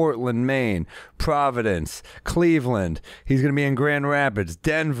Dallas, Portland, Maine, Providence, Cleveland. He's going to be in Grand Rapids,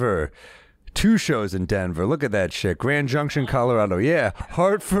 Denver. 2 shows in Denver. Look at that shit. Grand Junction, Colorado. Yeah.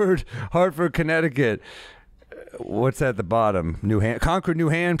 Hartford, Connecticut. What's at the bottom? Concord, New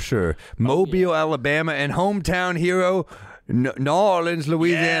Hampshire. Mobile, Alabama. And hometown hero, New Orleans,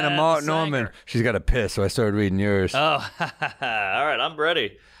 Louisiana. Yeah, Mark the Norman. singer. She's got a piss, so I started reading yours. Oh, all right. I'm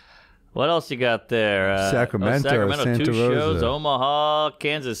ready. What else you got there? Sacramento, Santa 2 shows. Rosa. Omaha,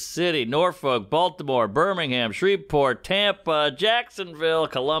 Kansas City, Norfolk, Baltimore, Birmingham, Shreveport, Tampa, Jacksonville,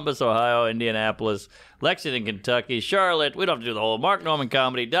 Columbus, Ohio, Indianapolis, Lexington, Kentucky, Charlotte. We don't have to do the whole.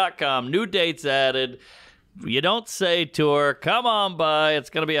 MarkNormanComedy.com. New dates added. You don't say tour. Come on by. It's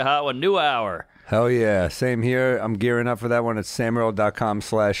going to be a hot one. New hour. Hell yeah. Same here. I'm gearing up for that one at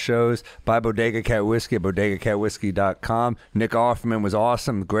samuel.com/shows. Buy Bodega Cat Whiskey at bodegacatwhiskey.com. Nick Offerman was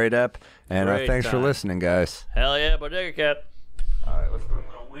awesome. Great ep. And Great thanks for time. listening, guys. Hell yeah, Bodega Cat. All right, let's bring a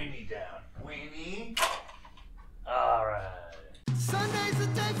little weenie down. Weenie. All right. Sunday's the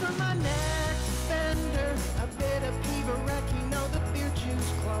day for my next offender. A bit of Piva wreck, you know the beer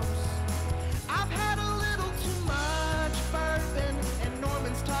juice close. I've had a little too much bourbon, and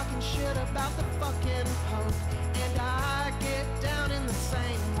Norman's talking shit about the fucking Pope. And I get down in the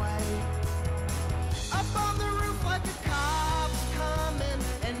same